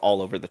because it's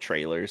all over the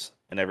trailers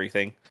and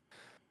everything.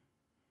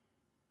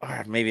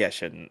 Or maybe I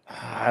shouldn't.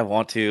 I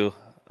want to.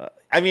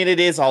 I mean, it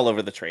is all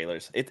over the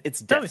trailers.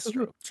 It's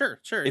Deathstroke. Sure.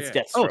 It's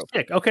yeah. Deathstroke. Oh,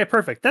 sick. Okay,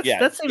 perfect. That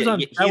seems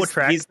on. That would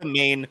track. He's the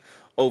main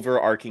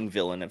overarching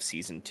villain of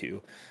season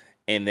 2,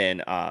 and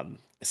then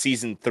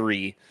season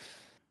 3,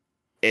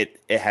 it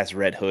has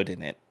Red Hood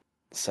in it.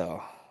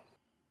 So,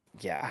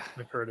 yeah,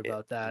 I've heard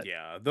about that.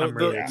 Yeah,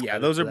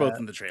 those are both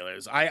in the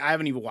trailers. I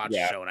haven't even watched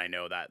the show, and I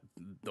know that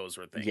those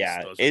were things.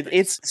 Yeah,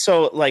 it's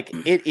so like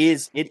it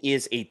is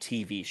a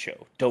TV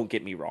show. Don't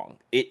get me wrong;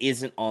 it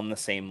isn't on the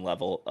same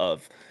level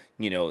of,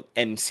 you know,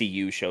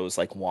 MCU shows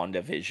like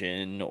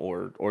WandaVision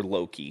or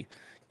Loki.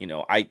 You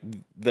know,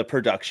 the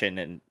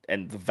production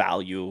and the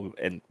value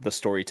and the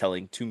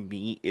storytelling to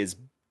me is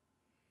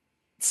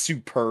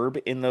superb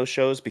in those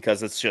shows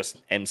because it's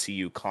just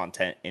MCU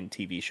content in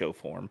TV show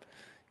form.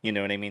 You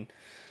know what I mean?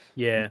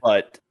 Yeah.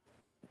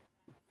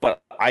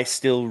 But I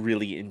still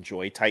really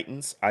enjoy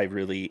Titans. I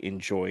really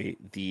enjoy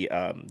the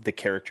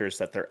characters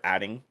that they're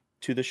adding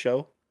to the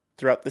show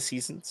throughout the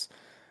seasons.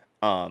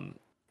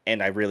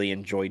 And I really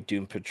enjoy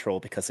Doom Patrol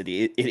because it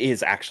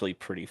is actually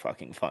pretty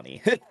fucking funny.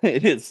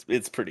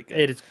 It's pretty good.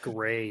 It is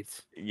great.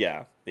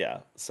 Yeah.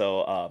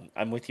 So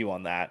I'm with you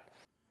on that.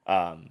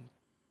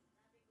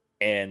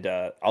 And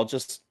I'll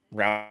just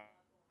round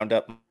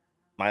up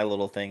my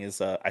little thing is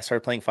I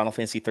started playing Final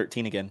Fantasy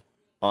 13 again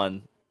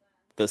on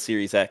the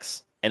Series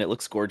X, and it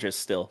looks gorgeous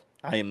still.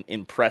 I am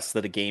impressed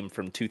that a game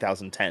from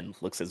 2010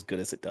 looks as good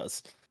as it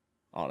does,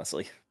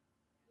 honestly.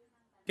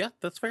 Yeah,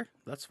 that's fair.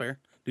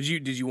 Did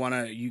you want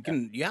to?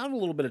 You have a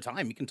little bit of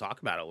time. You can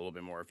talk about it a little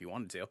bit more if you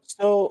wanted to.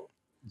 So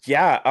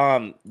yeah,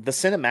 the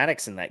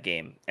cinematics in that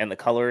game and the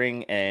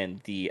coloring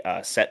and the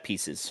set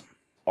pieces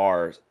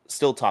are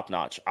still top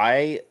notch.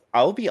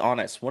 I'll be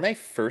honest, when I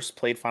first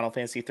played Final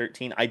Fantasy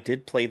 13, I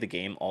did play the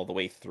game all the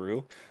way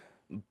through,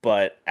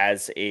 but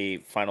as a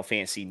Final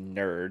Fantasy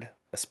nerd,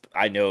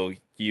 I know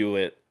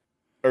you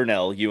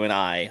Ernell, you and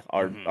I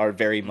are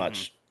very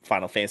much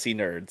Final Fantasy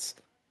nerds.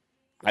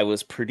 I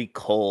was pretty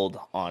cold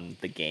on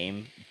the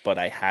game, but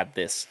I had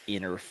this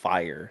inner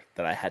fire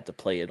that I had to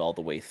play it all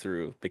the way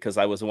through because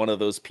I was one of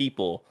those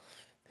people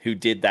who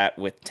did that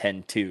with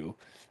 10-2,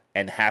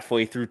 and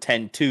halfway through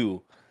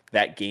 10-2,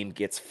 that game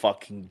gets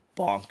fucking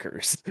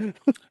bonkers.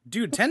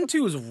 Dude,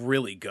 10-2 is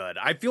really good.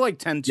 I feel like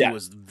 10-2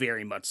 was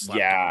very much slept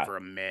on for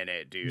a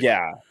minute, dude.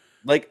 Yeah.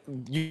 Like,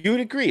 you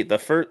would agree. The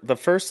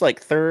first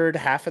like third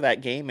half of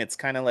that game, it's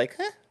kind of like,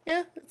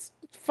 yeah, it's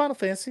Final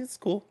Fantasy, it's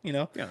cool, you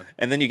know? Yeah.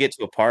 And then you get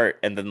to a part,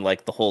 and then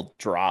like the whole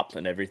drop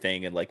and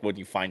everything, and like when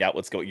you find out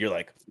what's going, you're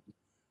like,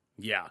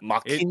 yeah.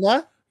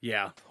 Machina?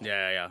 Yeah.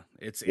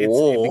 It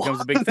Oh.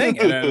 becomes a big thing,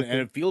 and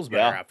it feels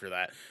better Yeah. after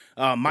that.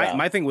 My Yeah.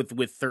 my thing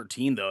with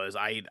 13 though is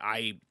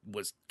I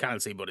was kind of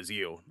the same boat as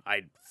you.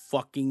 I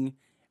fucking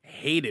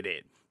hated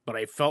it, but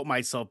I felt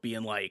myself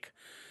being like,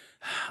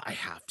 I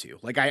have to.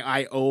 Like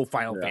I owe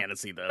Final Yeah.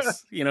 Fantasy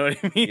this. You know what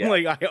I mean? Yeah.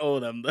 Like I owe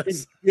them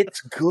this.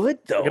 It's good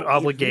though. Like an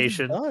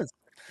obligation. It really does.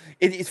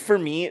 It's for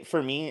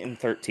me in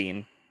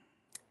 13,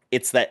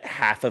 it's that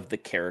half of the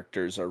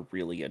characters are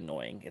really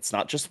annoying. It's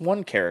not just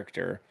one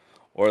character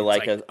or It's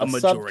like like a a sub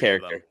majority of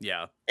character. them.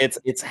 Yeah.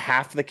 It's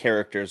half the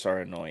characters are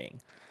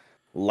annoying.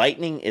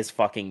 Lightning is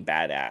fucking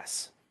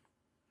badass.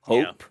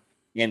 Yeah. Hope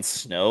and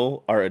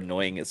Snow are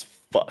annoying as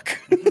fuck.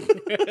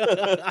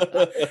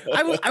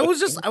 I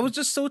was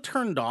just so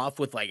turned off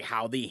with like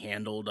how they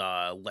handled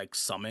like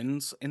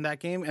summons in that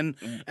game. And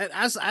Mm.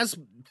 as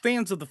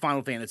fans of the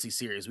Final Fantasy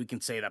series, we can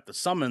say that the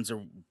summons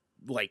are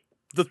like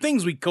the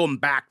things we come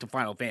back to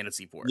Final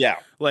Fantasy for. Yeah.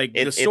 Like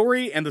the It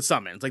story and the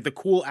summons, like the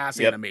cool ass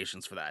Yep.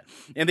 animations for that.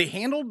 And they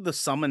handled the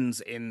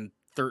summons in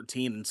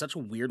 13 in such a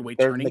weird way,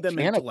 They're turning them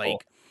into mechanical.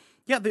 like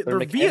they're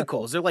mechanical.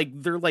 vehicles.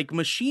 They're like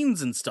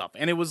machines and stuff.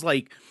 And it was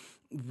like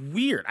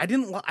weird.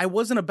 I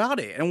wasn't about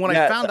it. And when I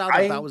Yeah, found out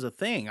that that was a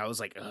thing, I was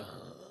like, ugh.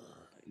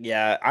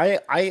 Yeah,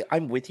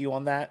 I'm with you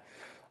on that.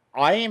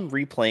 I am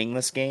replaying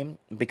this game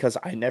because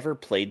I never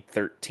played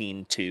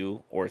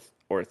 13.2 or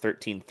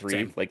 13.3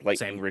 Same, like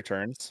Lightning same.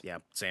 Returns. Yeah,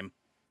 same.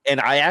 And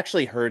I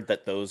actually heard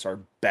that those are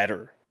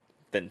better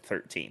than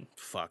 13.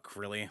 Fuck,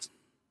 really?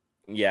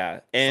 Yeah.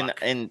 And Fuck.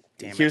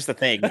 Damn here's the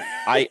thing.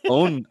 I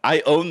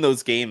own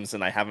those games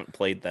and I haven't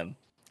played them.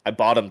 I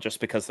bought them just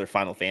because they're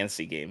Final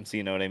Fantasy games,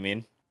 you know what I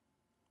mean?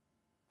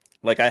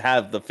 Like I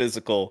have the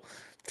physical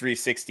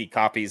 360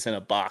 copies in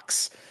a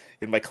box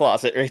in my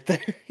closet right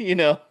there, you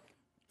know.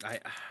 I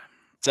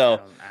So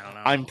I don't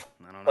know. I'm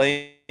I don't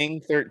know.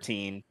 playing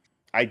 13.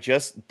 I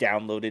just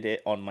downloaded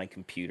it on my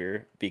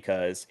computer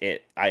because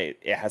it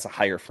has a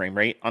higher frame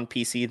rate on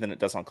PC than it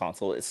does on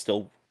console. It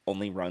still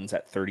only runs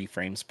at 30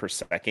 frames per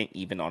second,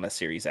 even on a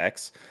Series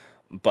X.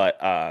 But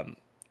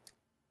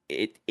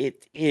it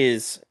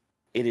is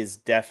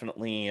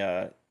definitely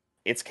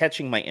it's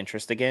catching my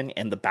interest again.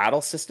 And the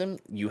battle system,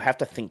 you have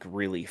to think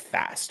really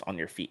fast on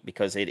your feet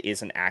because it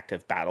is an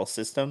active battle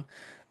system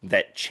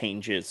that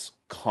changes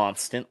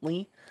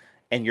constantly.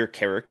 And your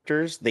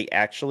characters, they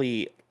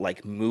actually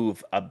like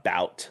move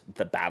about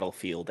the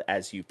battlefield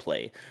as you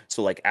play.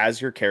 So like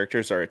as your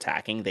characters are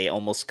attacking, they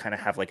almost kind of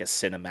have like a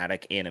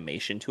cinematic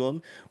animation to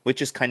them,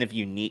 which is kind of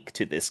unique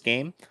to this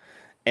game.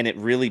 And it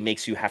really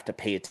makes you have to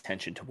pay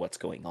attention to what's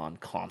going on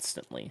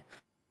constantly.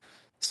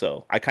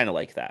 So I kind of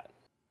like that.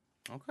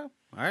 Okay.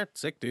 All right,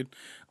 sick, dude.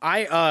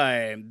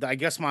 I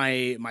guess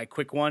my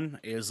quick one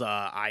is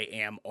I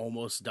am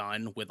almost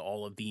done with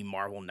all of the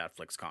Marvel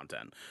Netflix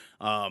content.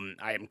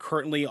 I am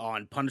currently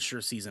on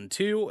Punisher season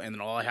 2, and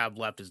then all I have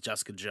left is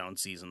Jessica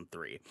Jones season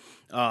 3.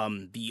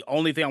 The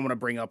only thing I want to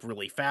bring up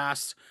really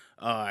fast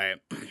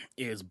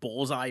is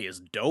Bullseye is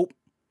dope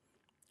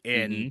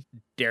in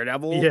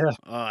Daredevil.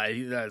 Yeah.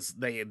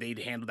 They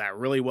handled that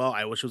really well.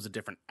 I wish it was a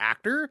different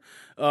actor.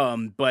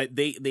 But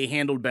they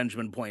handled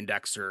Benjamin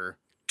Poindexter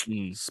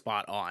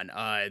spot on.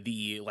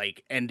 The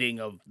like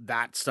ending of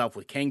that stuff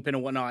with Kingpin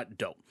and whatnot,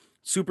 dope.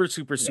 Super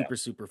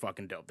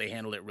fucking dope. They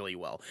handled it really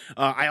well.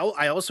 I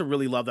also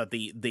really love that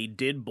they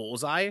did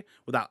Bullseye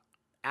without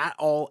at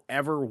all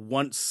ever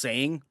once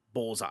saying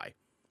Bullseye.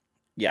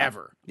 Yeah.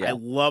 Ever. Yeah. I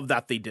love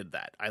that they did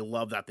that.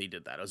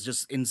 It was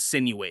just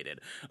insinuated.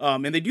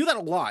 And they do that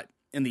a lot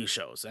in these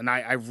shows. And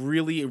I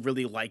really,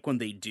 really like when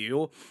they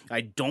do.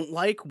 I don't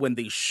like when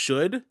they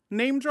should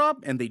name drop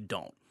and they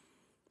don't.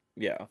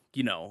 Yeah.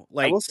 You know,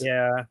 like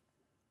Yeah.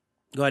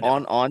 go ahead.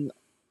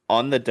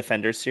 On the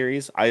Defender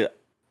series,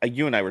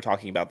 you and I were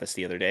talking about this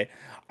the other day.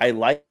 I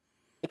like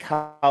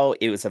how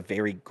it was a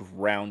very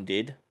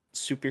grounded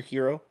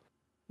superhero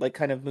like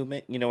kind of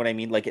movement. You know what I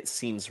mean? Like it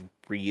seems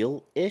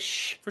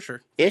real-ish. For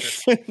sure.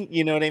 Ish.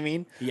 You know what I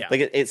mean? Yeah.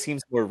 Like it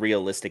seems more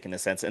realistic in a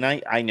sense. And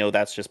I know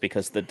that's just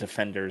because the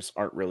Defenders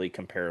aren't really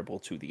comparable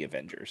to the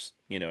Avengers.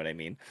 You know what I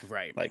mean?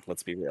 Right. Like,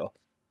 let's be real.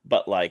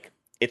 But like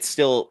it's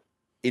still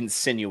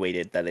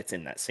insinuated that it's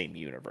in that same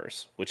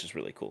universe, which is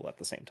really cool at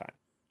the same time.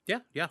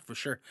 Yeah, for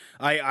sure.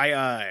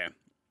 I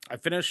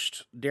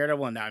finished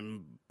Daredevil and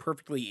I'm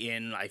perfectly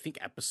in, I think,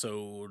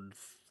 episode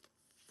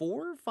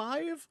 4 or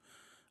 5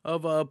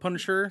 of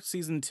Punisher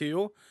season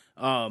 2.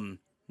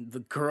 The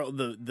girl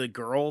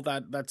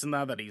that's in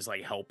that he's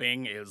like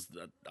helping is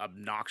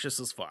obnoxious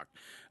as fuck.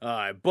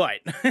 But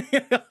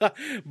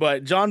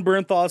but John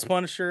Bernthal's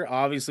Punisher,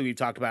 obviously we've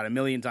talked about it a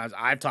million times.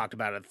 I've talked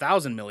about it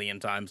 1,000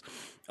 million times.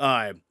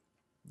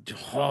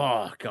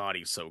 Oh god,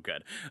 he's so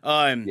good.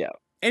 Yeah.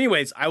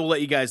 Anyways, I will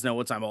let you guys know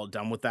once I'm all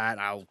done with that.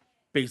 I'll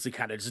basically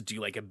kind of just do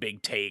like a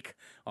big take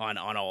on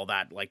all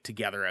that like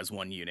together as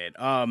one unit.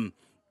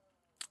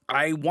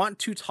 I want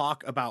to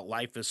talk about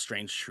Life is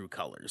Strange True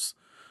Colors.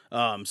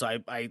 So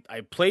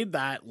I played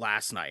that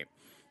last night,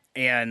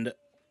 and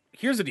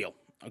here's the deal.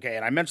 Okay,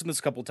 and I mentioned this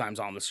a couple times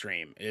on the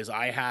stream, is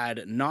I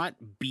had not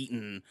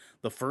beaten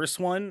the first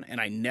one,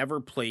 and I never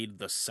played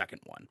the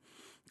second one.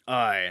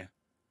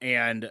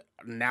 And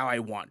now I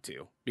want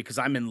to, because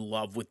I'm in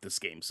love with this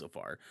game so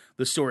far.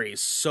 The story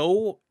is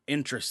so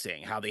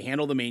interesting how they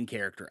handle the main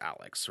character,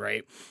 Alex,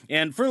 right?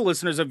 And for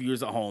listeners of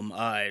viewers at home,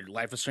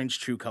 Life is Strange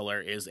True Color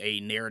is a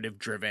narrative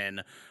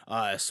driven,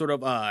 sort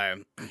of, I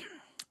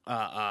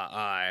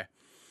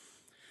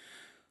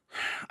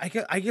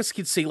guess you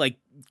could say like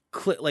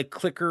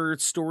clicker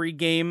story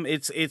game.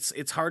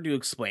 It's hard to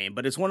explain,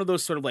 but it's one of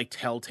those sort of like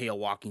Telltale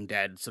Walking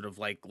Dead sort of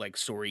like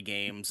story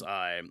games.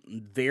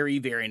 Very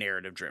very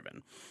narrative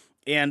driven,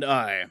 and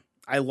I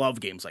love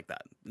games like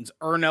that. It's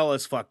Ernell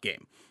as fuck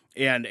game,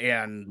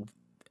 and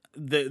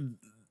the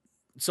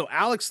so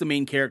Alex, the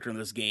main character in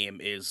this game,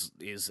 is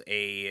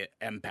a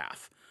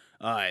empath.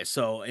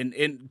 So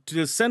in to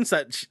the sense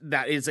that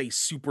that is a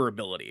super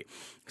ability.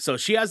 So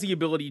she has the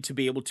ability to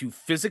be able to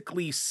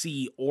physically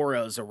see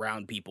auras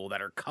around people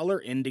that are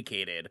color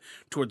indicated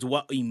towards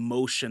what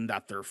emotion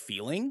that they're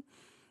feeling.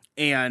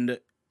 And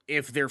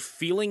if they're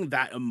feeling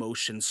that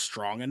emotion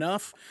strong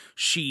enough,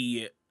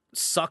 she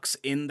sucks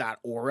in that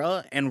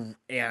aura and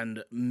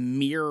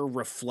mirror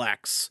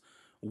reflects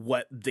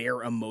what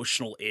their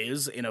emotional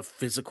is in a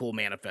physical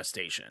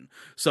manifestation.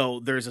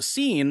 So there's a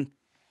scene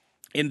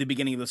in the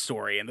beginning of the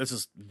story, and this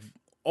is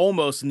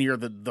almost near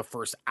the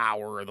first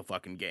hour of the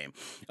fucking game.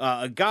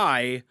 A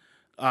guy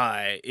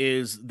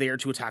is there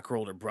to attack her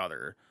older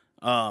brother.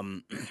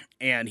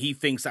 And he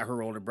thinks that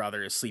her older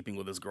brother is sleeping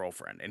with his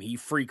girlfriend, and he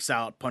freaks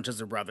out, punches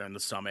her brother in the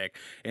stomach,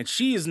 and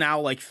she is now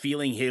like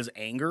feeling his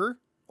anger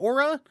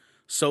aura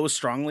so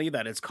strongly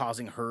that it's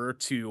causing her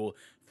to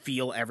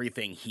feel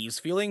everything he's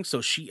feeling. So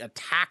she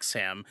attacks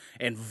him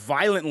and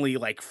violently,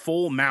 like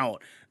full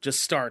mount, just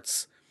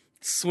starts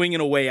swinging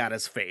away at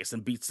his face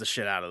and beats the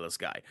shit out of this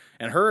guy.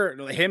 And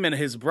him and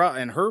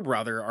her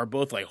brother are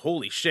both like,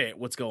 holy shit,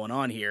 what's going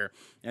on here?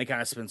 And it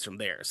kind of spins from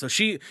there. So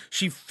she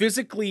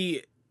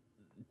physically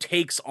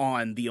takes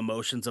on the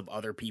emotions of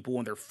other people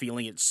when they're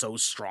feeling it so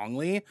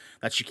strongly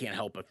that she can't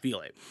help but feel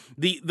it.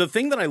 The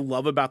thing that I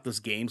love about this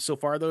game so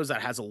far, though, is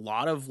that it has a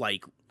lot of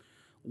like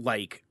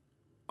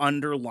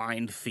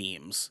underlined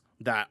themes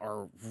that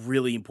are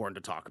really important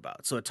to talk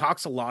about. So it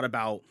talks a lot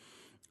about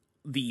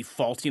the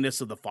faultiness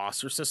of the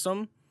foster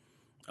system.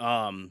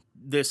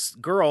 This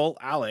girl,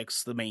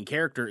 Alex, the main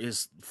character,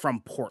 is from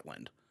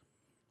Portland.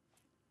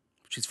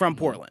 She's from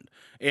Portland,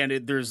 and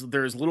there's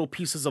little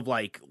pieces of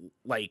like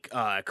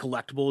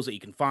collectibles that you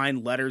can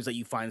find, letters that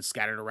you find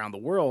scattered around the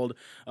world,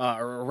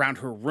 or around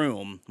her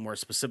room, more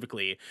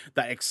specifically,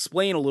 that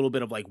explain a little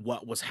bit of like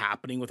what was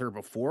happening with her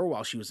before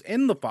while she was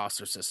in the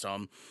foster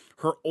system.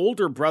 Her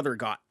older brother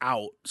got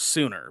out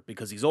sooner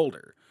because he's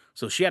older.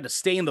 So she had to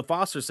stay in the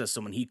foster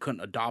system, and he couldn't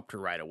adopt her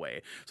right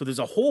away. So there's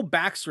a whole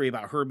backstory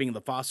about her being in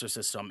the foster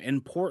system in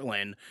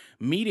Portland,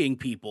 meeting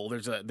people.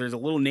 There's a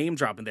little name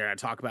drop in there I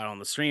talk about on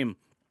the stream.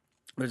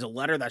 There's a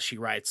letter that she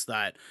writes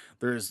that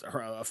there's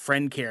a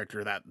friend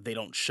character that they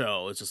don't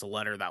show. It's just a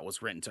letter that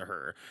was written to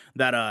her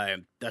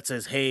that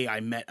says, "Hey,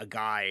 I met a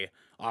guy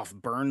off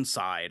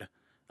Burnside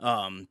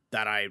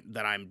that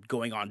I'm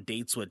going on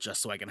dates with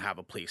just so I can have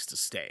a place to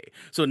stay."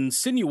 So it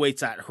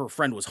insinuates that her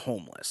friend was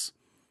homeless.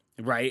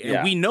 Right.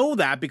 And we know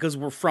that because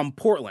we're from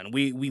Portland.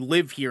 We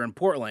live here in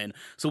Portland.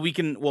 So we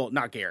can, well,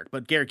 not Garrick,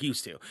 but Garrick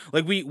used to.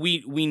 Like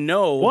we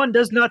know one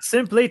does not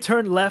simply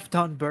turn left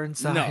on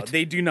Burnside. No,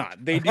 they do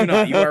not. They do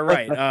not. You are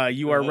right.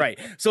 You are right.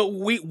 So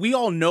we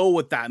all know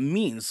what that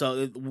means.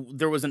 So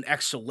there was an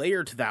extra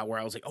layer to that where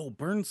I was like, oh,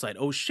 Burnside.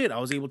 Oh shit. I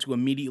was able to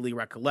immediately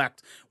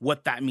recollect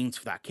what that means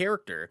for that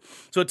character.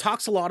 So it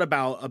talks a lot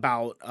about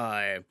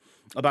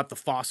the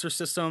foster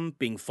system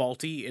being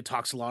faulty. It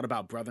talks a lot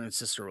about brother and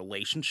sister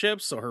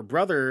relationships. So her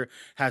brother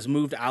has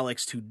moved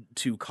Alex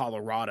to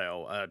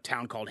Colorado, a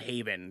town called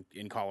Haven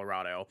in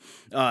Colorado,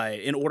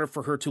 in order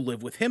for her to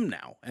live with him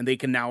now. And they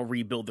can now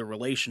rebuild their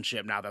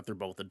relationship now that they're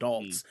both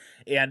adults.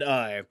 And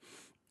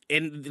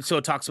so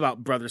it talks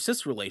about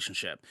brother-sister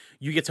relationship.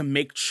 You get to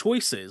make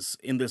choices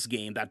in this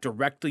game that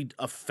directly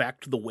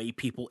affect the way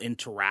people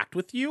interact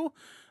with you.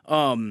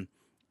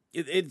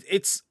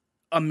 It's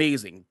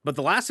amazing. But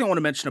the last thing I want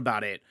to mention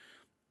about it,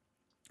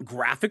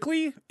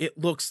 graphically, it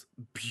looks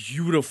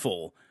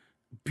beautiful.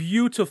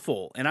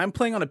 And I'm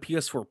playing on a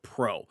PS4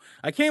 Pro.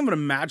 I can't even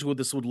imagine what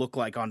this would look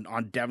like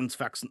on Devin's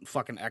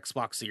fucking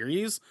Xbox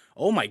Series.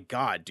 Oh my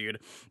god, dude.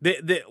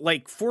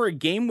 Like, for a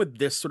game with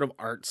this sort of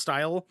art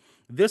style,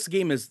 this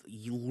game is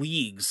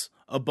leagues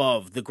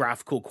above the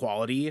graphical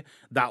quality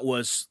that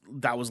was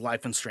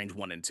Life is Strange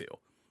 1 and 2.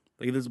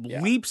 Like, there's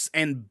leaps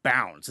and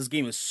bounds. This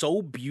game is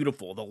so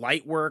beautiful. The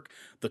light work,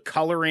 the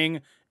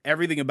coloring,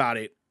 everything about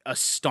it,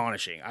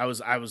 astonishing.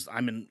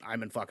 I'm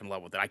in fucking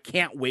love with it. I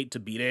can't wait to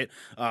beat it.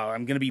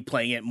 I'm gonna be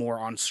playing it more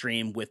on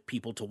stream with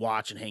people to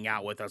watch and hang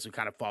out with as we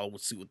kind of follow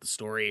suit with the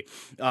story.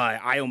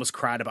 I almost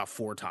cried about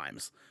 4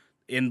 times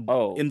in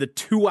the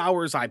 2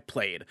 hours I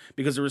played,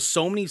 because there were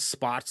so many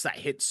spots that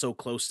hit so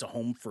close to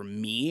home for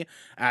me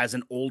as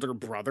an older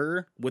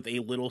brother with a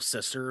little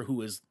sister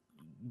who is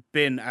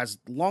been, as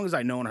long as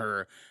I've known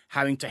her,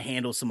 having to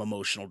handle some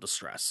emotional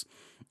distress,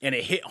 and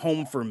it hit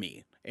home for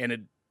me, and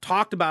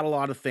talked about a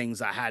lot of things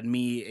that had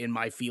me in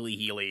my feely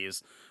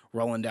heelys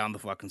rolling down the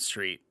fucking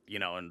street, you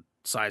know, in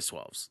size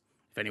 12s.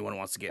 If anyone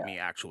wants to get me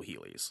actual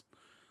heelys.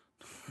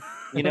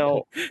 You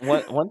know,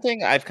 one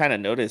thing I've kind of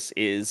noticed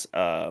is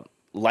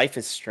Life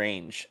is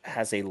Strange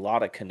has a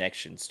lot of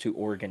connections to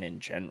Oregon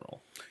in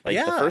general. Like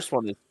the Yeah. first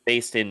one is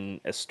based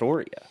in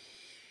Astoria,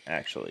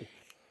 actually.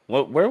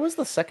 Where was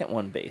the second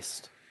one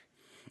based?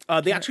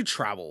 They actually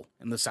travel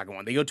in the second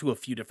one. They go to a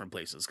few different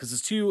places because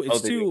it's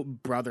two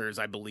brothers,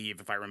 I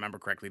believe, if I remember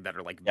correctly, that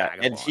are like Yeah,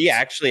 and he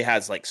actually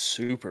has like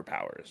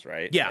superpowers,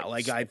 right? Yeah,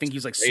 like I think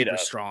he's like straight super up.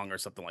 strong or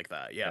something like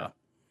that. Yeah.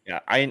 Yeah,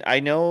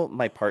 I know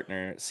my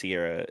partner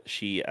Sierra.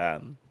 She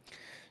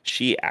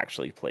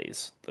actually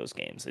plays those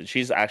games, and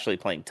she's actually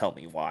playing Tell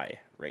Me Why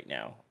right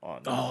now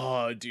on.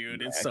 Oh,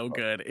 dude, it's so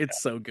good.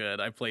 It's so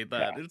good. I played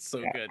that. Yeah, It's so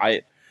yeah.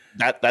 good.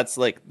 That's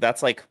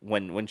like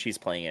when she's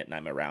playing it and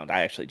I'm around,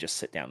 I actually just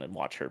sit down and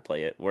watch her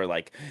play it. Where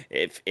like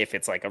if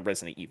it's like a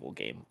Resident Evil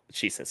game,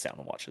 she sits down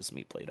and watches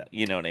me play that.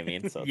 You know what I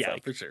mean? So it's Yeah,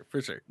 like for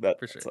sure.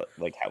 that's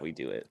like how we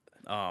do it.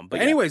 But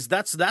anyways,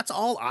 that's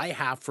all I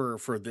have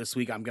for this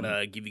week. I'm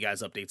gonna give you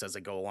guys updates as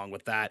I go along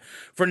with that.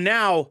 For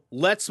now,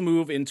 let's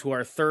move into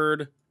our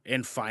third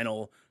and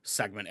final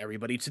segment,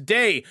 everybody.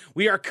 Today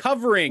we are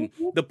covering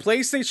the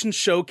PlayStation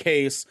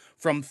Showcase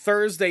from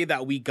Thursday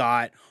that we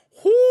got.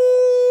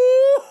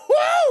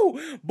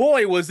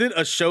 Boy, was it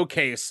a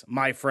showcase,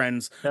 my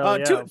friends.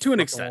 To an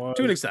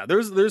extent.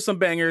 There's some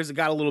bangers. It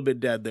got a little bit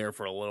dead there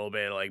for a little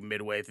bit, like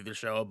midway through the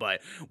show,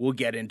 but we'll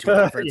get into it,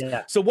 my friends.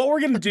 Yeah. So what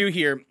we're gonna do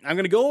here, I'm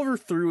gonna go over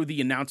through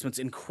the announcements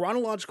in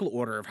chronological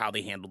order of how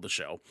they handled the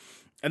show,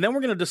 and then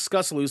we're gonna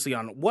discuss loosely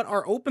on what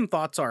our open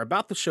thoughts are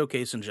about the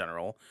showcase in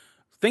general,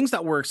 things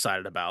that we're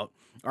excited about,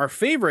 our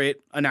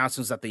favorite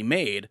announcements that they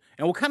made,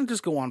 and we'll kind of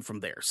just go on from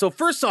there. So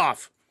first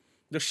off,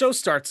 the show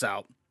starts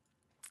out,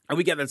 and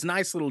we get this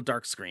nice little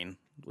dark screen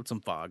with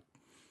some fog.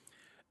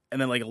 And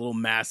then like a little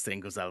mask thing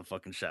goes out of the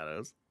fucking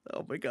shadows.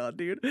 Oh my god,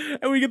 dude.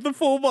 And we get the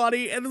full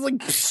body, and it's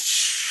like,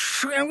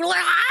 and we're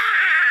like,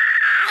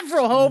 for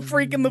a whole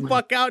freaking the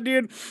fuck out,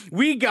 dude.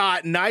 We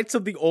got Knights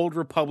of the Old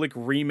Republic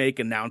remake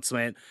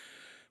announcement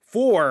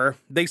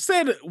they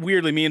said,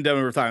 weirdly, me and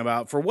Devin were talking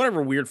about, for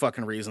whatever weird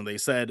fucking reason, they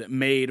said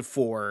made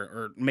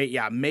for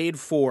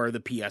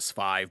the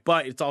PS5,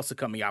 but it's also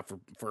coming out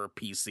for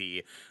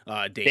PC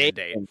day and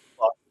date.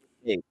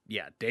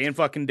 Yeah, day and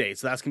fucking day.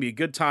 So that's gonna be a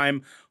good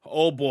time.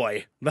 Oh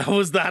boy,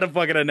 that a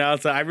fucking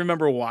announcement. I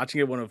remember watching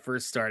it when it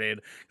first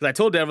started because I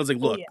told Devin, I was like,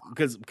 look,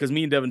 because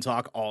me and Devin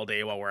talk all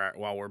day while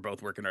we're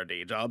both working our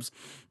day jobs.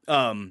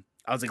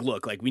 I was like,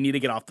 look, like we need to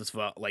get off this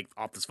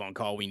phone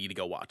call. We need to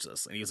go watch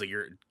this. And he was like,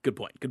 "You're good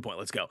point.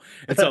 Let's go."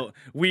 And so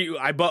we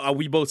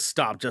both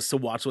stopped just to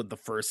watch what the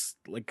first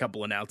like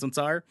couple announcements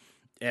are.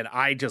 And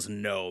I just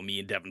know me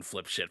and Devin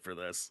flip shit for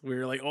this. We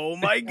were like, "Oh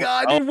my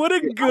god, dude, what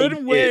a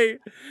good way!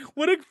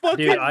 What a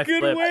fucking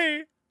good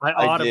way!" I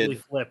audibly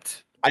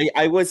flipped.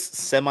 I was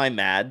semi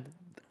mad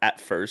at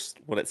first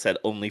when it said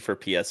only for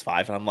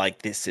PS5, and I'm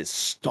like, this is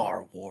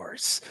Star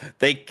Wars.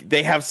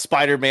 They have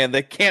Spider-Man.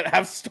 They can't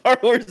have Star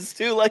Wars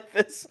too like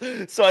this.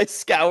 So I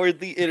scoured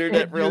the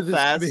internet real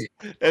fast,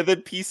 and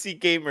then PC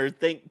Gamer,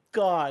 thank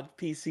God,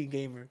 PC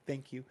Gamer,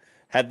 thank you,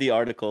 had the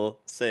article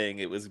saying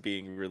it was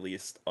being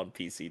released on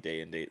PC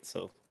day and date.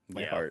 So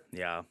my heart.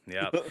 Yeah.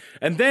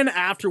 And then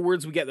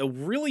afterwards, we get a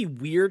really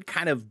weird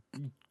kind of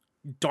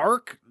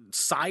dark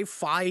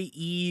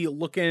sci-fi-y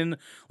looking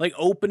like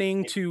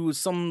opening to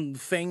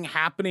something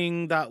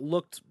happening that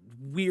looked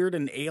weird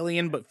and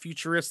alien but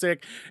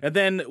futuristic, and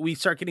then we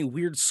start getting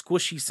weird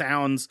squishy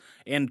sounds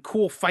and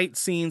cool fight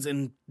scenes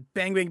and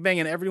bang bang bang,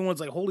 and everyone's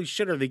like, holy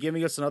shit, are they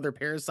giving us another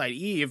Parasite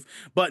Eve?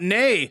 But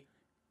nay,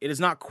 it is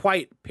not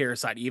quite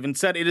Parasite Eve.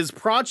 Instead, it is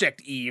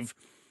Project Eve,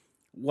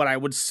 what I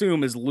would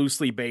assume is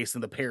loosely based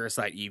in the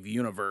Parasite Eve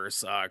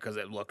universe, because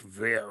it looked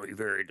very,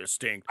 very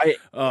distinct.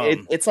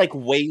 It's like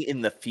way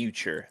in the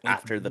future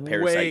after the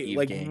Parasite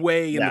Eve game.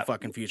 Way in the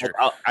fucking future.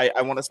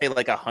 I want to say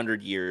like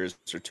 100 years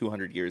or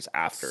 200 years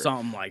after.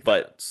 Something like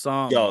that.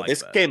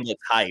 This game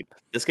looks hype.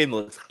 This game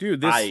looks dude.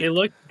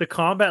 The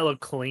combat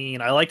looked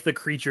clean. I liked the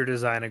creature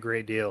design a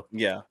great deal.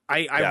 Yeah,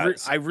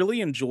 I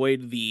really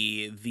enjoyed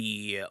the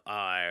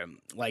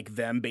like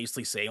them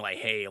basically saying like,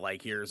 hey,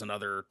 like here's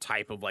another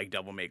type of like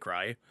Devil May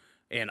Cry,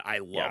 and I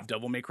love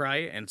Devil May Cry,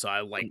 and so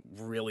I like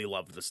really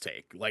love this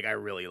take. Like I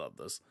really love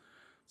this.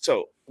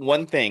 So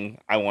one thing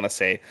I want to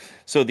say,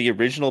 so the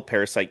original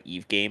Parasite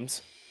Eve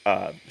games,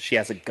 she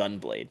has a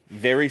gunblade,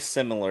 very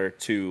similar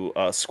to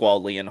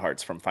Squall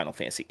Leonhardt's from Final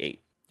Fantasy VIII.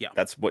 Yeah,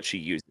 that's what she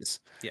uses.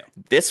 Yeah,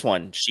 this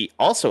one she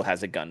also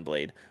has a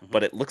gunblade,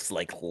 but it looks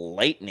like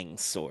lightning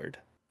sword.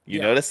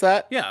 You notice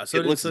that? Yeah, so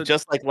it looks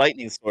just like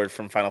lightning sword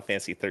from Final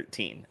Fantasy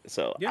 13.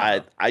 So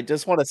I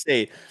just want to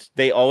say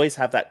they always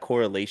have that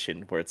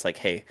correlation where it's like,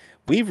 hey,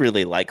 we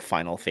really like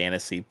Final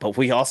Fantasy, but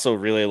we also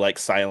really like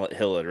Silent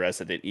Hill and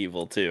Resident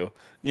Evil too.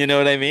 You know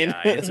what I mean?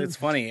 Yeah, it's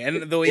funny,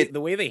 and the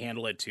way they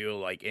handle it too,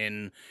 like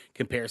in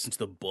comparison to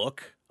the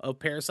book, of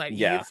Parasite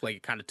Yeah. Eve. Like,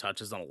 it kind of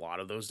touches on a lot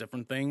of those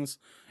different things.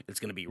 It's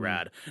gonna be Mm.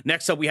 rad.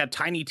 Next up, we had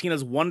Tiny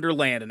Tina's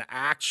Wonderland, an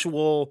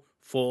actual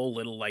full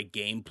little like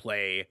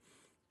gameplay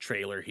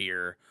trailer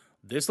here.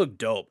 This looked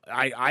dope.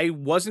 I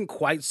wasn't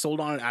quite sold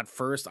on it at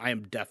first. I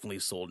am definitely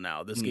sold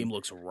now. This Mm. game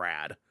looks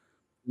rad.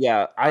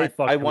 Yeah, I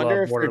fucking wonder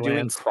love if they're doing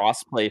Borderlands.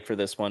 crossplay for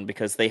this one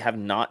because they have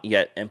not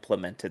yet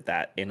implemented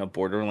that in a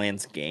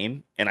Borderlands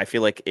game, and I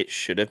feel like it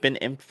should have been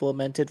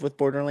implemented with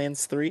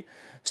Borderlands 3.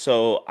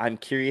 So I'm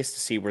curious to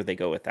see where they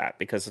go with that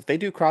because if they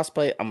do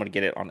crossplay, I'm gonna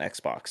get it on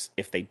Xbox.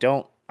 If they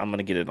don't, I'm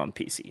gonna get it on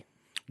PC.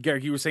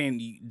 Garrick, you were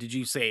saying, did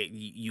you say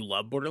you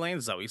love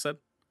Borderlands? Is that what you said?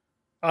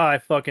 I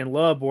fucking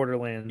love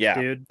Borderlands, Yeah,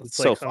 dude. it's It's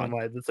so like fun.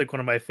 it's like one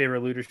of my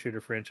favorite looter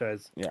shooter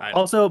franchise. Yeah, I-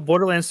 Also,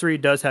 Borderlands 3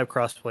 does have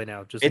crossplay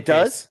now. Just in it case.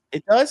 does.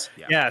 It does.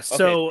 Yeah.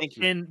 So thank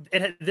you.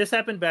 this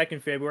happened back in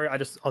February.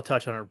 I'll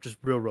touch on it just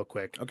real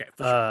quick. Okay,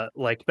 for sure.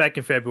 Like back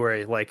in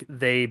February, like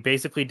they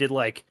basically did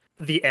like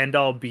the end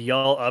all be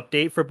all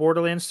update for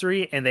Borderlands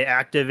 3, and they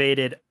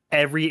activated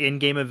every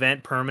in-game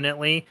event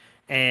permanently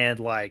and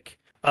like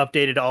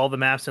updated all the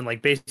maps, and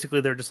like basically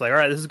they're just like, all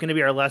right, this is going to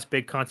be our last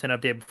big content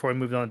update before we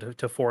move on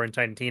to 4 and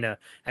Tiny Tina.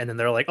 And then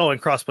they're like, oh,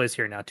 and crossplay's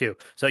here now too,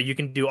 so you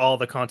can do all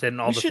the content and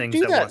all We the should things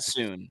do at that once.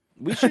 soon.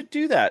 We should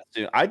do that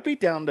soon. I'd be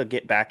down to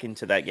get back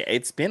into that game.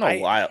 It's been a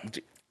while.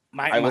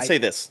 I will say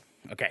this.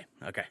 Okay.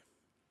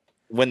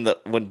 When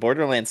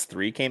Borderlands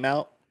 3 came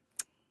out,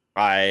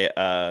 I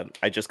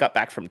just got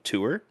back from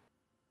tour,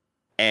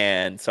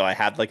 and so I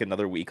had like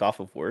another week off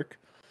of work.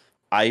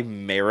 I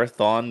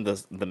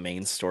marathoned the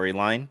main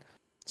storyline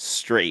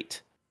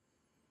straight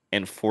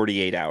in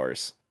 48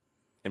 hours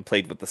and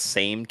played with the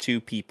same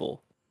 2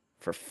 people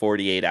for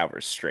 48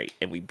 hours straight,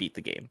 and we beat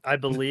the game. I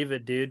believe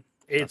it, dude.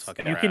 It's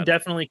fucking you can rad.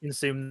 definitely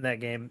consume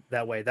that game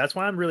that way. That's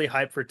why I'm really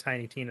hyped for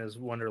Tiny Tina's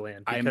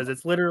Wonderland I'm- because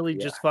it's literally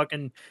Yeah. just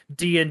fucking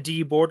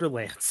D&D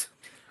Borderlands.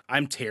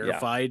 I'm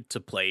terrified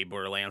to play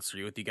Borderlands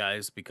 3 with you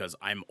guys because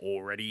I'm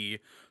already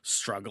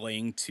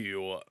struggling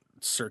to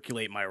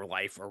circulate my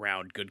life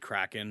around Good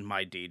Kraken,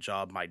 my day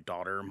job, my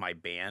daughter, my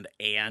band,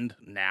 and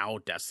now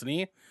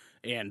Destiny.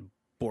 And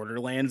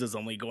Borderlands is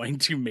only going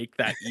to make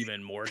that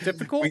even more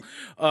difficult.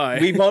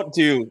 We won't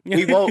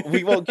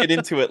get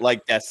into it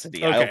like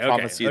Destiny. I'll Okay,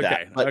 promise you okay,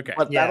 that. But, okay.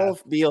 but Yeah. that'll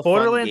be a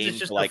Borderlands fun is game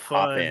just to a like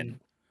hop in. fun-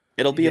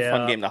 It'll be a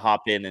fun Yeah. game to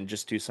hop in and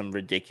just do some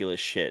ridiculous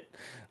shit.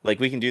 Like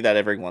we can do that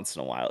every once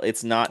in a while.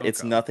 It's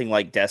Okay. nothing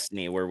like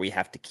Destiny where we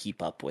have to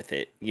keep up with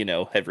it,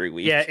 every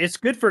week. Yeah, it's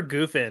good for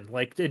goofing,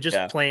 like just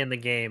Yeah. playing the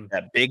game.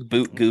 That big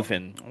boot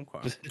goofing.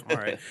 Okay. All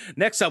right.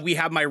 Next up, we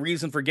have my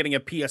reason for getting a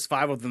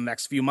PS5 over the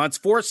next few months.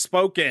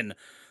 Forspoken.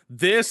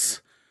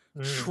 This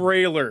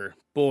trailer,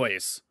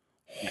 boys.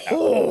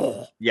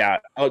 Oh, Yeah.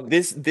 Oh,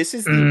 this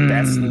is the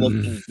best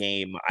looking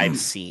game I've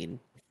seen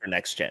for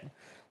next gen.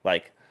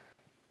 Like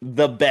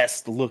the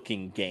best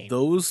looking game.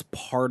 those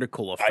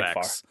particle By far.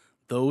 effects.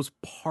 Those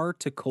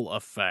particle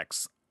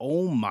effects.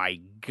 Oh my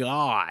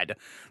god.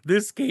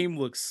 This game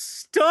looks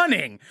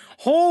stunning.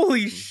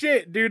 Holy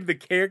shit, dude. The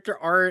character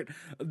art,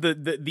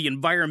 the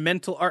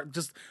environmental art,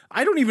 just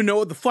I don't even know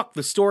what the fuck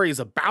the story is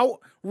about,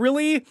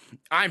 really.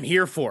 I'm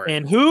here for it.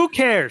 And who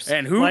cares?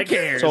 And who Like,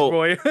 cares, So-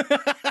 boy?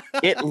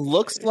 It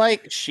looks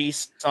like she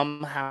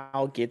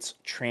somehow gets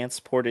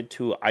transported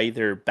to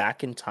either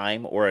back in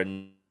time or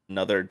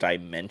another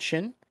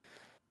dimension,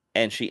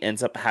 and she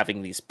ends up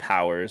having these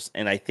powers.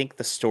 And I think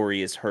the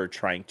story is her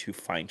trying to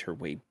find her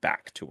way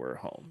back to her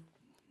home.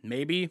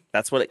 Maybe.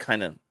 That's what it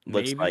kind of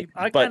looks Maybe. like.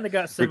 I But kind of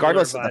got similar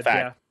regardless of the vibes,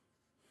 fact,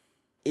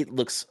 it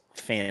looks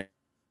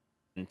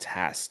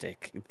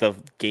fantastic. The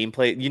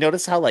gameplay, you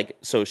notice how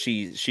so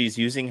she's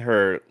using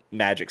her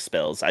magic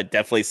spells. I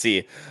definitely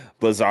see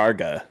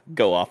Blizarga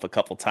go off a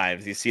couple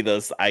times. You see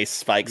those ice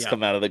spikes Yep.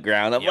 come out of the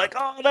ground. I'm Yep. like,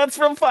 oh, that's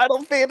from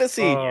Final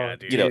Fantasy. Oh, Yeah,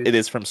 dude. It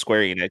is from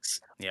Square Enix.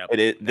 Yep.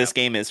 This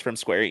game is from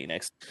Square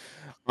Enix.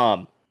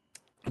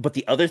 But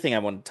the other thing I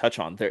want to touch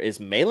on, there is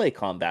melee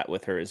combat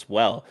with her as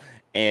well.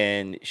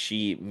 And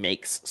she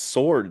makes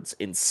swords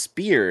and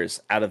spears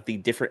out of the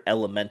different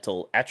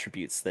elemental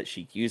attributes that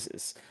she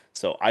uses.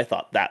 So I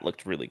thought that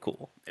looked really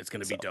cool. It's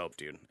gonna be dope,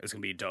 dude. It's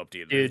gonna be dope,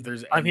 dude. dude. If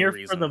there's I'm any here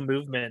reason. for the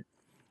movement.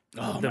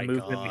 Oh the my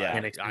movement god.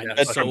 mechanics. I in know.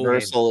 that The fucking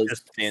traversal game. is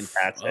Just-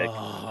 fantastic.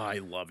 Oh, I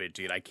love it,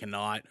 dude. I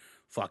cannot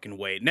fucking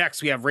wait.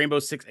 Next, we have Rainbow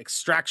Six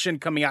Extraction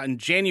coming out in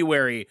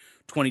January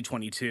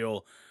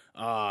 2022.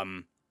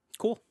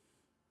 Cool.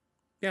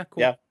 Yeah,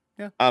 cool. Yeah.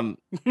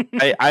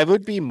 I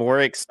would be more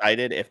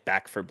excited if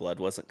Back for Blood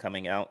wasn't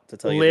coming out, to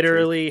tell you the truth.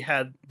 Literally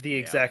had the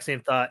exact same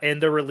thought, and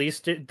the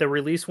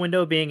release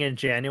window being in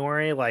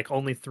January, like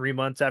only 3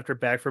 months after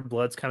Back for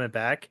Blood's coming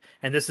back,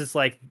 and this is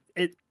like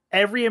it.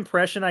 Every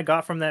impression I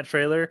got from that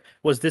trailer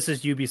was this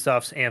is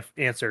Ubisoft's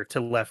answer to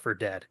Left 4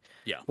 Dead.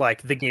 Yeah.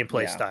 like the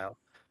gameplay Yeah. style.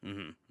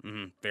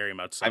 Very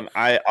much so.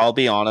 I'll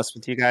be honest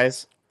with you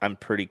guys. I'm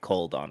pretty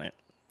cold on it,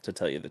 to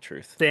tell you the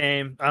truth.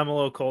 Same. I'm a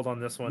little cold on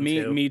this one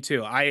too. Me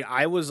too.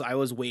 I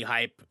was way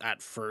hype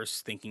at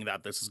first, thinking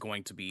that this is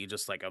going to be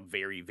just like a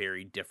very,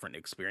 very different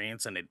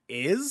experience, and it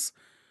is,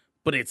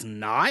 but it's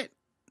not.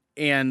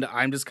 and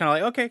I'm just kind of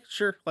like, okay,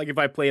 sure. Like if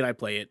I play it, I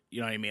play it.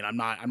 You know what I mean? I'm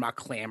not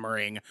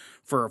clamoring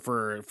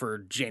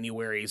for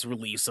January's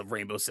release of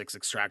Rainbow Six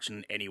Extraction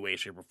in any way,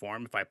 shape, or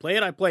form. If I play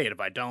it, I play it. If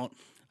I don't,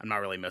 I'm not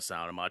really missing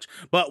out on much.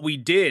 But we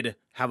did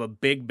have a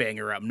big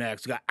banger up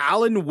next. We got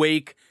Alan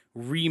Wake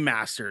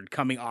Remastered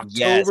coming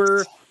Yes.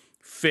 October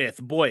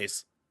 5th.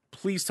 Boys,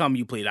 please tell me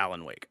you played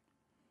Alan Wake.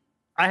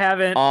 I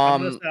haven't.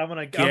 I'm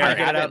gonna get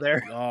it out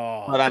there.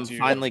 Oh, But I'm dude.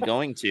 finally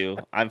going to.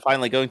 I'm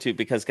finally going to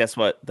because guess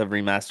what? The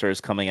remaster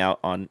is coming out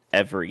on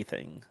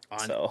everything.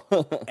 So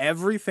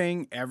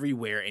everything,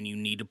 everywhere, and you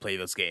need to play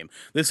this game.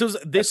 This was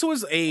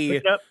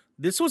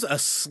a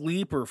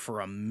sleeper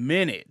for a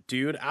minute,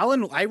 dude.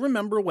 I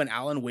remember when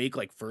Alan Wake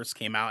like first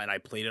came out and I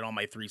played it on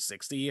my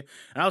 360, and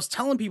I was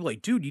telling people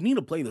like, dude, you need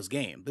to play this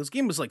game. This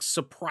game is like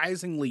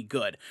surprisingly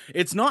good.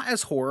 It's not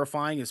as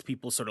horrifying as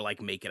people sort of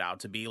like make it out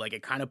to be. Like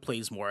it kind of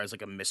plays more as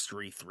like a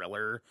mystery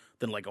thriller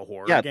than like a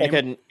horror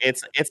game.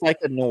 It's like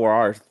a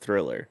noir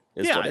thriller.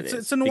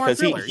 It's a noir because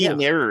thriller.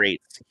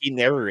 He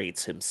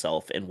narrates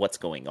himself and what's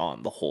going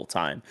on the whole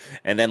time,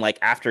 and then like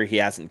after he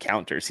has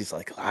encounters, he's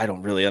like, I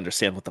don't really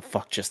understand what the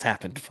fuck just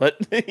happened, but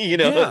you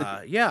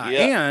know, yeah.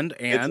 And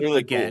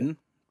really again, cool.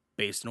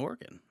 Based in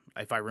Oregon,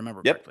 if I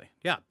remember correctly.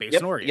 Yeah, based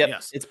in Oregon. Yep.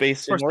 Yes, it's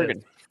based in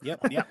Oregon.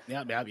 Yep.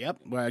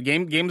 Well,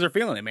 games are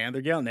feeling it, man.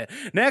 They're getting it.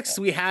 Next,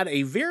 we had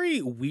a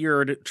very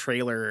weird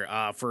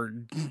trailer for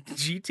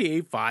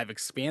GTA 5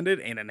 Expanded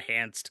and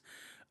Enhanced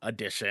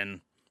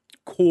Edition.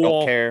 Cool.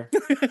 Don't care.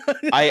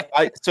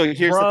 So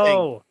here's the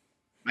thing.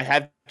 I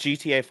have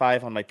GTA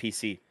 5 on my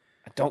PC.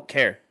 I don't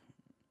care.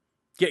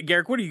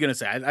 Garrick, what are you gonna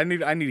say? I need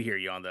to hear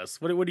you on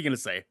this. What are you gonna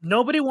say?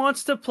 Nobody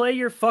wants to play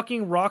your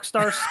fucking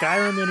Rockstar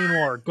Skyrim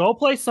anymore. Go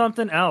play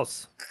something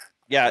else.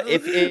 Yeah,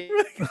 if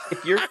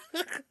you're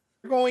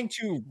going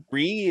to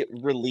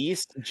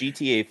re-release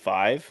GTA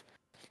 5,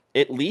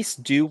 at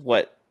least do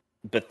what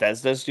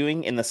Bethesda's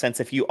doing in the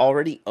sense if you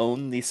already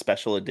own the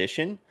special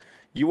edition,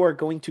 you are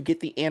going to get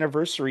the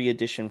anniversary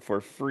edition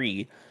for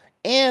free.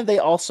 And they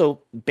also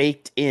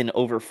baked in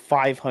over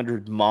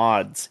 500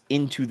 mods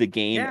into the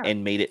game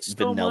and made it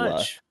vanilla.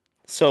 Much.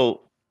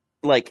 So,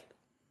 like,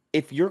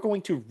 if you're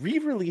going to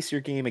re-release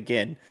your game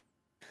again,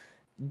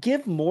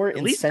 give more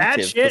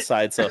incentive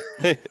besides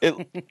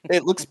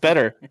it looks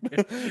better.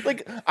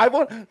 Like I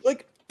want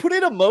put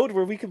in a mode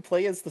where we can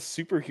play as the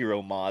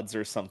superhero mods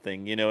or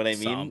something, you know what I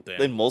mean?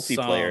 In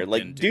multiplayer.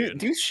 Like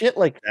do shit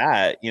like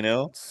that, you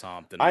know?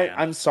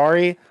 I'm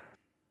sorry.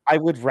 I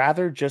would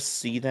rather just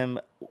see them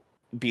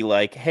be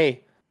like, "Hey,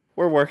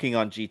 we're working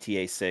on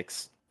GTA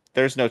 6.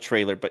 There's no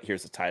trailer, but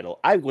here's a title."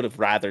 I would have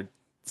rather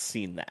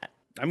seen that.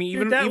 I mean,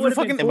 even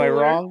fucking am I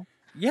wrong?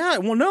 Yeah,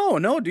 well,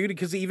 no, dude,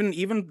 because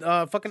even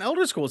fucking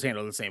Elder Scrolls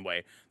handled it the same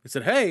way. They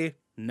said, "Hey,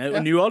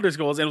 new Elder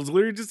Scrolls," and it was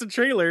literally just a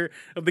trailer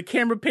of the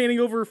camera painting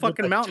over a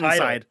fucking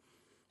mountainside.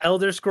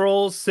 Elder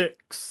Scrolls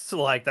 6,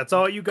 like that's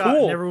all you got.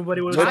 Cool. And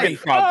everybody was like,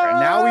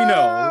 now we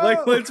know.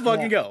 Like, let's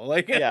fucking go.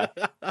 Like,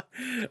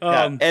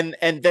 and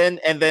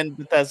then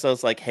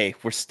Bethesda's like, "Hey,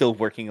 we're still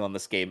working on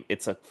this game.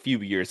 It's a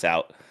few years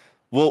out.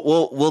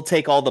 We'll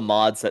take all the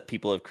mods that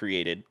people have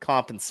created,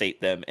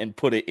 compensate them, and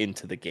put it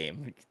into the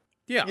game."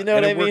 Yeah, you know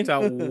what I mean? It worked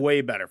out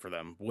way better for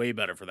them.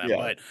 Yeah.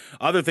 But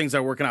other things that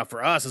are working out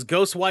for us is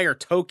Ghostwire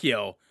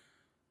Tokyo.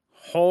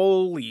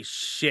 Holy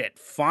shit!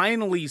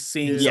 Finally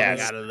seeing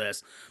something out of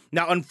this.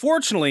 Now,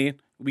 unfortunately,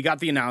 we got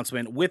the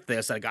announcement with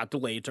this that it got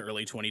delayed to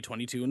early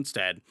 2022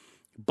 instead.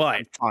 But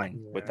I'm fine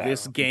with that.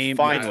 This game,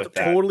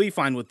 totally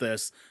fine with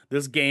this.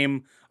 This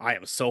game, I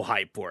am so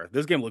hyped for.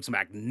 This game looks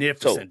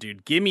magnificent,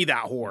 dude. Give me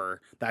that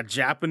horror, that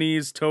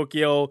Japanese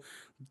Tokyo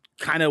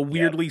kind of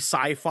weirdly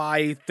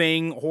sci-fi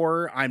thing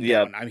horror. I'm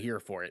down. I'm here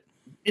for it.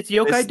 It's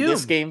Yokai Doom.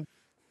 This game,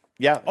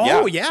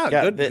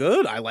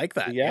 good. I like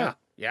that. Yeah.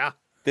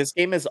 This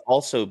game is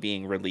also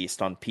being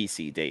released on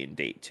PC day and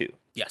date too.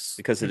 Yes,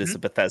 because it is a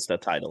Bethesda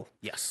title.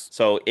 Yes.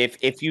 So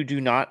if you do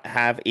not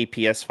have a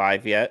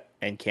PS5 yet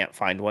and can't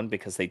find one,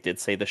 because they did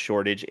say the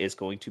shortage is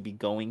going to be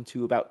going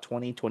to about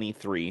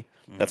 2023.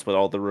 That's what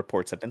all the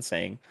reports have been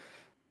saying.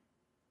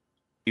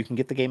 You can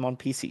get the game on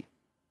PC.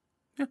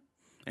 Yeah,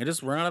 and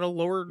just run at a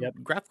lower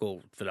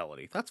graphical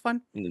fidelity. That's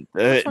fine.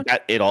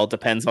 It all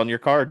depends on your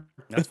card.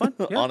 That's fine.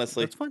 Yeah,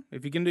 honestly, that's fine.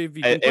 If you can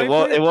it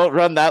won't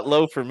run that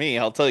low for me.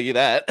 I'll tell you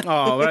that.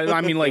 Oh,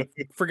 I mean, like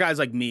for guys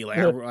like me, like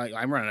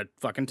I'm running a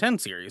fucking 10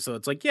 series, so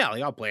it's like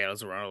I'll play it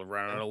as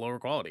run at a lower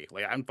quality.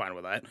 Like I'm fine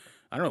with that.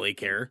 I don't really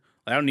care.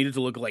 I don't need it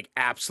to look like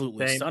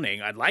absolutely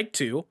stunning. I'd like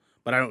to,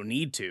 but I don't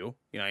need to.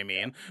 You know what I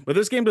mean? But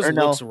this game just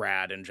looks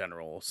rad in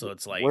general, so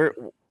it's like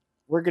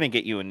we're gonna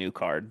get you a new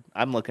card.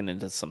 I'm looking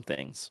into some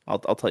things. I'll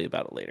tell you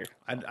about it later.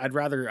 I'd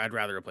rather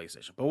a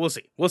PlayStation, but we'll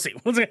see.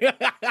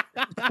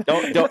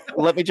 Don't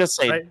let me just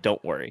say,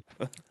 don't worry.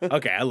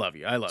 Okay, I love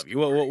you.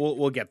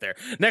 We'll get there.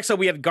 Next up,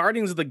 we had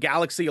Guardians of the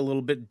Galaxy, a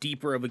little bit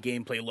deeper of a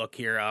gameplay look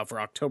here for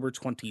October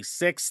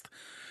 26th.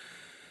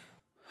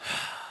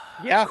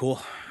 Yeah,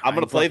 cool. I'm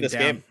gonna play this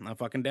game. I'm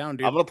fucking down,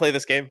 dude. I'm gonna play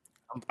this game.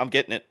 I'm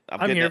getting it.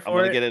 I'm here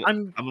for it.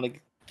 I'm gonna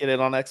Get it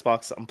on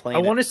Xbox. I'm I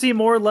playing want it. to see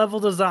more level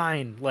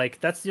design. Like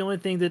that's the only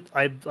thing that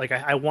I like.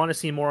 I want to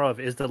see more of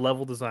is the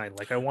level design.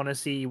 Like I want to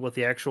see what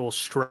the actual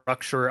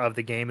structure of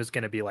the game is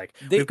going to be like.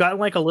 We've gotten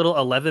like a little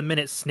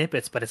 11-minute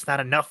snippets, but it's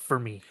not enough for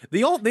me.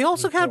 They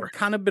also Need have more.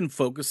 kind of been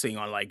focusing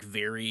on like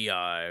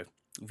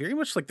very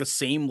much like the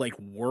same like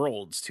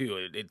worlds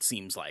too. It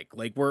seems like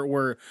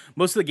we're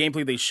most of the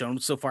gameplay they've shown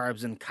so far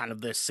has been kind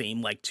of the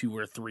same like 2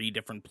 or 3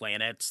 different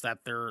planets that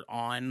they're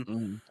on,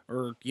 Mhm.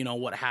 or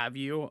what have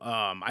you.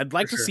 I'd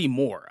like For to sure. see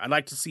more. I'd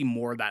like to see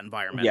more of that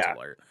environmental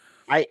art.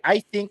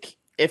 I think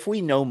if we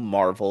know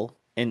Marvel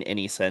in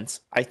any sense,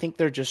 I think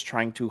they're just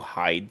trying to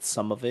hide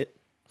some of it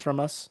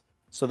from us,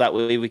 so that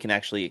way we can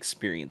actually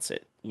experience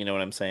it. You know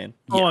what I'm saying?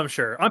 Oh, Yeah. I'm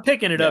sure. I'm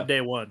picking it Yeah. up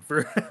day one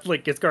for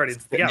like it's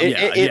Guardians of the It, Galaxy.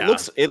 Yeah, it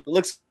yeah.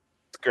 looks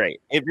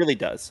great. It really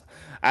does.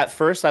 At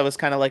first, I was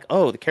kind of like,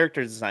 "Oh, the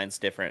character design's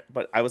different,"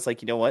 but I was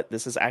like, you know what?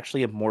 This is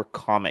actually a more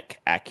comic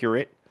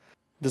accurate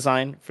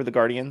design for the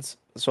Guardians.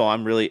 So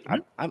I'm really,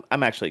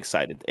 I'm actually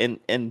excited.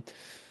 And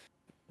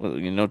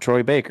well,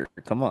 Troy Baker.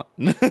 Come on.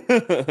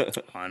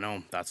 I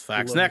know, that's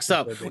facts. love Next me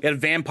up, some Troy we had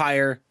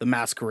Vampire the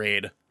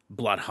Masquerade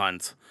Blood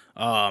Hunt.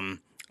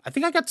 I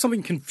think I got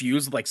something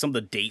confused with like some of the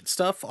date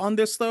stuff on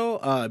this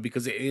though,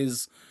 because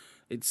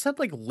it said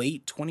like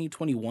late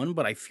 2021,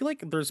 but I feel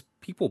like there's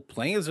people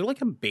playing. Is there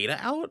like a beta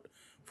out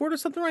for it or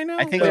something right now?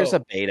 I think So- there's a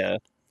beta.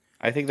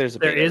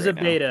 There is right a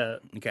now. beta,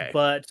 Okay.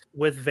 but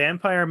with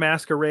Vampire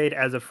Masquerade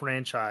as a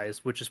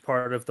franchise, which is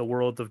part of the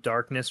World of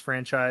Darkness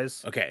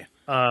franchise, Okay.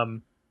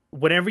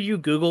 whenever you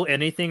Google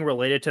anything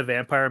related to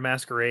Vampire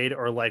Masquerade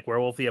or like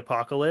Werewolf the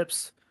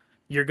Apocalypse,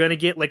 you're gonna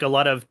get like a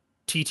lot of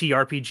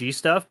TTRPG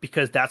stuff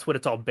because that's what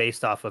it's all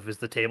based off of is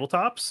the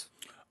tabletops.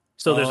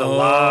 So there's a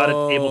lot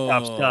of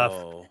tabletop stuff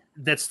Oh.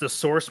 that's the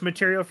source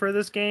material for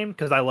this game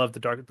because I love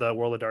the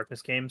World of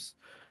Darkness games.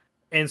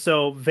 And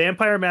so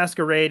Vampire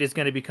Masquerade is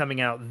going to be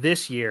coming out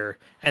this year,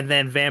 and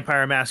then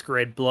Vampire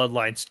Masquerade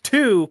Bloodlines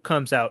 2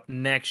 comes out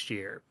next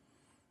year.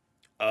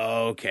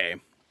 Okay.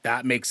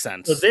 That makes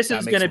sense. So this That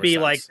is makes going to more be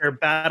sense. like their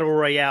battle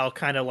royale,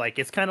 kind of like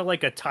it's kind of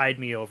like a tide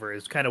me over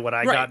is kind of what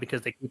I Right. got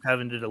because they keep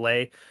having to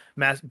delay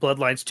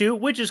Bloodlines 2,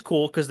 which is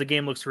cool because the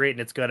game looks great and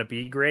it's going to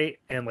be great.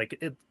 And like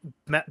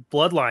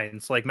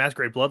Bloodlines, like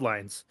Masquerade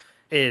Bloodlines,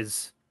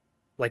 is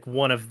like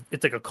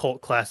it's like a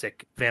cult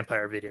classic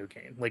vampire video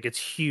game. Like it's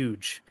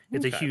huge.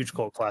 It's a Okay. huge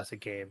cult classic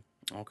game.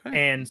 Okay.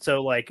 And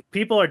so like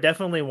people are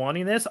definitely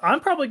wanting this. I'm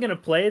probably going to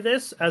play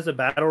this as a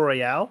battle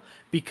royale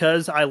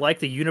because I like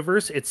the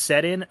universe it's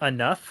set in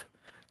enough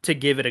to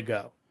give it a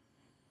go.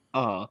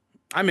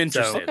 I'm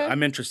interested. okay.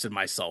 I'm interested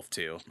myself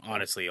too,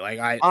 honestly. Like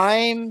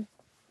I'm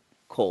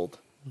cold.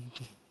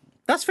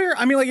 That's fair.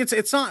 I mean, like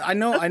it's not. I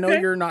know okay.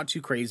 you're not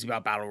too crazy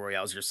about battle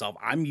royales yourself.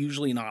 I'm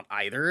usually not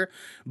either,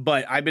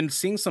 but I've been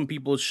seeing some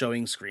people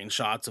showing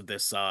screenshots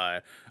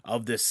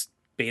of this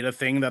beta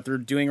thing that they're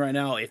doing right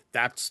now. If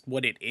that's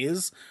what it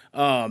is,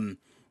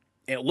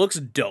 it looks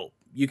dope.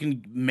 You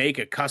can make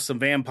a custom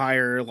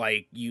vampire,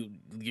 like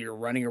you're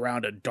running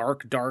around a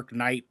dark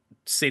night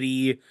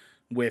city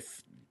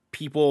with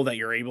people that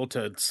you're able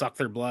to suck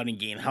their blood and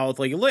gain health.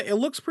 Like it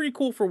looks pretty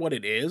cool for what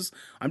it is.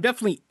 I'm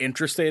definitely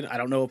interested. I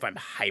don't know if I'm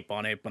hype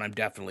on it, but I'm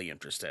definitely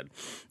interested.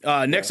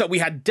 Next up, we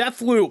had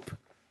Deathloop,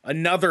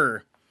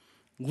 another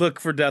look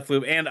for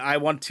Deathloop, and I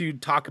want to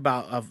talk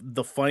about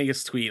the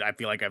funniest tweet I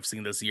feel like I've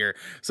seen this year.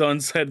 Someone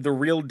said the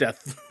real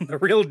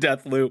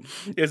Deathloop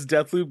is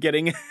Deathloop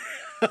getting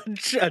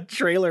a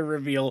trailer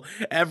reveal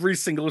every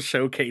single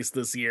showcase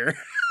this year.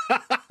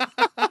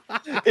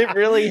 It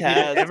really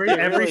has. Every It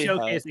really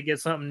showcase has. it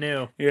gets something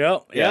new. Yeah.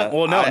 Yeah,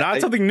 Well, no, not I-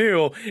 something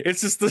new.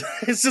 It's just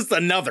it's just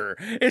another.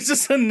 It's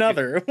just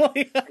another. Can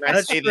I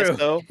That's say true. this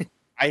though?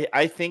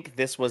 I think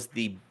this was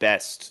the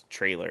best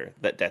trailer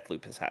that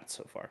Deathloop has had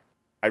so far.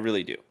 I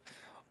really do.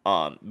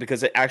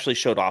 Because it actually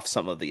showed off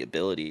some of the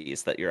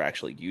abilities that you're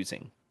actually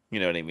using. You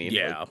know what I mean?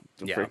 Yeah,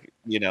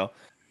 yeah.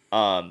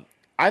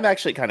 I'm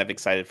actually kind of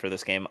excited for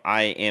this game.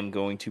 I am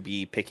going to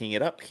be picking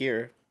it up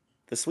here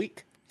this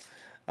week.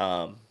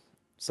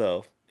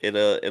 So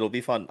it'll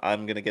be fun.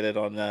 I'm gonna get it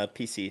on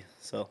PC.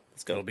 So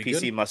let's go. It'll be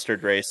PC good.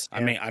 mustard race.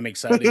 I'm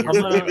excited to hear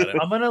more about it.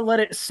 I'm gonna let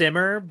it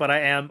simmer, but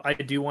I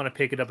do want to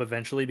pick it up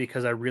eventually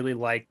because I really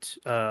liked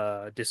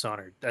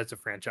Dishonored as a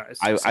franchise.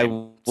 I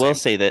Same. will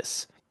say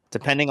this.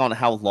 Depending on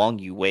how long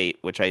you wait,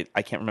 which I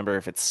can't remember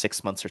if it's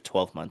 6 months or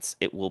 12 months,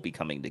 it will be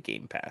coming to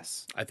Game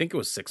Pass. I think it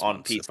was 6 On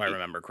months, if I PC.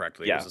 remember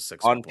correctly. Yeah, It was a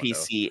 6 on month window.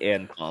 PC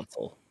and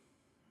console.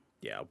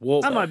 Yeah,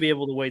 I might be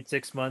able to wait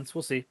 6 months.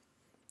 We'll see.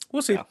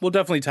 we'll see. Yeah. We'll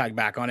definitely tag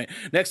back on it.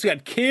 Next, we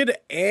got Kid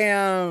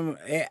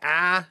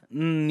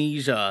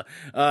Amnesia.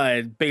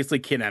 Basically,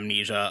 Kid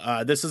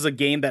Amnesia. This is a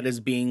game that is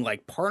being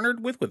like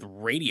partnered with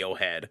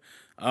Radiohead.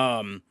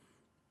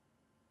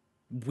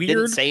 Weird.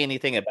 Didn't say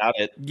anything about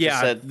it. Just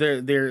Yeah, said,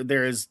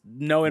 there is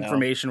no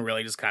information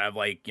really. Just kind of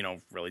like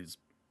really just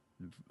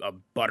a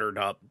buttered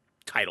up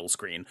title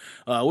screen,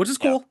 which is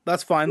cool.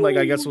 That's fine. Like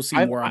I guess we'll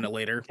see more on it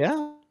later.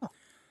 yeah.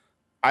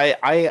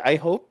 I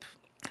hope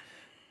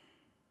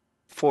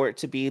for it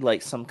to be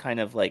like some kind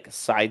of like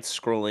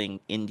side-scrolling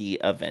indie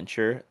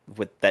adventure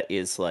with that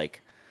is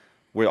like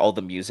where all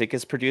the music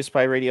is produced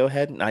by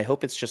Radiohead, and I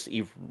hope it's just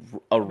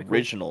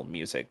original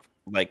music,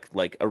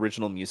 like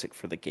original music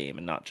for the game,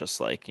 and not just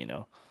like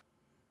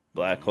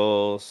Black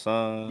Hole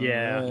Sun.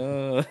 Yeah.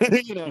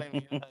 You know what I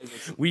mean?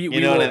 We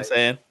You know what will I'm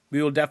saying?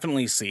 we will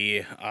definitely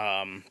see.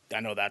 I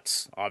know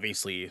that's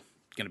obviously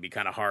going to be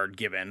kind of hard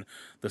given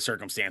the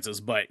circumstances,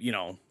 but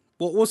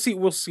we'll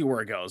see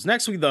where it goes.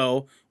 Next week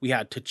though, we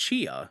had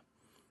Tachia.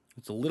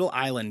 It's a little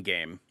island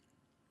game,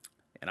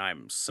 and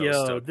I'm so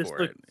Yo, stoked this for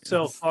looks it.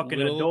 so It's fucking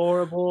little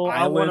adorable.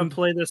 I want island. to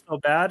play this so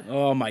bad.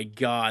 Oh my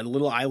god,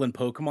 little island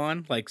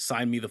Pokemon, like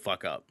sign me the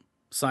fuck up.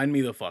 Sign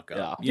me the fuck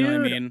up. Yeah. You know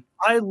what I Dude, mean?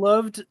 I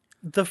loved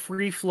the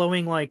free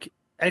flowing like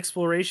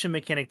exploration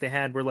mechanic they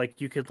had where like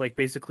you could like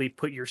basically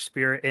put your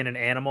spirit in an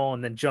animal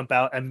and then jump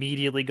out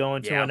immediately go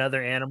into Yeah.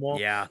 another animal.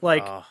 Yeah.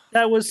 Like Oh,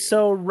 that was dude.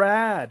 so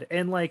rad.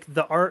 And like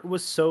the art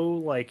was so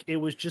like it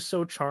was just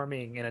so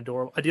charming and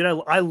adorable. Dude,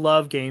 I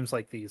love games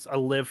like these. I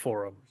live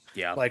for them.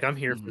 Yeah. Like I'm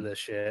here for Mhm. this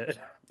shit.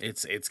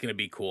 It's gonna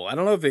be cool. I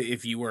don't know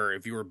if you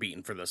were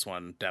beaten for this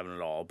one, Devin, at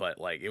all, but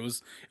like it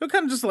was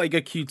kind of just like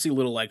a cutesy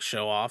little like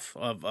show off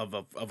of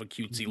a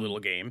cutesy Mhm. little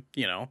game,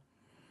 you know.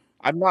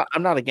 I'm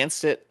not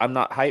against it. I'm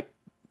not hype,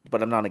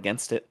 but I'm not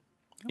against it.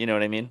 You know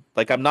what I mean?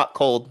 Like I'm not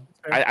cold.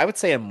 I would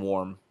say I'm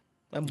warm.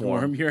 I'm warm.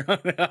 Warm here on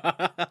Yeah.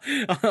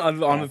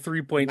 the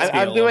 3-point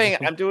scale.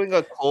 I'm doing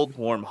a cold,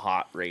 warm,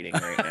 hot rating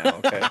right now.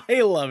 Okay.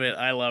 I love it.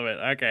 I love it.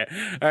 Okay.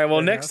 All right. Well,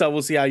 Fair next up,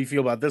 we'll see how you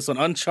feel about this one.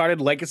 Uncharted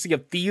Legacy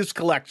of Thieves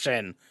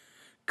Collection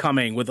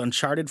coming with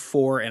Uncharted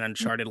 4 and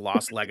Uncharted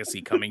Lost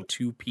Legacy coming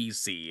to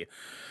PC.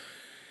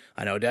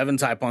 I know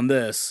Devin's hype on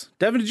this.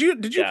 Devin,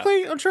 did you Yeah.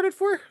 play Uncharted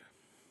 4?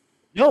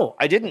 No,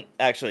 I didn't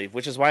actually,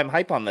 which is why I'm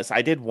hype on this.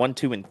 I did 1,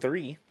 2, and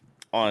 3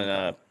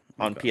 on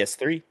Okay.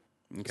 PS3.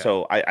 Okay.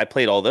 So I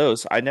played all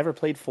those. I never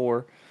played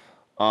 4.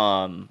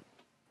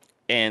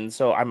 And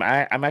so I'm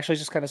actually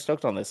just kind of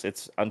stoked on this.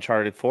 It's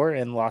Uncharted 4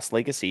 and Lost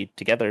Legacy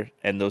together,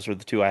 and those are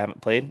the two I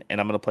haven't played, and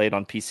I'm gonna play it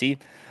on PC.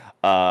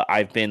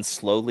 I've been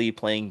slowly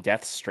playing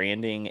Death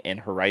Stranding and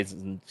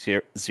Horizon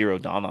Zero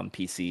Dawn on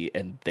PC,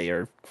 and they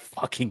are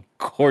fucking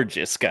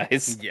gorgeous,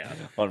 guys. Yeah.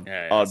 on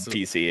Yeah, on so-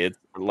 PC, it's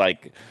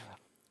like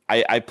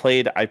I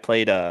played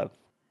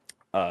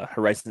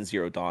Horizon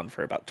Zero Dawn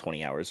for about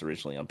 20 hours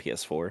originally on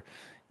PS4.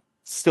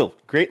 Still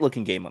great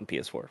looking game on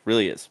PS4,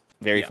 really is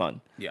very Yeah.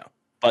 fun. Yeah.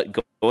 But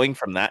going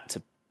from that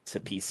to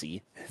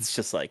PC, it's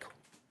just like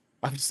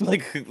I'm just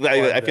like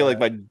I feel like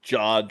my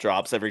jaw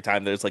drops every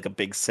time there's like a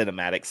big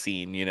cinematic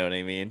scene. You know what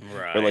I mean?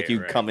 Right. Or like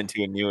you right. come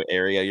into a new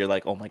area, you're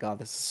like, oh my god,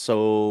 this is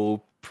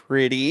so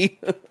pretty.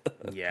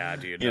 Yeah,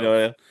 dude. You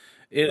no.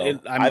 know?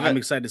 I'm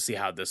excited to see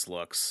how this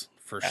looks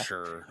for Yeah.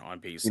 sure on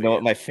PC. You know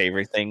what my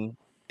favorite thing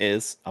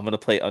is? I'm gonna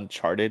play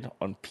Uncharted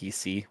on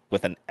PC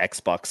with an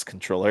Xbox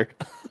controller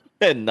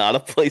and not a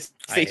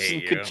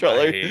PlayStation you.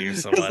 controller. I hate you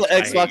so Because much. the I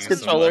hate Xbox you so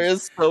controller much.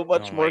 is so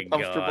much Oh more my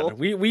God. comfortable.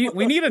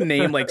 We need a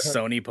name like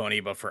Sony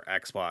Pony, but for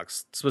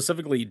Xbox,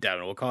 specifically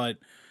Devin. We'll call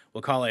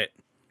it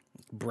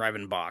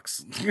Brevin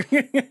Box.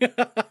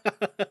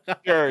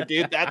 Sure,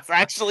 dude. That's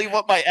actually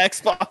what my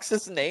Xbox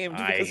is named.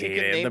 I Because you hate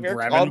can it. name The your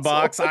Brevin console.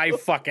 Box. I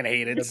fucking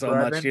hate it so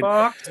much, dude.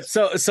 Box.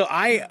 So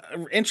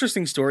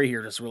interesting story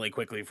here, just really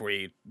quickly before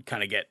you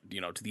kind of get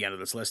to the end of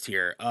this list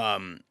here.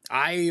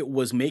 I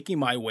was making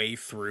my way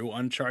through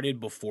Uncharted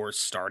before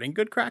starting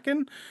Good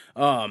Kraken,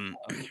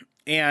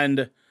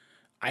 and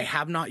I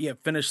have not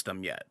yet finished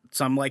them yet.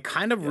 So I'm like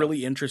kind of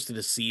really interested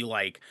to see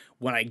like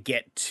when I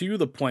get to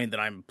the point that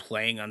I'm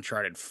playing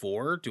Uncharted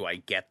 4, do I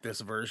get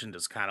this version?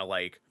 Just kind of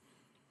like,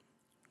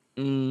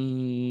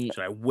 should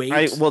I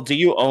wait? Do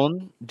you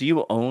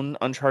own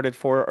Uncharted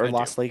 4 or I do.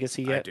 Lost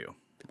Legacy yet? I do.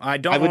 I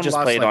don't I would own just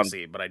Lost play it on-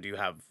 Legacy, but I do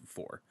have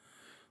 4.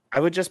 I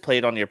would just play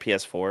it on your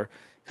PS4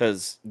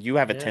 because you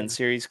have a Yeah. 10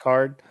 series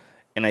card,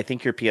 and I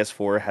think your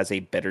PS4 has a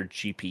better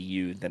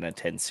GPU than a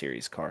 10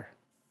 series card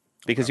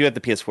because you have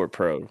the PS4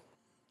 Pro.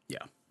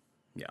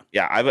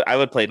 Yeah, I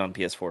would play it on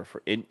PS4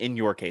 in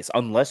your case,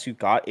 unless you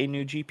got a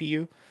new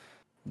GPU.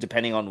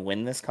 Depending on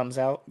when this comes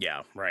out,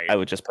 Yeah, right. I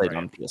would just play it Right.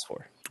 on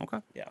PS4. Okay.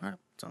 Yeah. All right.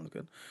 Sounds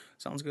good.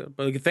 Sounds good.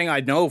 But the thing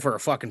I know for a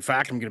fucking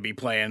fact I'm going to be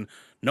playing,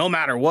 no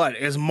matter what,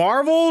 is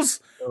Marvel's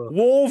Ugh.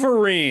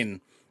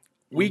 Wolverine.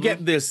 We Mhm.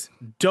 get this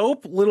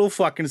dope little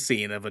fucking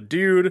scene of a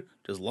dude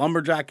just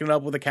lumberjacking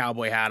up with a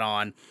cowboy hat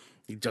on.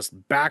 He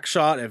just back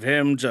shot of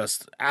him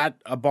just at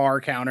a bar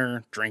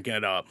counter drinking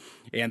it up.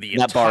 And the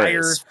That bar entire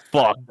is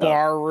fucked up.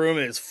 bar room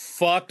is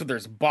fucked.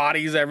 There's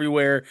bodies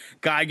everywhere.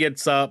 Guy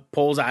gets up,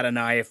 pulls out a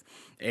knife,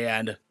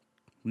 and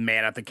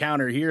man at the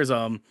counter hears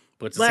him,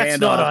 puts his That's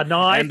hand not up, a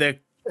knife. and the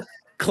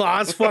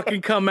claws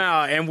fucking come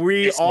out, and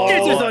we It's all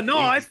This is a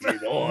knife.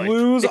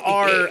 lose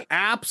our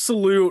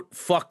absolute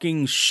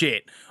fucking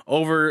shit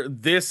over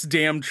this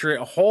damn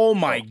trip. Oh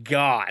my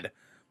god.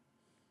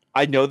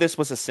 I know this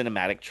was a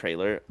cinematic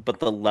trailer, but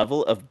the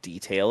level of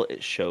detail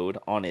it showed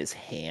on his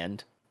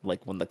hand,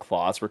 like when the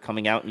claws were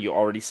coming out, and you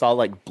already saw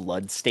like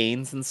blood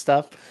stains and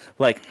stuff.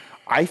 Like,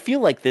 I feel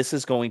like this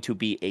is going to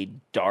be a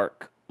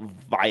dark,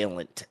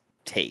 violent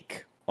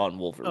take on Oh,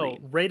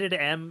 Wolverine. rated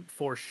M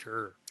for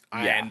sure. Yeah.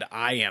 And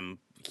I am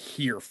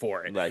here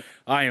for it. Like,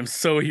 I am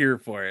so here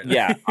for it.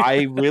 yeah,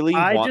 I really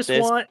I want just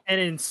this. want an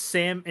an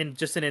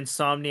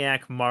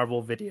Insomniac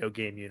Marvel video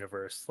game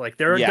universe. Like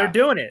they're Yeah,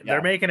 doing it. yeah,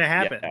 They're making it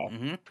happen. Yeah.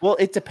 Mhm. Well,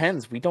 it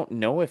depends. We don't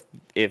know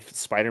if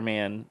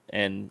Spider-Man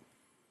and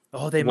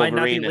Oh, they might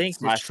not be Wolverine and linked.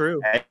 It's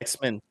true.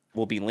 X-Men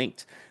will be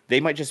linked. They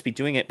might just be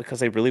doing it because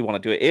they really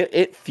want to do it.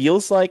 It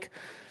feels like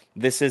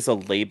this is a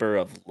labor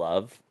of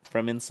love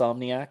from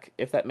Insomniac,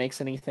 if that makes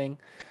anything.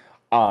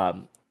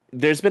 Um,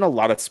 there's been a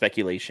lot of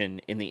speculation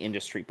in the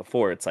industry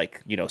before. It's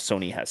like,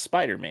 Sony has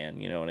Spider-Man,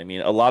 you know what I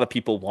mean? A lot of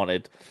people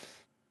wanted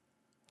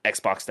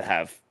Xbox to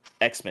have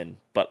X-Men,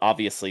 but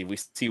obviously we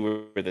see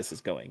where this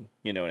is going,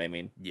 you know what I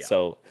mean? Yeah.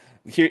 So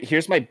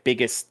here's my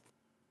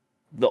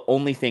the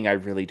only thing I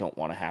really don't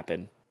want to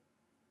happen.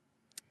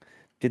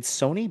 Did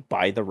Sony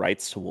buy the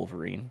rights to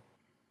Wolverine?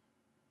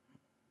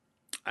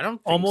 I don't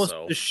think Almost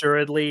so.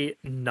 assuredly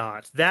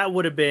not. That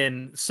would have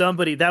been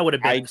somebody that would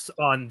have been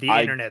on the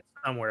internet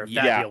somewhere. If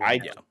that Yeah, deal would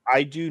happen.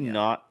 I do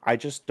not. I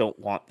just don't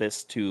want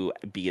this to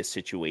be a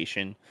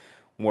situation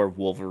where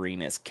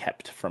Wolverine is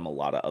kept from a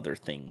lot of other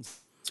things.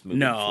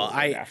 No,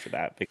 after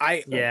that.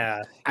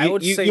 Yeah. I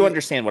would say you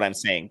understand what I'm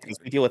saying because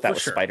we deal with that For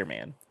with sure.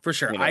 Spider-Man. For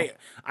sure. You know?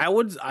 I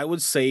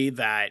would say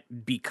that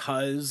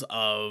because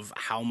of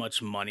how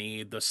much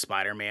money the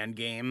Spider-Man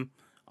game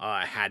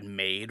had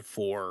made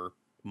for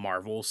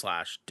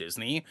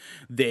Marvel/Disney,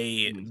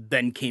 they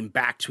then came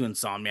back to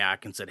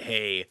Insomniac and said,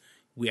 "Hey,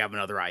 we have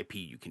another IP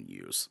you can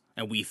use,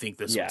 and we think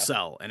this Yeah. would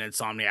sell." And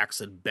Insomniac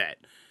said, "Bet."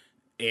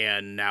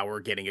 And now we're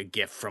getting a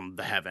gift from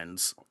the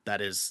heavens that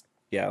is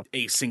Yeah.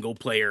 a single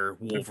player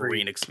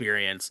Wolverine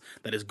experience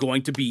that is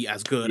going to be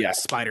as good Yeah.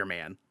 as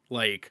Spider-Man.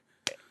 Like,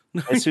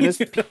 As soon as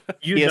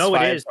You know it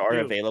PS5s is are too.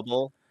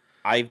 available,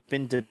 I've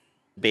been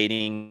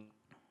debating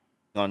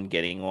on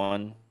getting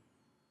one,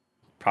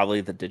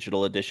 probably the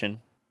digital edition,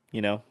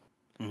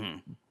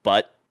 mhm.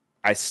 but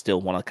I still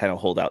want to kind of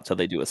hold out till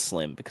they do a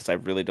slim because I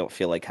really don't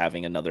feel like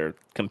having another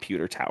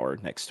computer tower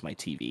next to my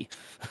TV.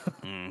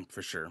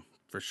 For sure.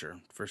 For sure.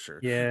 For sure.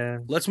 Yeah.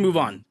 Let's move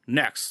on.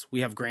 Next, we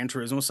have Gran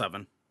Turismo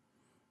 7.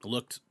 It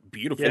looked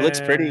beautiful. It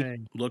looks pretty. Yay.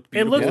 Looked It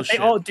beautiful. looks as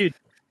shit. dude.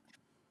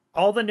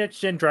 All the next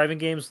gen driving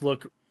games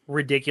look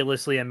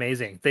ridiculously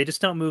amazing. They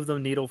just don't move the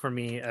needle for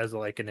me as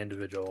like an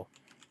individual.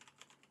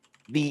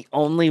 The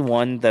only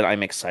one that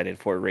I'm excited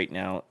for right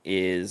now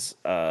is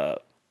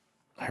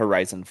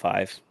Horizon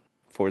 5,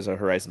 Forza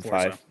Horizon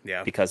Forza, 5,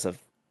 yeah. because of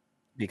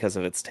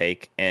its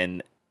take.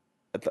 And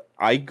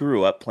I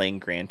grew up playing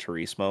Gran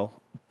Turismo,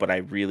 but I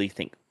really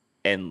think,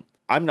 and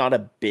I'm not a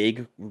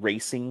big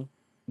racing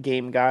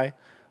game guy,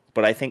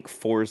 but I think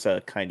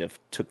Forza kind of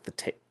took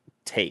the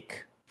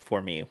take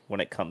for me when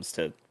it comes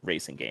to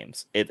racing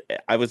games.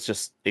 I was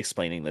just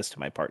explaining this to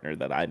my partner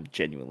that I'm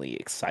genuinely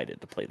excited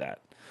to play that.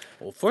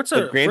 Well,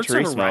 Forza Gran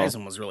Turismo-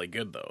 Horizon was really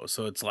good though,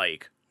 so it's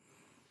like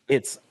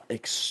It's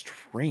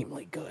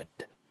extremely good.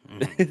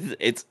 Mhm.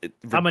 It's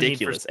I'm a Need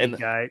for ridiculous. Speed And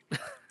guy.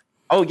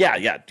 oh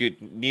yeah, dude,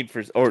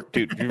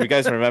 dude, you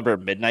guys remember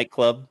Midnight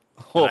Club?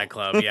 Oh,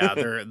 Nightclub, yeah,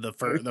 they're the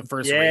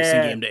first Yeah.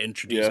 racing game to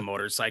introduce Yeah.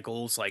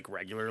 motorcycles like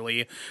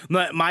regularly.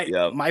 My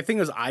Yep. thing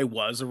is, I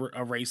was a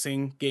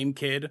racing game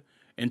kid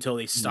until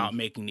they Mm-hmm. stopped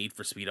making Need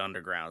for Speed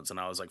Undergrounds, and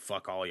I was like,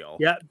 "Fuck all y'all,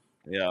 Yeah,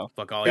 Yeah.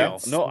 fuck all Yeah.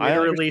 y'all." No, I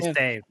literally understand.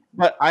 same.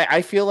 But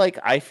I feel like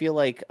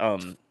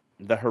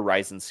the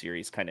Horizon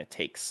series kind of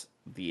takes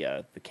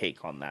the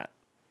cake on that.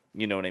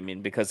 You know what I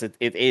mean? Because it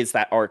is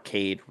that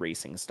arcade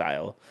racing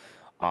style.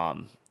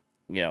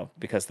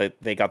 Because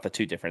they got the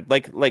two different,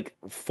 like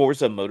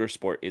Forza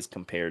Motorsport is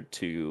compared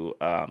to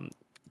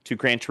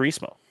Gran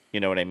Turismo. You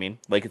know what I mean?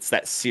 Like it's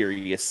that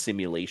serious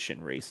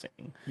simulation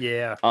racing.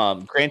 Yeah.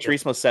 Gran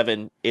Turismo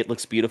 7, it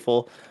looks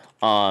beautiful.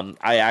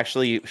 I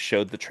actually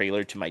showed the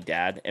trailer to my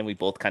dad, and we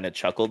both kind of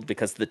chuckled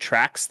because the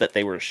tracks that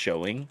they were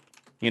showing,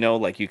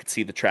 like you could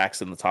see the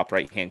tracks in the top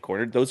right hand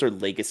corner. Those are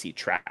legacy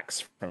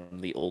tracks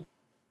from the older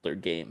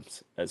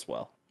games as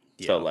well.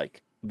 So Yeah.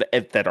 like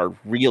that are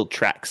real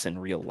tracks in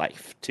real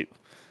life too.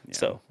 Yeah.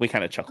 So we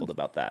kind of chuckled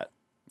about that.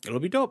 It'll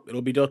be dope.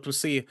 It'll be dope to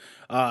see,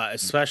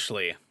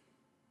 especially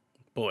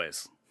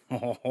boys.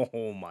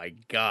 Oh my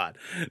god,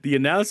 the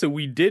announcement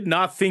we did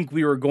not think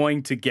we were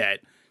going to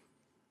get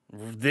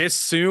this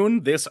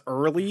soon, this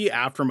early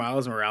after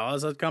Miles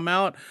Morales had come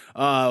out.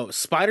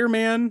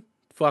 Spider-Man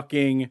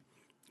fucking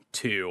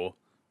 2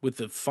 with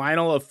the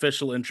final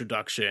official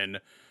introduction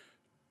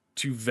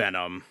to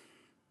Venom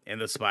in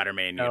the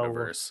Spider-Man Oh.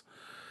 universe.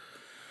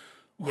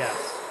 Yeah.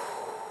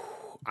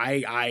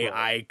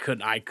 I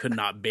could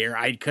not bear.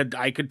 I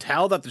could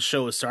tell that the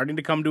show was starting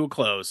to come to a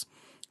close.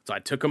 So I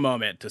took a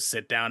moment to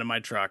sit down in my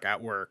truck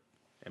at work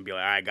and be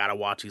like, I gotta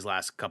watch these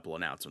last couple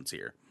announcements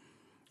here.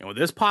 And when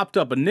this popped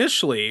up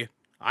initially,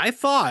 I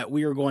thought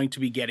we were going to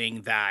be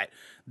getting that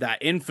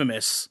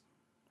infamous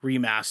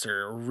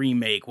remaster,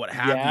 remake, what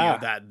have Yeah.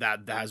 you,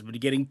 that has been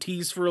getting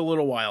teased for a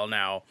little while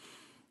now.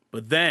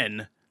 But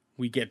then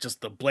we get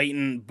just the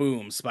blatant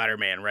boom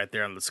Spider-Man right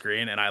there on the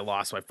screen, and I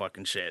lost my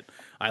fucking shit.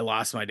 I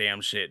lost my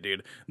damn shit,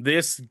 dude.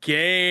 This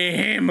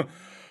game,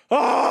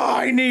 Oh,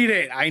 I need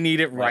it. I need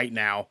it right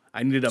now.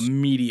 I need it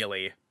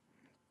immediately.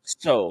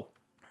 So,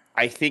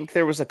 I think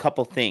there was a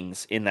couple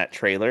things in that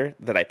trailer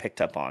that I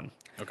picked up on.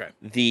 Okay.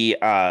 The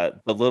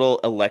little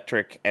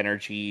electric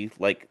energy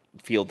like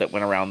field that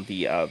went around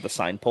the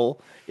sign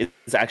pole is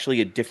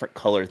actually a different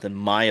color than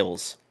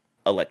Miles'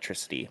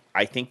 electricity.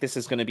 I think this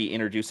is going to be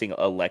introducing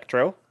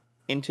Electro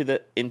into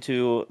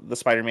the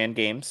Spider-Man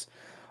games.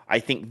 I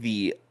think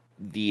the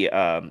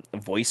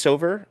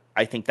voiceover,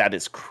 I think that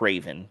is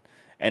Craven,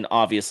 and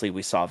obviously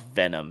we saw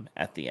Venom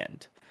at the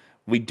end.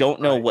 We don't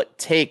know Right. what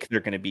take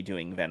they're going to be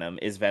doing Venom.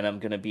 Is Venom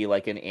going to be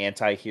like an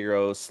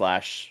anti-hero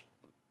slash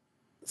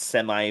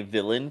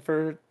semi-villain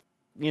for,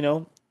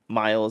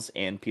 Miles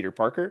and Peter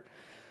Parker?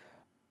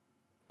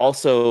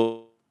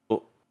 Also,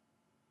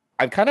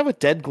 I'm kind of with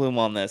Dead Gloom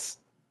on this.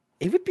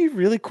 It would be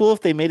really cool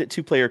if they made it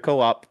two-player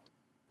co-op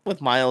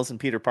with Miles and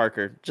Peter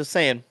Parker. Just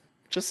saying.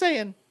 Just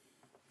saying.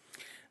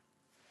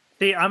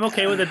 See, I'm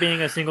okay with it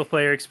being a single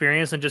player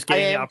experience and just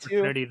getting the am too.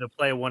 opportunity to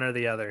play one or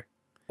the other,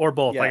 or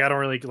both. Like Yeah. I don't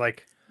really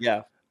like.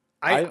 Yeah.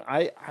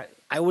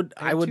 I would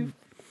too.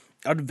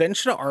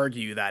 venture to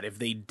argue that if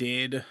they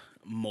did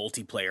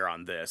multiplayer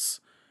on this,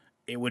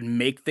 it would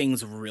make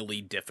things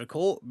really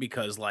difficult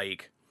because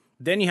like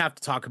then you have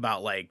to talk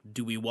about like,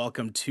 do we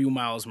welcome two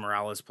Miles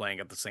Morales playing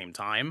at the same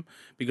time?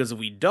 Because if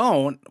we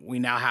don't, we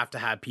now have to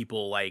have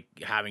people like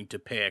having to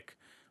pick.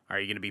 Are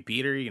you going to be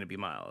Peter? Are you going to be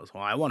Miles?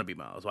 Well, I want to be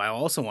Miles. Well, I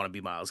also want to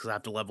be Miles because I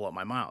have to level up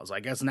my Miles. I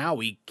guess now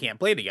we can't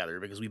play together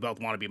because we both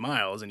want to be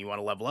Miles and you want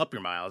to level up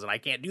your Miles, and I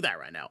can't do that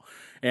right now.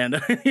 And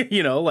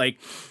like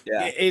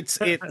Yeah. it's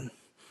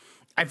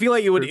I feel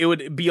like it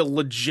would be a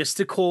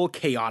logistical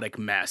chaotic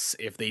mess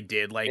if they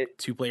did like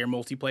two-player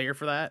multiplayer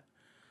for that.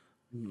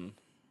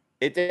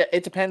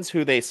 It depends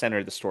who they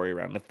center the story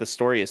around. If the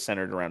story is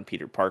centered around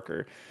Peter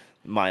Parker,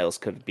 Miles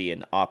could be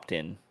an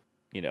opt-in,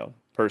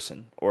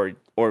 person, or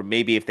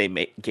maybe if they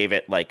gave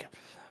it like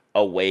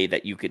a way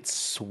that you could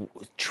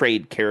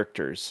trade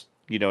characters.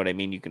 You know what I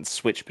mean? You can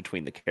switch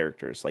between the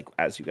characters like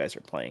as you guys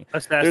are playing.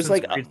 Assassin's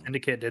like Creed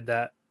Syndicate did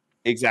that.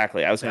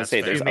 Exactly. I was going to That's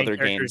say fair. there's Two main other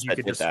characters games you that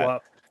could did just that.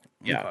 swap.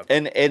 Yeah,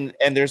 Okay.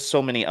 and there's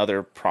so many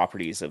other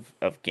properties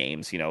of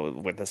games,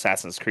 with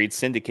Assassin's Creed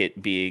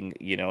Syndicate being,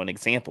 an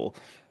example.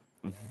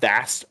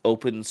 Vast,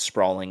 open,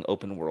 sprawling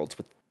open worlds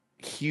with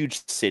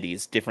huge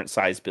cities, different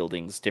size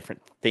buildings,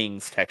 different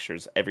things,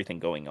 textures, everything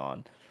going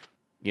on.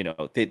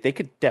 They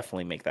could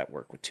definitely make that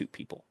work with two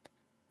people.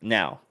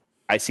 Now,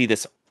 I see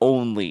this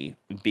only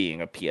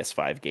being a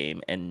PS5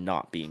 game and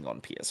not being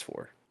on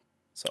PS4.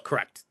 So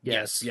Correct.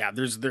 Yes. Yeah.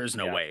 There's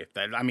no Yeah. way.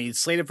 It's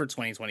slated for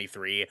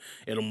 2023.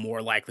 It'll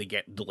more likely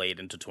get delayed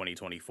into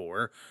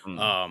 2024.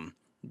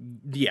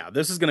 Yeah,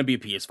 this is going to be a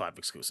PS5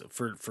 exclusive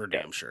for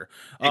damn sure.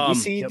 Did you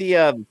see Yep.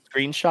 the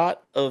screenshot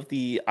of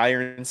the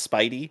Iron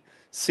Spidey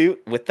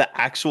suit with the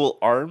actual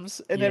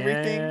arms and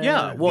everything?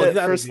 Yeah, well, The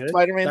that's first good.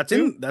 Spider-Man that's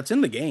suit?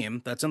 in the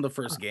game. That's in the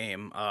first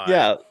game.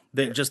 Yeah.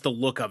 Just the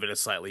look of it is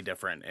slightly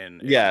different in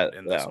this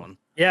Yeah. one.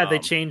 Yeah, they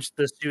Um, changed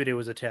the suit it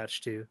was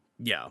attached to.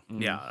 Yeah,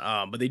 Mhm.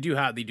 yeah. But they do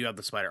have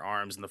the spider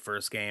arms in the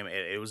first game.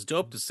 It was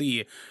dope to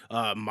see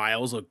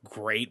Miles look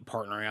great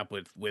partnering up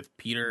with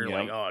Peter. Yep.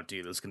 Like, oh,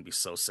 dude, this is gonna be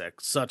so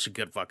sick. Such a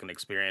good fucking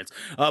experience.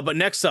 But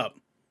next up,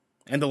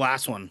 and the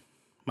last one,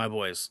 my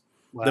boys,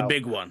 the Wow.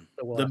 big one,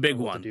 Well, the that's big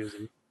a one.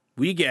 doozy.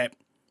 We get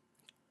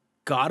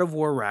God of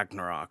War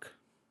Ragnarok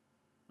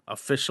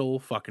official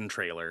fucking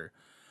trailer.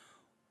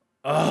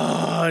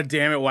 Oh,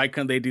 damn it. Why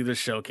couldn't they do this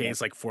showcase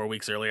like 4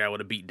 weeks earlier? I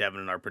would have beat Devin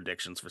in our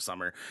predictions for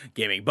summer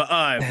gaming. But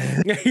I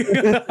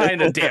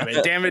know, damn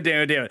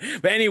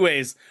it. But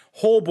anyways,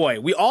 whole boy.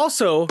 We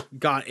also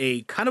got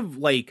a kind of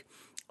like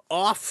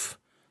off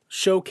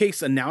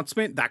showcase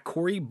announcement that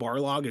Cory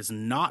Barlog is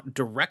not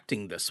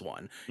directing this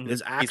one. It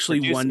is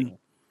actually one. producing.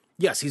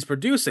 Yes, he's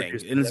producing,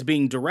 and it's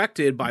being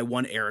directed by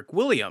one Eric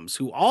Williams,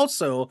 who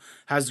also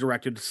has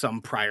directed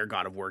some prior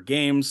God of War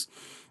games.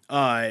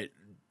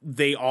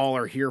 They all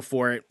are here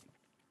for it.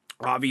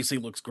 Obviously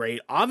looks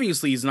great.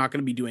 Obviously, he's not going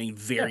to be doing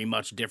very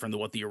much different than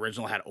what the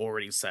original had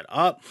already set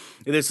up.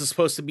 This is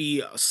supposed to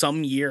be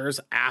some years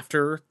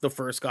after the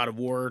first God of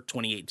War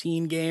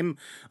 2018 game.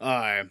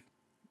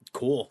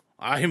 Cool.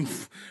 I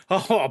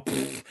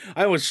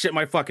almost shit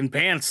my fucking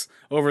pants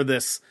over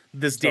this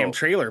damn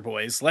trailer,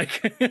 boys.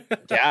 Like,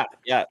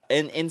 Yeah.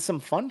 And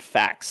some fun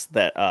facts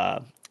that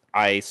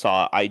I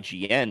saw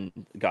IGN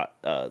got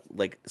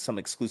like some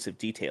exclusive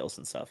details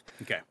and stuff.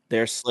 okay.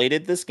 They're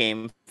slated this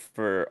game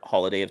for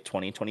holiday of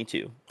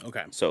 2022.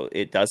 Okay. So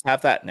it does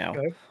have that now.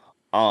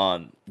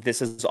 Okay.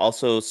 This is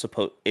also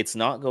it's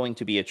not going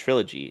to be a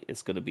trilogy.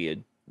 It's going to be a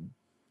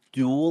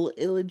dual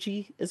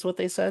trilogy, is what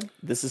they said.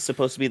 This is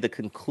supposed to be the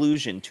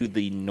conclusion to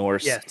the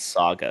Norse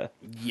saga.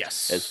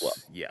 Yes. As well.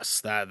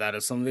 Yes. That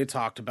is something they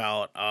talked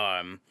about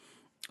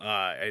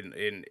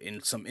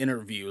in some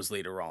interviews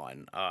later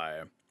on.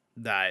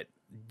 That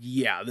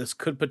yeah, this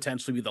could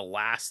potentially be the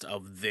last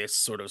of this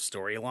sort of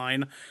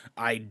storyline.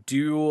 I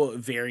do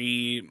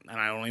and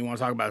I only want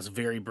to talk about this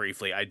very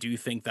briefly. I do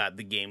think that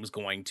the game is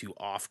going to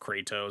off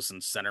Kratos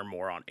and center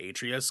more on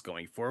Atreus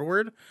going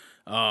forward.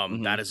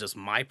 Mhm. That is just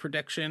my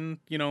prediction.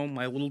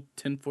 My little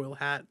tinfoil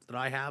hat that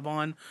I have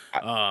on. I,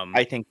 Um,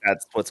 I think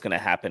that's what's going to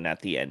happen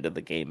at the end of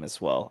the game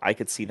as well. I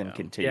could see them yeah.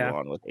 continue Yeah.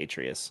 on with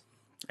Atreus.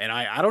 And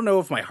I don't know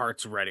if my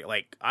heart's ready.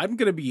 Like, I'm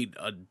gonna be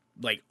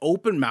like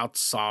open mouth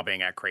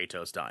sobbing at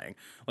Kratos dying.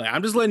 Like,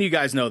 I'm just letting you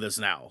guys know this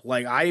now.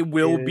 Like, I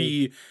will Dude.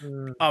 be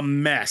Mm. a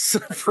mess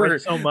I for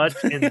cried so much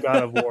in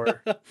God of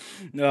War.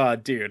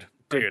 dude.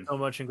 Cried so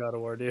much in God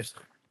of War, dude.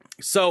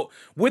 So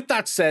with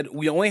that said,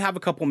 we only have a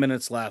couple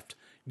minutes left.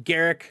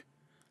 Garrick,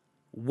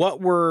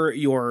 what were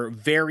your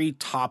very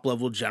top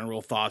level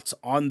general thoughts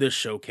on this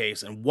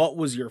showcase, and what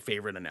was your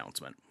favorite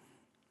announcement?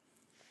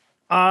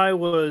 I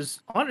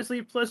was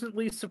honestly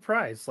pleasantly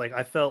surprised. Like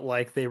I felt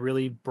like they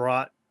really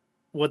brought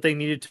what they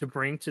needed to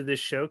bring to this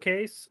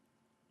showcase.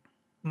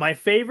 My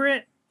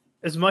favorite,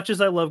 as much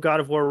as I love God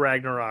of War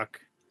Ragnarok,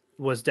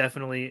 was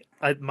definitely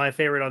my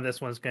favorite on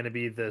this one's going to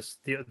be the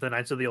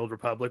Knights of the Old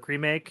Republic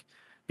remake,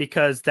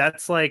 because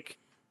that's my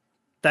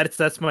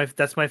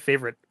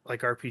favorite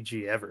like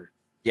RPG ever.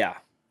 Yeah.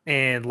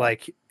 And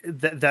like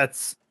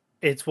that's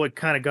it's what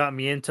kind of got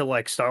me into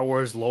like Star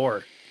Wars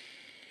lore.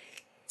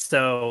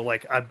 So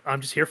like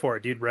I'm just here for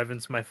it, dude.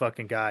 Revan's my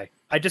fucking guy.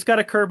 I just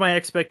gotta curb my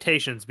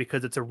expectations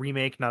because it's a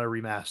remake, not a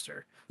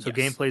remaster. So Yes.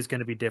 gameplay is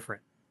gonna be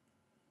different.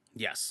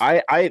 Yes.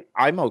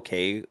 I'm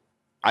okay.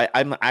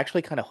 I'm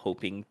actually kind of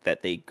hoping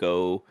that they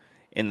go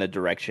in the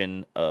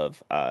direction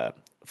of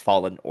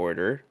Fallen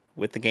Order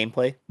with the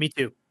gameplay. Me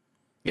too.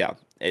 Yeah,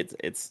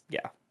 it's yeah.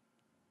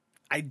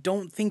 I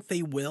don't think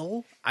they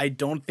will. I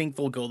don't think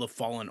they'll go the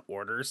Fallen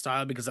Order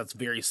style because that's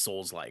very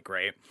Souls like,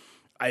 right?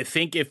 I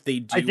think if they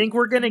do, I think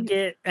we're gonna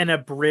get an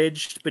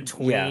abridged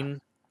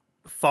between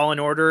Fallen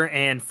Order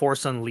and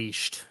Force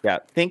Unleashed Yeah,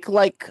 think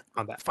like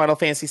on that. Final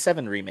Fantasy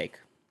VII remake.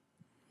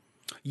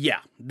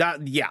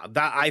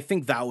 that I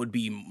think that would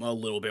be a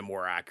little bit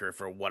more accurate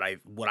for what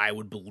I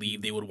would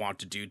believe they would want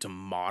to do to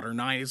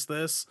modernize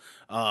this.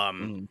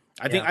 Mhm.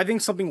 I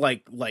think something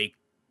like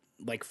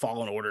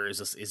Fallen Order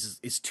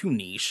is too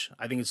niche.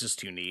 I think it's just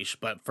too niche.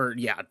 But for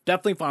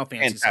definitely Final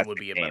Fantasy VII would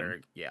be a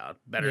Fantastic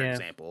better Yeah.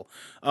 example.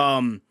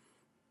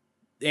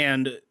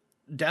 And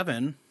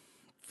Devin,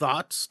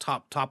 thoughts,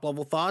 top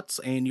level thoughts,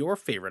 and your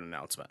favorite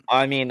announcement.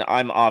 I mean,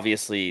 I'm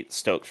obviously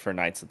stoked for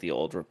Knights of the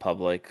Old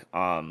Republic.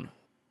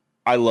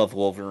 I love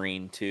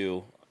Wolverine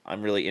too.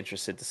 I'm really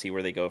interested to see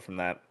where they go from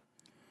that.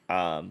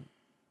 Um,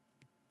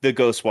 the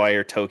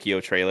Ghostwire Tokyo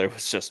trailer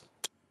was just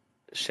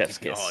chef's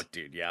kiss. Oh,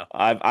 dude, yeah.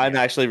 I'm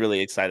Yeah. actually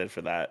really excited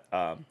for that.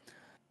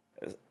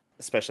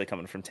 Especially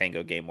coming from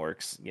Tango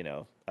Gameworks,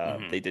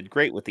 Mhm. they did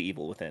great with The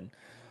Evil Within.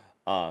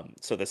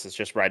 So this is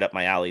just right up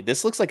my alley.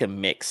 This looks like a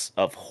mix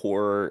of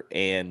horror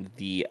and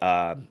the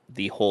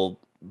whole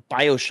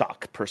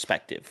BioShock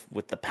perspective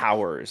with the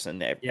powers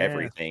and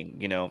everything,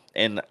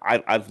 And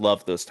I've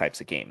loved those types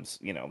of games.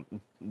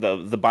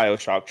 The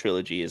BioShock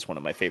trilogy is one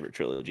of my favorite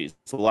trilogies.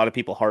 So a lot of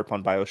people harp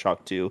on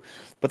BioShock 2,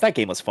 but that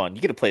game was fun.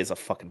 You get to play as a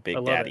fucking I big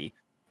love daddy,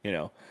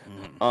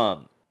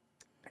 Mhm.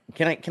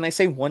 Can I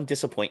say one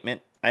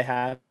disappointment I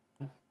had?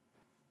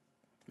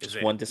 Is Just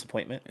it one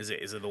disappointment? is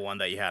it the one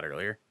that you had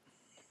earlier?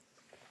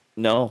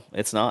 No,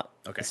 it's not.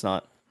 Okay. It's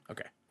not.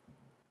 Okay.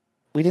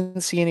 We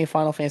didn't see any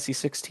Final Fantasy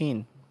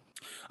 16.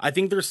 I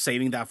think they're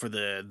saving that for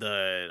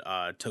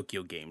the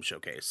Tokyo Game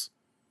Showcase.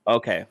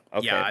 Okay.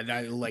 Yeah,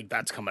 like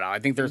that's coming out. I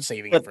think they're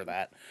saving it But for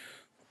that.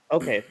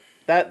 okay,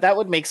 that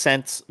would make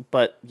sense.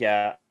 But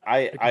yeah,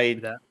 I can see I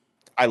that.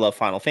 I love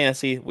Final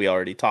Fantasy. We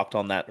already talked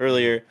on that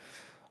earlier.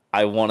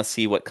 I want to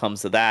see what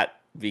comes of that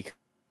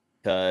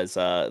because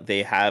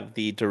they have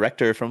the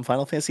director from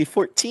Final Fantasy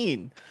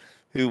 14,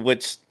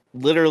 which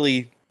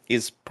literally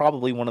is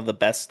probably one of the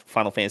best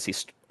Final Fantasy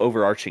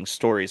overarching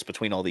stories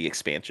between all the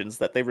expansions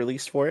that they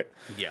released for it.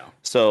 Yeah.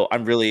 So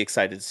I'm really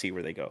excited to see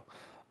where they go.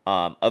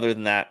 Other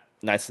than that,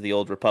 Knights of the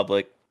Old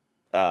Republic,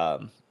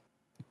 um,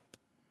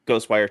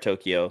 Ghostwire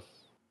Tokyo,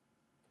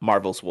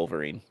 Marvel's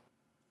Wolverine.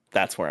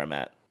 That's where I'm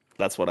at.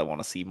 That's what I want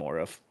to see more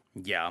of.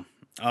 Yeah.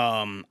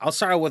 I'll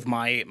start out with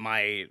my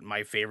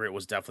favorite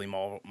was definitely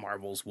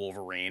Marvel's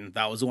Wolverine.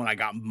 That was the one I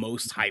got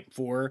most hyped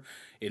for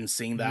in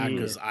seeing that Yeah.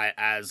 because I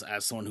as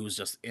someone who's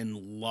just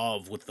in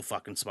love with the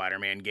fucking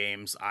Spider-Man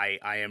games, I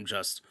am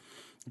just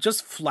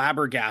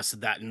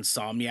flabbergasted that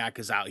Insomniac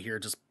is out here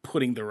just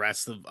putting the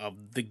rest of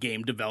the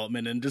game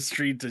development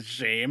industry to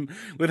shame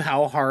with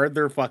how hard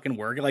they're fucking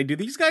working. Like, do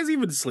these guys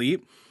even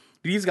sleep?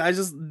 These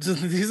guys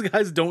these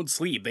guys don't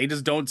sleep. They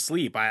just don't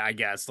sleep. I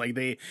guess like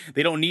they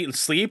don't need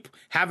sleep.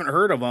 Haven't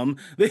heard of them.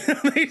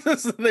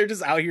 They're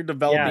just out here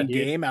developing dude.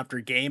 game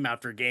after game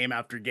after game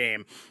after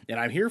game,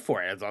 and I'm here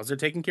for it as long as they're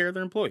taking care of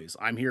their employees.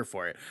 I'm here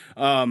for it.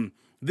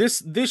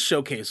 This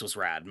showcase was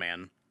rad,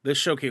 man. This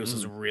showcase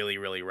was really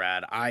really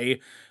rad. I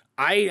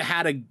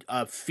had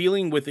a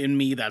feeling within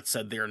me that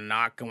said they're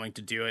not going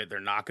to do it. They're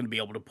not going to be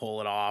able to pull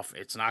it off.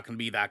 It's not going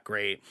to be that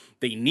great.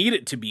 They need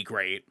it to be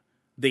great.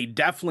 they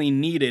definitely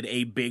needed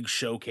a big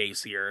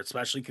showcase here,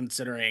 especially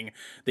considering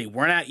they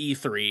weren't at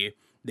E3.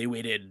 They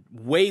waited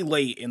way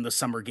late in the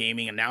summer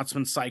gaming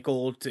announcement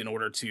cycle in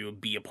order to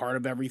be a part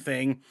of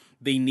everything.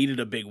 They needed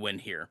a big win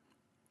here.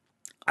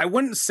 I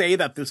wouldn't say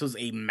that this was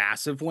a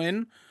massive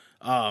win.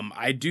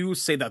 I do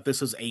say that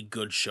this is a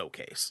good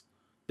showcase.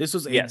 This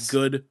was a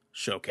good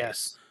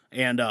showcase,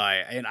 and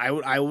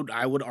I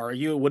would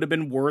argue it would have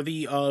been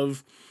worthy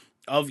of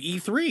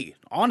E3.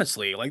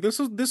 Honestly, like this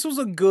was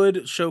a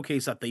good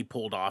showcase that they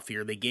pulled off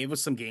here. They gave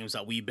us some games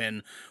that we've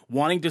been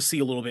wanting to see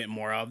a little bit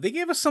more of. They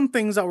gave us some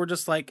things that were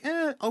just like,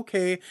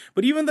 okay,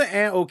 but even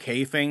the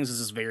okay things is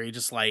just very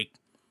just like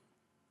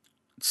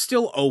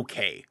still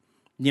okay.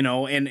 You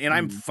know, and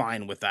I'm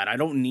fine with that. I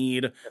don't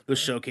need the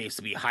showcase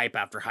to be hype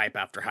after hype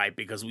after hype,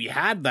 because we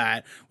had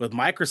that with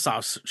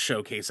Microsoft's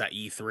showcase at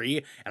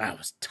E3, and I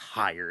was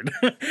tired.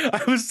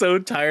 I was so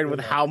tired with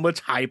how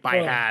much hype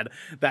I had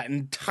that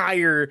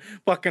entire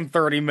fucking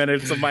 30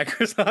 minutes of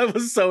Microsoft. I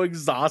was so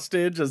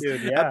exhausted, just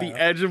at the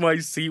edge of my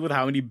seat with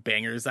how many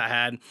bangers I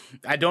had.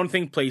 I don't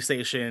think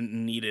PlayStation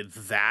needed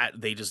that.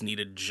 They just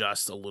needed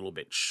just a little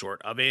bit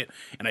short of it,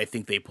 and I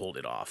think they pulled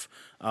it off.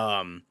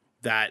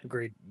 That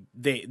Agreed.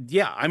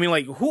 I mean,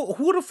 like, who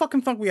would have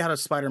fucking thought we had a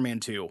Spider-Man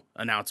 2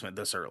 announcement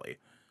this early?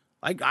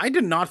 Like, I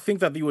did not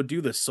think that they would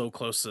do this so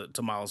close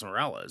to Miles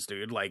Morales,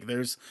 dude. Like,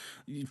 there's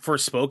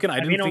Forspoken.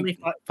 I didn't think only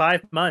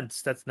 5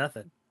 months. That's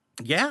nothing.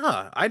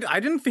 Yeah, I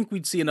didn't think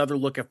we'd see another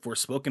look at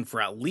Forspoken for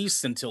at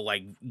least until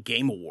like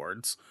Game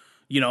Awards.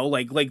 You know,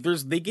 like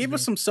they gave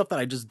us some stuff that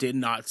I just did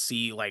not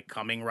see like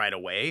coming right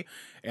away,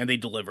 and they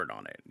delivered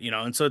on it. You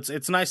know, and so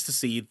it's nice to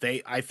see.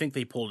 I think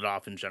they pulled it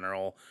off in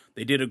general.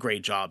 They did a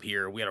great job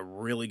here. We had a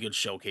really good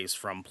showcase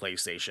from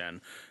PlayStation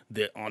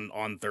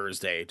on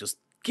Thursday, just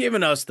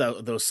giving us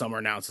those summer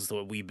announcements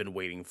that we've been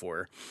waiting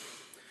for.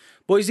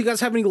 Boys, you guys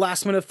have any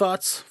last minute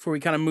thoughts before we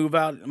kind of move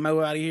out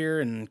of here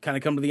and kind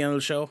of come to the end of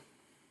the show?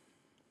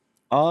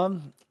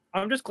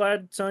 I'm just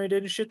glad Sony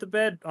didn't shit the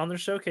bed on their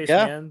showcase,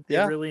 Yeah, man.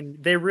 yeah.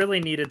 They really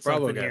needed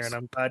Bravo, something here, guys. and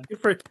I'm glad.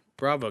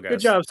 Bravo, guys. Good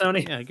job,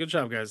 Sony. Yeah, good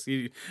job, guys.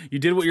 You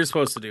did what you're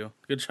supposed to do.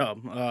 Good job.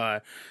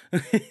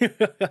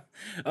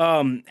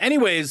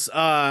 Anyways,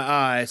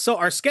 so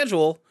our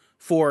schedule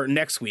for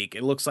next week,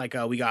 it looks like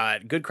we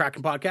got Good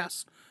Kraken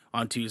podcast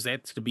on Tuesday.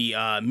 It's to be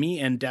me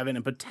and Devin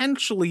and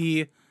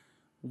potentially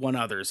one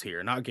others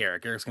here. Not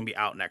Garrett. Garrett's gonna be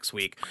out next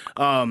week.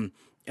 And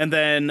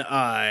then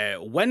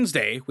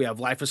Wednesday we have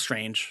Life is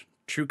Strange,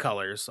 True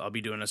Colors. I'll be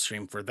doing a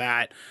stream for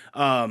that.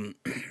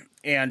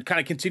 And kind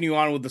of continue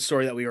on with the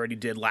story that we already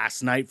did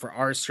last night for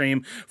our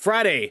stream.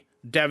 Friday,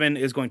 Devin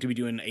is going to be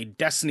doing a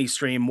Destiny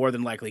stream, more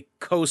than likely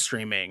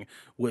co-streaming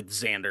with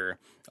Xander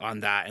on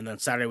that. And then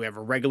Saturday, we have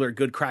a regular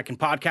Good Kraken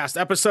podcast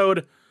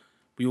episode.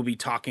 We will be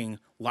talking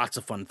lots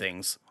of fun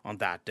things on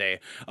that day.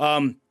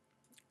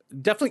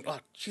 Definitely. Oh,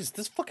 jeez,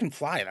 this fucking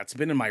fly that's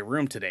been in my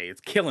room today,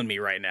 it's killing me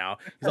right now.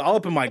 He's all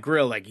up in my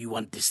grill like, you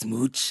want this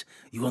smooch?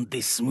 You want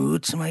this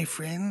smooch, my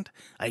friend?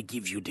 I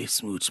give you this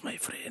smooch, my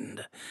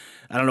friend.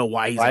 I don't know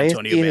why he's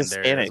Antonio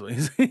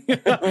Banderas.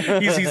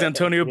 He's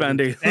Antonio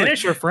Banderas.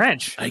 Spanish or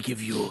French? I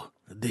give you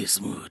this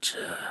smooch.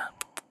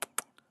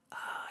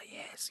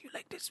 Yes, you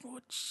like this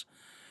smooch.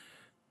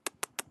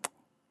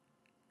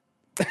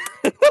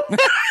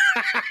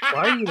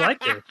 Why are you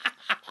like this?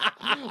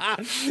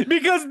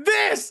 Because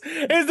this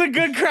is the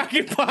Good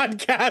Kraken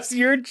podcast,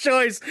 your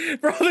choice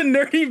for all the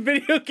nerdy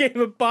video game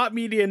and pop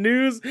media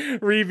news,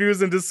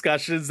 reviews, and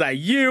discussions that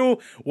you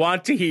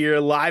want to hear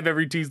live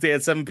every Tuesday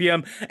at 7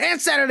 p.m.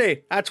 and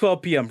Saturday at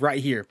 12 p.m.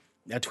 right here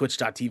at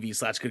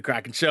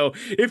twitch.tv/GoodKrakenShow.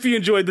 If you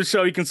enjoyed the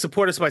show, you can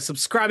support us by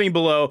subscribing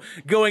below,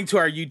 going to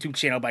our YouTube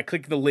channel by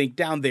clicking the link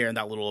down there in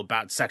that little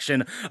about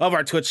section of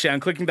our Twitch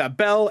channel, clicking that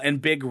bell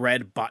and big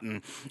red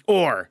button,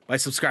 or by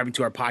subscribing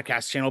to our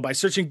podcast channel by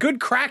searching Good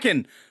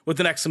Kraken with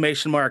an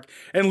exclamation mark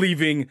and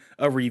leaving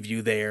a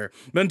review there.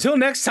 But until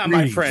next time,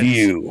 my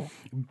friends,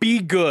 be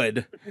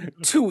good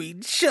to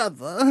each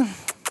other.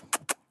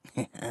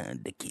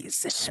 The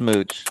kiss.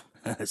 Smooch.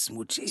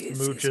 Smooches.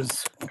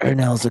 Smooches.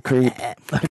 Ernell's a creep.